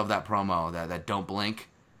 I love that promo, that don't blink.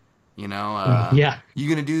 You know? Yeah. You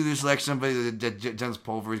gonna do this like somebody that Dennis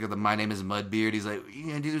Pulver, he's got the My Name is Mudbeard. He's like, you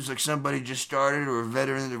gonna do this like somebody just started or a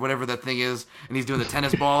veteran or whatever that thing is. And he's doing the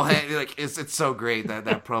tennis ball. Like, it's so great, that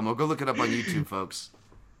promo. Go look it up on YouTube, folks.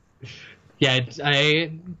 Yeah,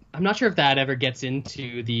 I'm not sure if that ever gets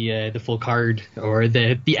into the full card or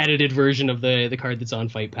the edited version of the card that's on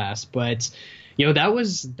Fight Pass, but that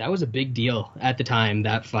was a big deal at the time,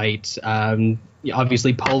 that fight.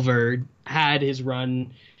 Obviously Pulver had his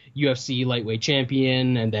run UFC lightweight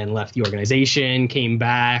champion and then left the organization, came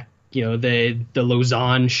back, the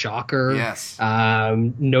Lausanne shocker. Yes.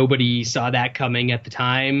 Nobody saw that coming at the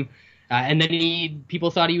time. And then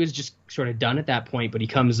people thought he was just sort of done at that point, but he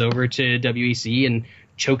comes over to WEC and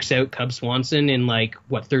chokes out Cub Swanson in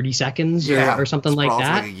 30 seconds or something like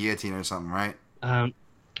that. Like a guillotine or something, right?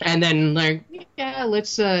 And then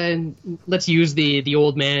let's use the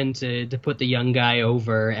old man to put the young guy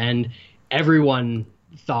over, and everyone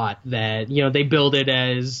thought that they build it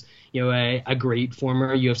as a great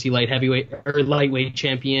former UFC lightweight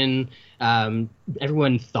champion.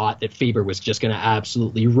 Everyone thought that Faber was just going to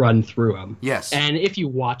absolutely run through him. Yes. And if you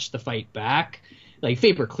watch the fight back, like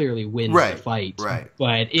Faber clearly wins the fight,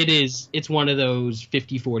 but it's one of those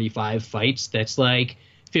 50-45 fights that's like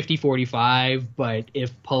 50-45, but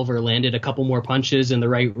if Pulver landed a couple more punches in the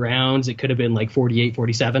right rounds, it could have been like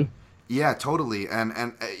 48-47. Yeah, totally.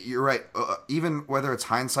 And you're right. Even whether it's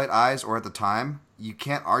hindsight eyes or at the time, you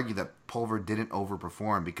can't argue that Pulver didn't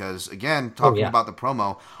overperform because, again, talking about the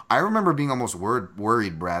promo, I remember being almost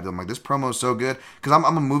worried, Brad. I'm like, this promo is so good because I'm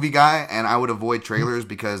a movie guy and I would avoid trailers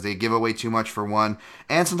because they give away too much for one,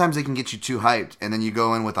 and sometimes they can get you too hyped, and then you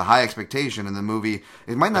go in with a high expectation in the movie.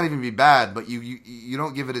 It might not even be bad, but you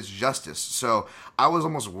don't give it its justice. So I was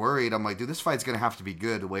almost worried. I'm like, dude, this fight's going to have to be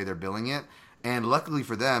good the way they're billing it. And luckily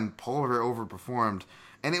for them, Pulver overperformed,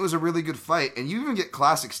 and it was a really good fight. And you even get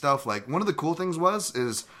classic stuff. Like, one of the cool things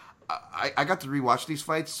is I got to rewatch these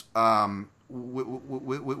fights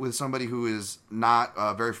with somebody who is not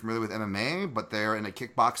very familiar with MMA, but they're in a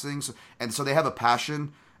kickboxing, and so they have a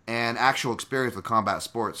passion and actual experience with combat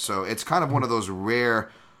sports. So it's kind of one of those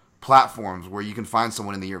rare platforms where you can find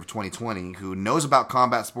someone in the year of 2020 who knows about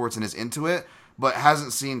combat sports and is into it, but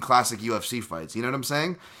hasn't seen classic UFC fights. You know what I'm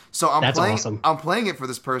saying? So I'm playing it for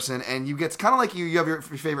this person, and you get kind of like you have your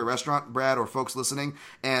favorite restaurant, Brad, or folks listening,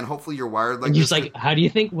 and hopefully you're wired like and this. Just like, how do you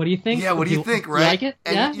think? What do you think? Yeah, what do you think, right? Like it?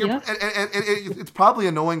 And it's probably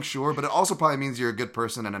annoying, sure, but it also probably means you're a good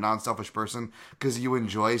person and a non-selfish person because you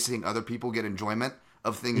enjoy seeing other people get enjoyment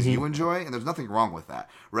of things you enjoy, and there's nothing wrong with that,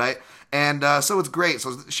 right? And so it's great.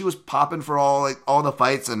 So she was popping for all the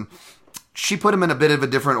fights, and she put him in a bit of a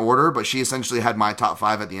different order, but she essentially had my top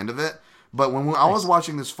 5 at the end of it. But when I was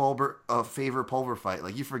watching this Faber Pulver fight,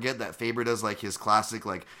 like, you forget that Faber does like his classic,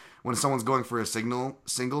 like, when someone's going for a single,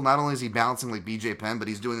 not only is he bouncing like BJ Penn, but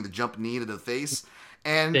he's doing the jump knee to the face.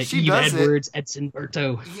 And the she Eve does Edwards, Edson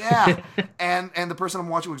Berto. Yeah. and the person I'm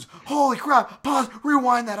watching was, holy crap, pause,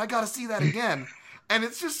 rewind that, I gotta see that again. And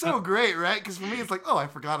it's just so great, right? Because for me, it's like, oh, I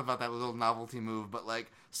forgot about that little novelty move. But, like,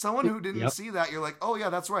 someone who didn't see that, you're like, oh, yeah,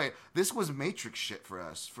 that's right. This was Matrix shit for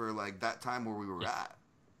us for, like, that time where we were at.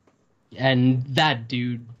 And that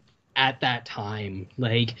dude, at that time,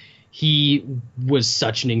 like, he was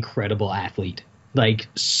such an incredible athlete. Like,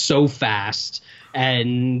 so fast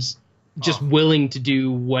and just willing to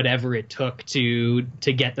do whatever it took to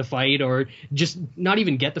get the fight, or just not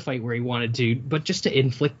even get the fight where he wanted to, but just to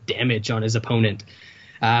inflict damage on his opponent.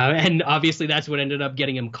 And obviously that's what ended up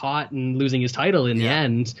getting him caught and losing his title in the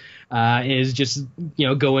end, is just,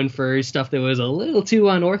 going for stuff that was a little too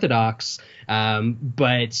unorthodox.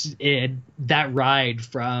 But that ride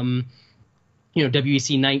from,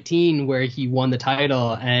 WEC 19 where he won the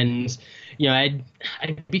title, and I'd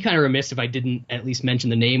be kind of remiss if I didn't at least mention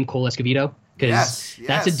the name Cole Escobedo, because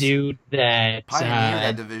that's a dude that pioneered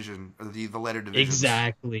that division, or the lighter division.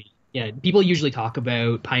 Exactly. Yeah, people usually talk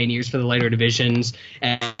about pioneers for the lighter divisions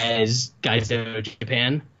as guys out of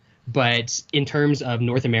Japan, but in terms of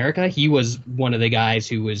North America, he was one of the guys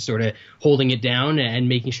who was sort of holding it down and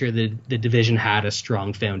making sure that the division had a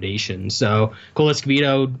strong foundation. So Cole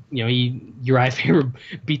Escobedo, Uriah Faber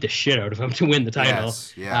beat the shit out of him to win the title.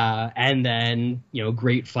 Yes, yeah. And then,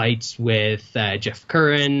 great fights with Jeff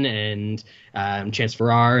Curran and Chance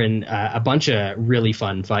Farrar, and a bunch of really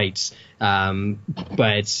fun fights.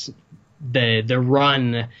 But the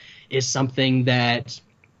run is something that,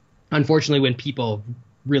 unfortunately, when people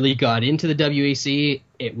really got into the WEC,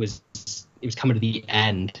 it was coming to the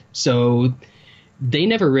end. So they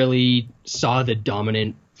never really saw the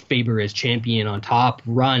dominant Faber as champion on top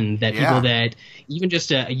run that people that even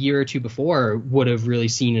just a year or two before would have really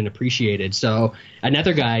seen and appreciated. So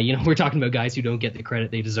another guy, we're talking about guys who don't get the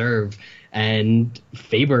credit they deserve, and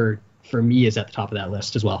Faber, for me, is at the top of that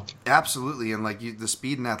list as well. Like the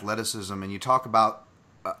speed and athleticism, and you talk about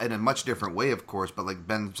in a much different way, of course, but like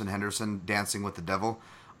Benson Henderson dancing with the devil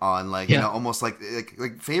on almost like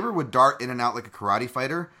Faber would dart in and out like a karate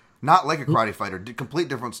fighter. Not like a karate fighter, complete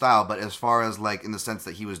different style, but as far as like in the sense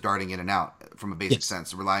that he was darting in and out from a basic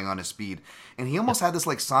sense, relying on his speed. And he almost had this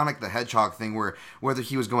like Sonic the Hedgehog thing where whether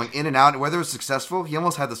he was going in and out, whether it was successful, he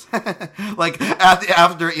almost had this like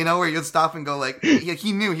after where you'd stop and go like,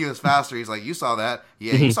 he knew he was faster. He's like, you saw that.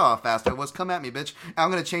 Yeah, you saw how fast I was. Come at me, bitch.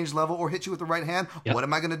 I'm going to change level or hit you with the right hand. Yep. What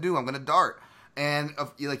am I going to do? I'm going to dart. And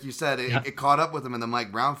like you said, it caught up with him in the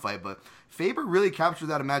Mike Brown fight, but Faber really captured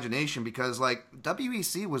that imagination because, like,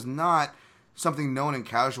 WEC was not something known in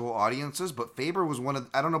casual audiences, but Faber was one of,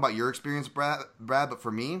 I don't know about your experience, Brad, but for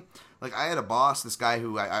me, like, I had a boss, this guy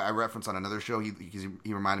who I referenced on another show, he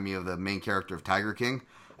reminded me of the main character of Tiger King,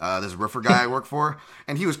 this roofer guy I work for,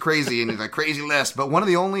 and he was crazy, and he's like, crazy list, but one of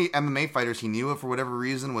the only MMA fighters he knew of for whatever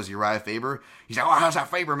reason was Uriah Faber. He's like, oh, how's that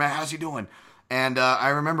Faber, man? How's he doing? And I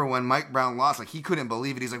remember when Mike Brown lost, like, he couldn't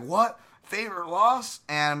believe it. He's like, what? favorite loss.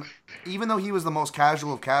 And even though he was the most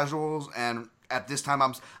casual of casuals, and at this time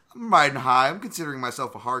I'm riding high, I'm considering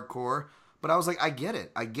myself a hardcore. But I was like, I get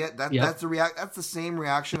it. I get that. Yep. That's the same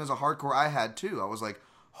reaction as a hardcore I had too. I was like,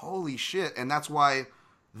 holy shit. And that's why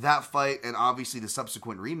that fight, and obviously the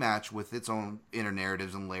subsequent rematch with its own inner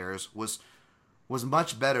narratives and layers, was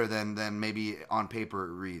much better than maybe on paper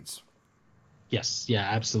it reads. Yes, yeah,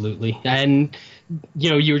 absolutely. And,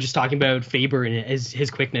 you were just talking about Faber and his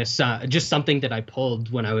quickness. Just something that I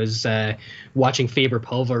pulled when I was watching Faber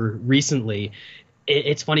Pulver recently.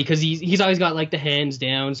 It's funny because he's always got like the hands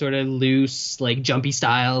down, sort of loose, like jumpy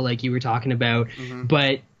style, like you were talking about. Mm-hmm.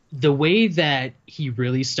 But the way that he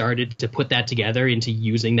really started to put that together into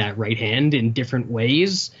using that right hand in different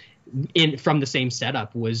ways from the same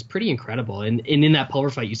setup was pretty incredible. And in that Pulver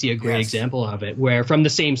fight, you see a great example of it, where from the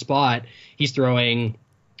same spot, he's throwing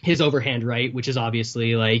his overhand right, which is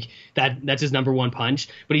obviously like that's his number one punch,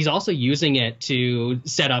 but he's also using it to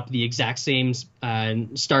set up the exact same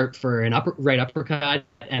start for an right uppercut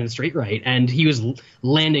and a straight right. And he was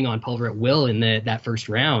landing on Pulver at will in that first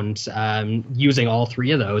round, using all three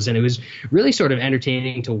of those. And it was really sort of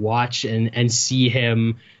entertaining to watch and see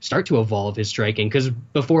him start to evolve his striking. Because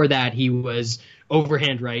before that, he was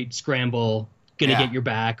overhand right, scramble, gonna get your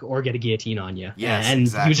back or get a guillotine on you. Yes, and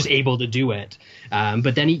exactly. He was just able to do it.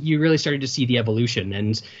 But then you really started to see the evolution,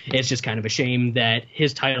 and it's just kind of a shame that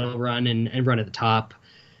his title run and run at the top,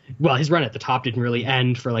 well, his run at the top didn't really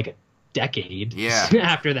end for like a decade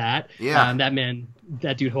after that. Yeah.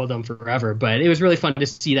 That dude held on forever, but it was really fun to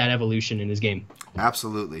see that evolution in his game.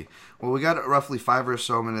 Absolutely. Well, we got roughly 5 or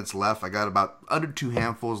so minutes left. I got about under 2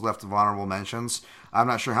 handfuls left of honorable mentions. I'm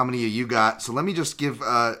not sure how many of you got, so let me just give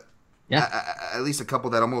at least a couple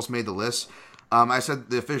that almost made the list. I said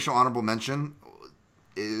the official honorable mention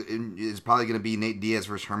is probably going to be Nate Diaz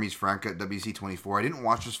versus Hermes Franca at WC 24. I didn't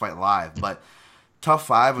watch this fight live, but Tough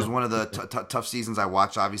 5 was one of the tough seasons I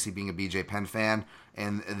watched, obviously being a BJ Penn fan.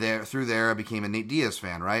 And through there, I became a Nate Diaz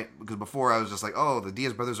fan, right? Because before I was just like, oh, the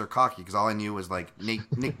Diaz brothers are cocky, because all I knew was like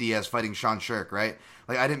Nick Diaz fighting Sean Shirk, right?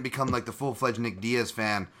 Like I didn't become like the full-fledged Nick Diaz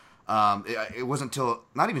fan. It wasn't until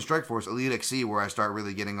not even Strikeforce, Elite XC, where I start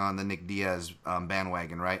really getting on the Nick Diaz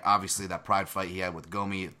bandwagon, right? Obviously, that Pride fight he had with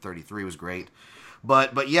Gomi at 33 was great.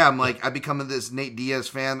 But yeah, I'm like, I become this Nate Diaz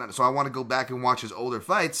fan, so I want to go back and watch his older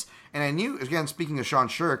fights. And I knew, again, speaking of Sean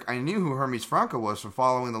Shirk, I knew who Hermes Franca was from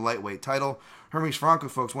following the lightweight title. Hermes Franca,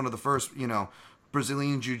 folks, one of the first,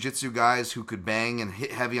 Brazilian Jiu-Jitsu guys who could bang and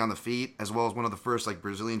hit heavy on the feet, as well as one of the first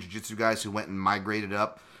Brazilian Jiu-Jitsu guys who went and migrated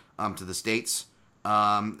up to the States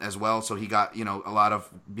as well. So he got, a lot of,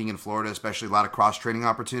 being in Florida, especially a lot of cross-training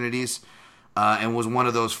opportunities, and was one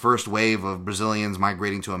of those first wave of Brazilians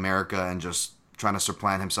migrating to America and just trying to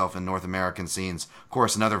supplant himself in North American scenes. Of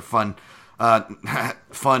course, another fun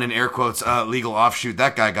in air quotes, legal offshoot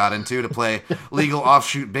that guy got into to play legal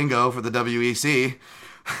offshoot bingo for the WEC.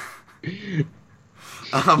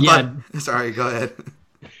 But, sorry, go ahead.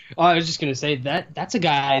 Oh, I was just going to say that's a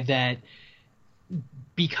guy that,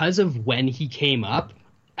 because of when he came up,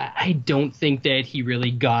 I don't think that he really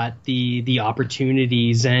got the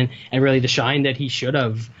opportunities and really the shine that he should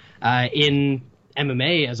have in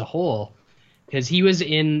MMA as a whole. Because he was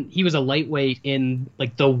a lightweight in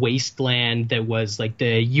like the wasteland that was like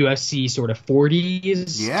the UFC sort of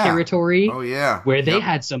 40s territory. Oh yeah, where they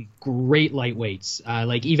had some great lightweights,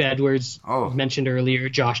 like Eve Edwards mentioned earlier,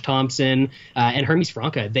 Josh Thompson, and Hermes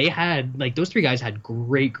Franca. They had those three guys had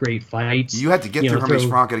great fights. You had to get through Hermes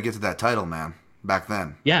Franca to get to that title, man. Back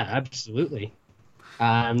then. Yeah, absolutely.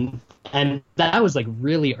 And that was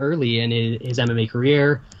really early in his MMA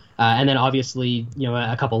career. And then obviously,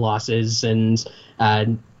 a couple losses and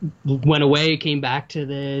went away, came back to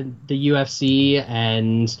the UFC,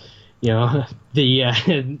 and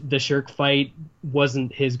the Shirk fight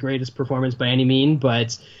wasn't his greatest performance by any mean,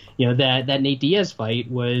 but that Nate Diaz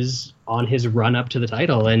fight was on his run up to the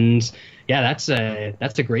title, and yeah, that's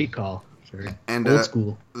a great call. And old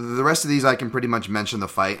school. The rest of these I can pretty much mention the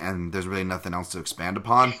fight, and there's really nothing else to expand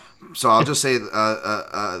upon. So I'll just say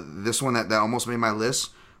this one that almost made my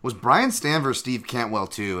list was Brian Stan versus Steve Cantwell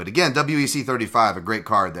 2. And again, WEC 35, a great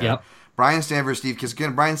card there. Yep. Brian Stan versus Steve, because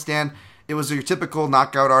again, Brian Stan, it was your typical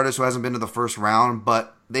knockout artist who hasn't been to the first round,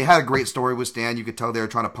 but they had a great story with Stan. You could tell they were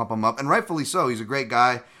trying to pump him up, and rightfully so. He's a great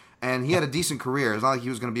guy, and he had a decent career. It's not like he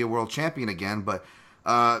was going to be a world champion again, but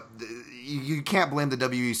you can't blame the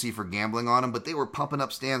WEC for gambling on him, but they were pumping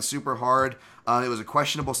up Stan super hard. It was a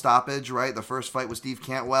questionable stoppage, right? The first fight with Steve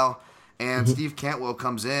Cantwell. And Steve Cantwell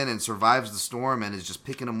comes in and survives the storm and is just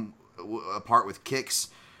picking him apart with kicks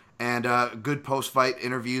and good post-fight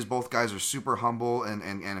interviews. Both guys are super humble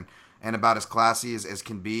and and about as classy as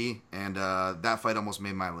can be. And that fight almost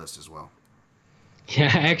made my list as well.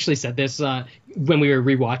 Yeah, I actually said this when we were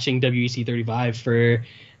rewatching WEC 35 for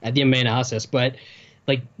the MMA analysis, but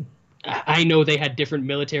like I know they had different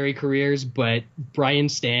military careers, but Brian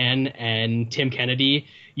Stan and Tim Kennedy,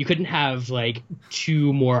 you couldn't have like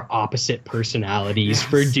two more opposite personalities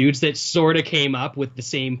for dudes that sort of came up with the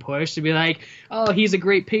same push to be like, oh, he's a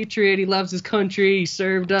great patriot, he loves his country, he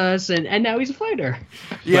served us, and now he's a fighter.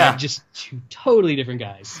 Yeah. But just two totally different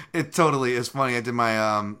guys. It totally is funny. I did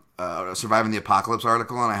my Surviving the Apocalypse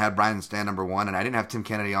article, and I had Brian Stan #1, and I didn't have Tim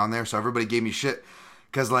Kennedy on there, so everybody gave me shit.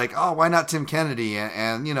 Because, like, oh, why not Tim Kennedy?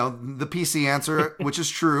 And, you know, the PC answer, which is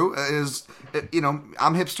true, is, you know,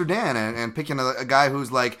 I'm Hipster Dan. And picking a guy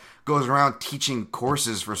who's, like, goes around teaching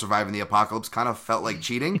courses for Surviving the Apocalypse kind of felt like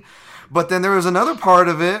cheating. But then there was another part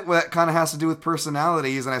of it that kind of has to do with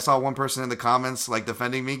personalities. And I saw one person in the comments, like,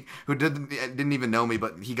 defending me who didn't even know me,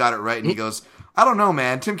 but he got it right. And he goes, I don't know,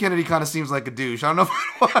 man. Tim Kennedy kind of seems like a douche. I don't know if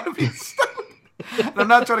I want to be stuck. I'm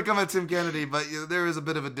not trying to come at Tim Kennedy, but you know, there is a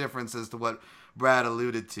bit of a difference as to what Brad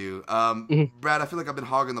alluded to. Brad, I feel like I've been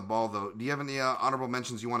hogging the ball, though. Do you have any honorable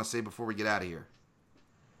mentions you want to say before we get out of here?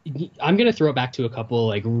 I'm going to throw it back to a couple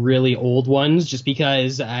like really old ones just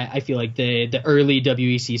because I feel like the early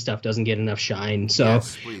WEC stuff doesn't get enough shine. So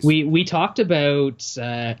yes, we talked about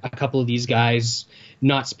a couple of these guys,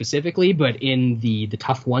 not specifically, but in the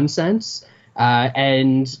tough one sense.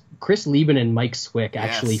 And Chris Lieben and Mike Swick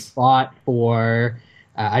actually fought for,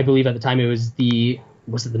 I believe at the time it was the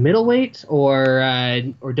middleweight or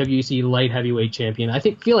WEC light heavyweight champion? I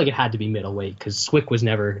feel like it had to be middleweight because Swick was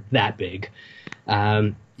never that big.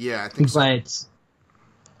 Yeah, I think so. But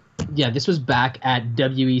yeah, this was back at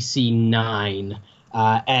WEC 9,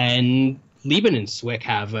 and Lieben and Swick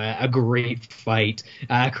have a great fight.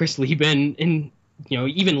 Chris Lieben,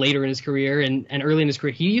 even later in his career and early in his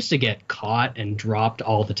career, he used to get caught and dropped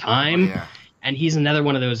all the time. Oh, yeah. And he's another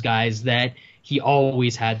one of those guys that he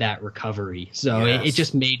always had that recovery. So it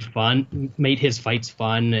just made his fights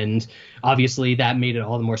fun. And obviously that made it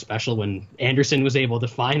all the more special when Anderson was able to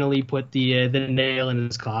finally put the nail in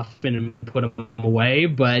his coffin and put him away.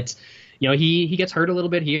 But, you know, he gets hurt a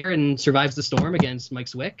little bit here and survives the storm against Mike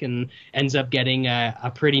Swick and ends up getting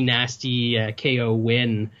a pretty nasty KO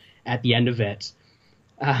win at the end of it.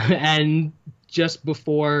 And just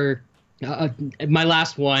before my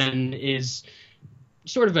last one is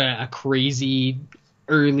sort of a crazy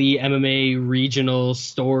early MMA regional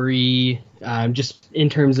story, just in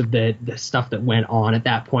terms of the stuff that went on at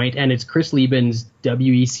that point, and it's Chris Lieben's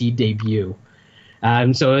WEC debut.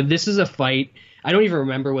 So this is a fight. I don't even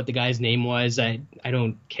remember what the guy's name was. I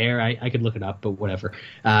don't care. I could look it up, but whatever.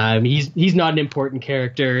 He's not an important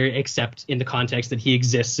character except in the context that he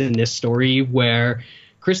exists in this story where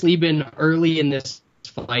Chris Lieben early in this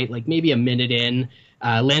fight, like maybe a minute in,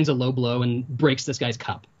 lands a low blow and breaks this guy's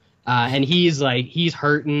cup. And he's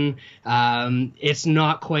hurting. It's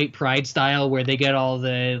not quite Pride style where they get all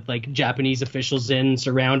the like Japanese officials in,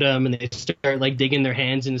 surround him, and they start like digging their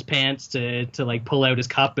hands in his pants to like pull out his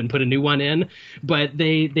cup and put a new one in. But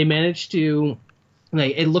they manage to,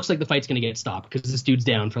 like, it looks like the fight's going to get stopped because this dude's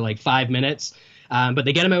down for like 5 minutes. But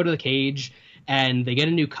they get him out of the cage and they get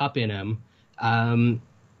a new cup in him.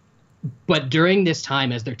 But during this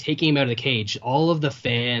time, as they're taking him out of the cage, all of the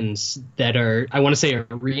fans that are, I want to say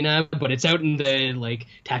arena, but it's out in the like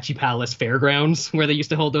Tachi Palace fairgrounds where they used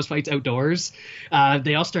to hold those fights outdoors.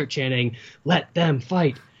 They all start chanting, "Let them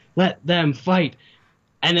fight, let them fight."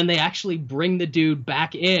 And then they actually bring the dude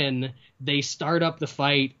back in. They start up the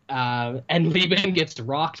fight, and Lieben gets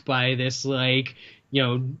rocked by this like, you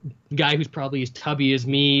know, guy who's probably as tubby as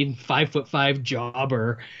me, 5'5"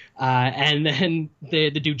 jobber. And then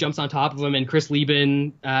the dude jumps on top of him, and Chris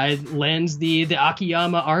Lieben lands the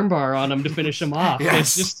Akiyama armbar on him to finish him off.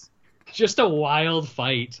 Yes. It's just a wild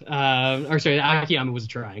fight. Akiyama was a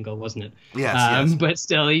triangle, wasn't it? Yes. But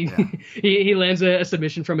still, he lands a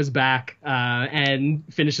submission from his back and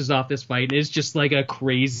finishes off this fight. And it's just like a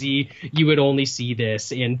crazy, you would only see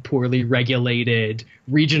this in poorly regulated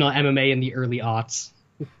regional MMA in the early aughts.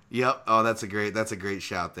 Yep. Oh, that's a great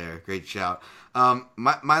shout there. Great shout.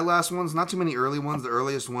 My last one's not too many early ones. The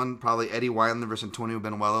earliest one, probably Eddie Wineland versus Antonio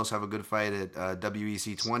Benuelos have a good fight at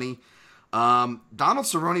WEC 20. Donald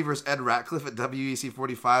Cerrone versus Ed Ratcliffe at WEC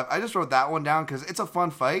 45. I just wrote that one down because it's a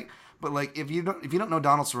fun fight. But like, if you don't know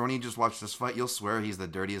Donald Cerrone, just watch this fight, you'll swear he's the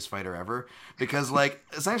dirtiest fighter ever. Because like,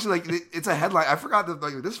 essentially, like, it's a headline. I forgot that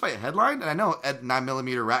like this fight headlined, and I know Ed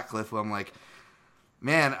 9mm Ratcliffe. Who I'm like,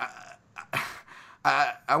 man.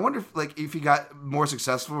 I wonder if he got more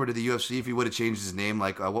successful or to the UFC if he would have changed his name.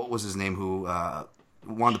 Like, what was his name? Who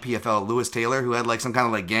won the PFL, Lewis Taylor, who had like some kind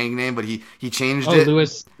of like gang name, but he changed Oh, it.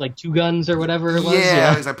 Lewis, like Two Guns or whatever it was.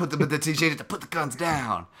 Yeah, he changed it to Put the Guns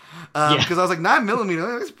Down. Because I was like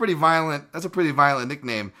 9mm. That's pretty violent. That's a pretty violent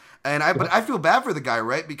nickname. But I feel bad for the guy,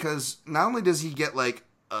 right? Because not only does he get like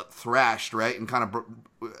thrashed, right, and kind of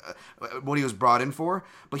what he was brought in for,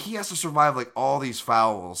 but he has to survive like all these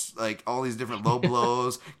fouls, like all these different low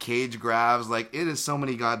blows, cage grabs. Like it is so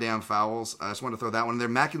many goddamn fouls. I just want to throw that one in there.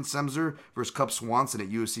 Mackin Semser versus Cub Swanson at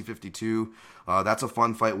UFC 52. That's a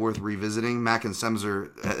fun fight worth revisiting. Mackin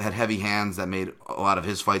Semser had heavy hands that made a lot of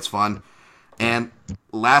his fights fun. And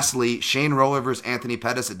lastly, Shane Roller versus Anthony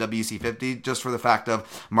Pettis at WEC 50, just for the fact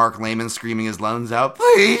of Mark Lehman screaming his lungs out,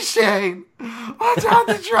 "Please, Shane, watch out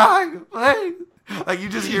the triangle, please." Like you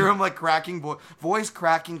just hear him like cracking, voice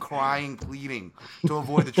cracking, crying, pleading to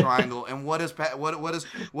avoid the triangle. And what does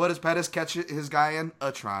Pettis catch his guy in?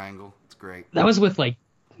 A triangle. It's great. That was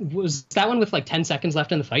was that one with like 10 seconds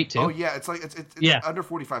left in the fight too? Oh yeah, it's under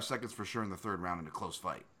 45 seconds for sure in the third round in a close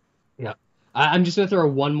fight. Yeah. I'm just going to throw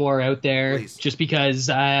one more out there. Please. Just because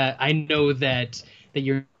I know that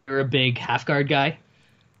you're a big half guard guy.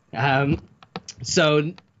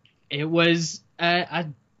 So it was a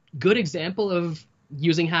good example of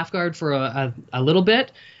using half guard for a little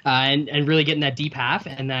bit and really getting that deep half.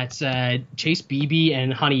 And that's Chase Beebe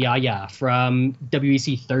and Hani Yahya from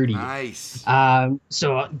WEC 30. Nice.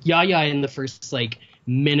 So Yahya in the first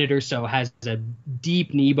minute or so has a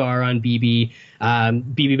deep knee bar on BB.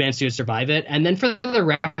 BB managed to survive it, and then for the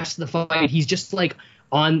rest of the fight, he's just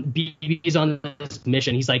BB's on this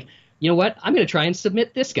mission. He's like, you know what? I'm going to try and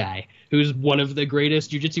submit this guy, who's one of the greatest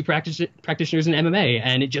jiu-jitsu practitioners in MMA,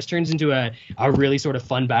 and it just turns into a really sort of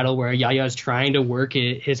fun battle where Yahya is trying to work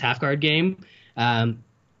his half guard game, and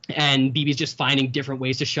BB's just finding different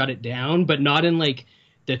ways to shut it down, but not in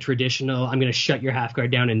the traditional I'm going to shut your half guard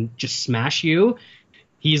down and just smash you.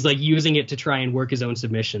 He's using it to try and work his own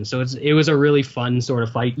submission. So it was a really fun sort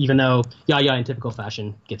of fight, even though Yahya in typical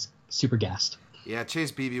fashion gets super gassed. Yeah,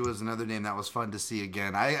 Chase Beebe was another name that was fun to see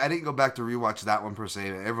again. I didn't go back to rewatch that one per se.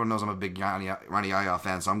 Everyone knows I'm a big Ronnie Yahya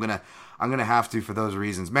fan, so I'm gonna have to for those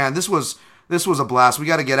reasons. Man, this was a blast. We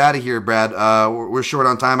got to get out of here, Brad. We're short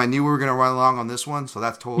on time. I knew we were gonna run along on this one, so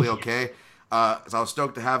that's totally okay. So I was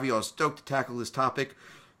stoked to have you. I was stoked to tackle this topic.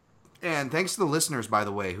 And thanks to the listeners, by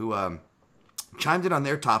the way, who chimed in on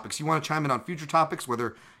their topics. You want to chime in on future topics,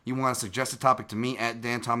 whether you want to suggest a topic to me at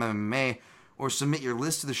DanTomMMA or submit your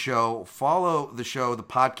list to the show, follow the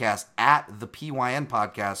podcast at the PYN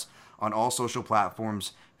Podcast on all social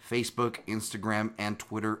platforms, Facebook, Instagram, and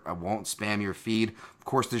Twitter. I won't spam your feed. Of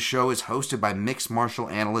course, this show is hosted by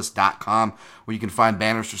MixedMartialAnalyst.com, where you can find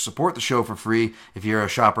banners to support the show for free if you're a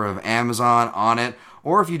shopper of Amazon on it,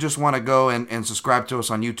 or if you just want to go and subscribe to us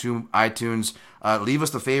on YouTube, iTunes. Leave us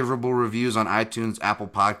the favorable reviews on iTunes, Apple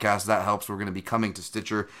Podcasts. That helps. We're going to be coming to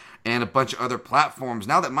Stitcher and a bunch of other platforms.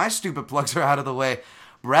 Now that my stupid plugs are out of the way,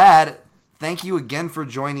 Brad, thank you again for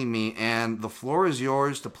joining me, and the floor is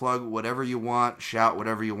yours to plug whatever you want, shout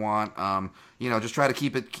whatever you want. Just try to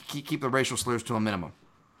keep the racial slurs to a minimum.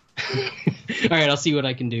 All right, I'll see what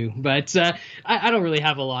I can do. But I don't really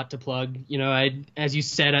have a lot to plug. As you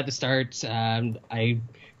said at the start, I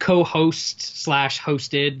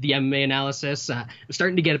co-hosted the MMA analysis. I'm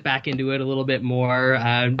starting to get back into it a little bit more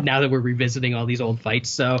now that we're revisiting all these old fights.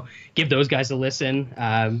 So give those guys a listen,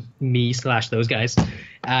 me/those guys.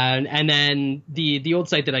 And then the old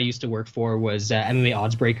site that I used to work for was MMA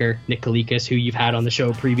Oddsbreaker, Nick Kalikas, who you've had on the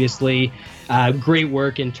show previously. Great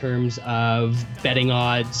work in terms of betting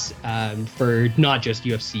odds for not just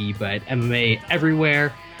UFC, but MMA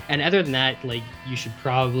everywhere. And other than that, you should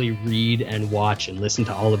probably read and watch and listen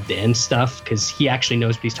to all of Dan's stuff, because he actually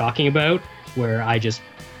knows what he's talking about, where I just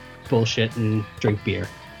bullshit and drink beer.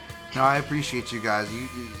 No, I appreciate you guys.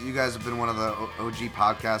 You guys have been one of the OG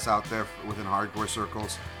podcasts out there within hardcore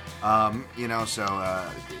circles. So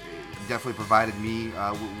definitely provided me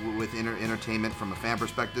with entertainment from a fan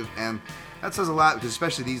perspective, and that says a lot, because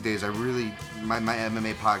especially these days, my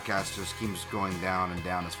MMA podcast just keeps going down and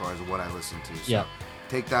down as far as what I listen to. So. Yeah.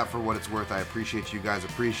 Take that for what it's worth. I appreciate you guys.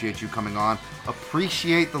 Appreciate you coming on.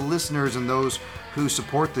 Appreciate the listeners and those who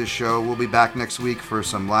support this show. We'll be back next week for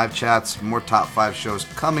some live chats, more top 5 shows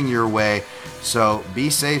coming your way. So be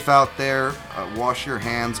safe out there, wash your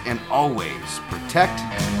hands, and always protect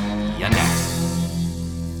your neck.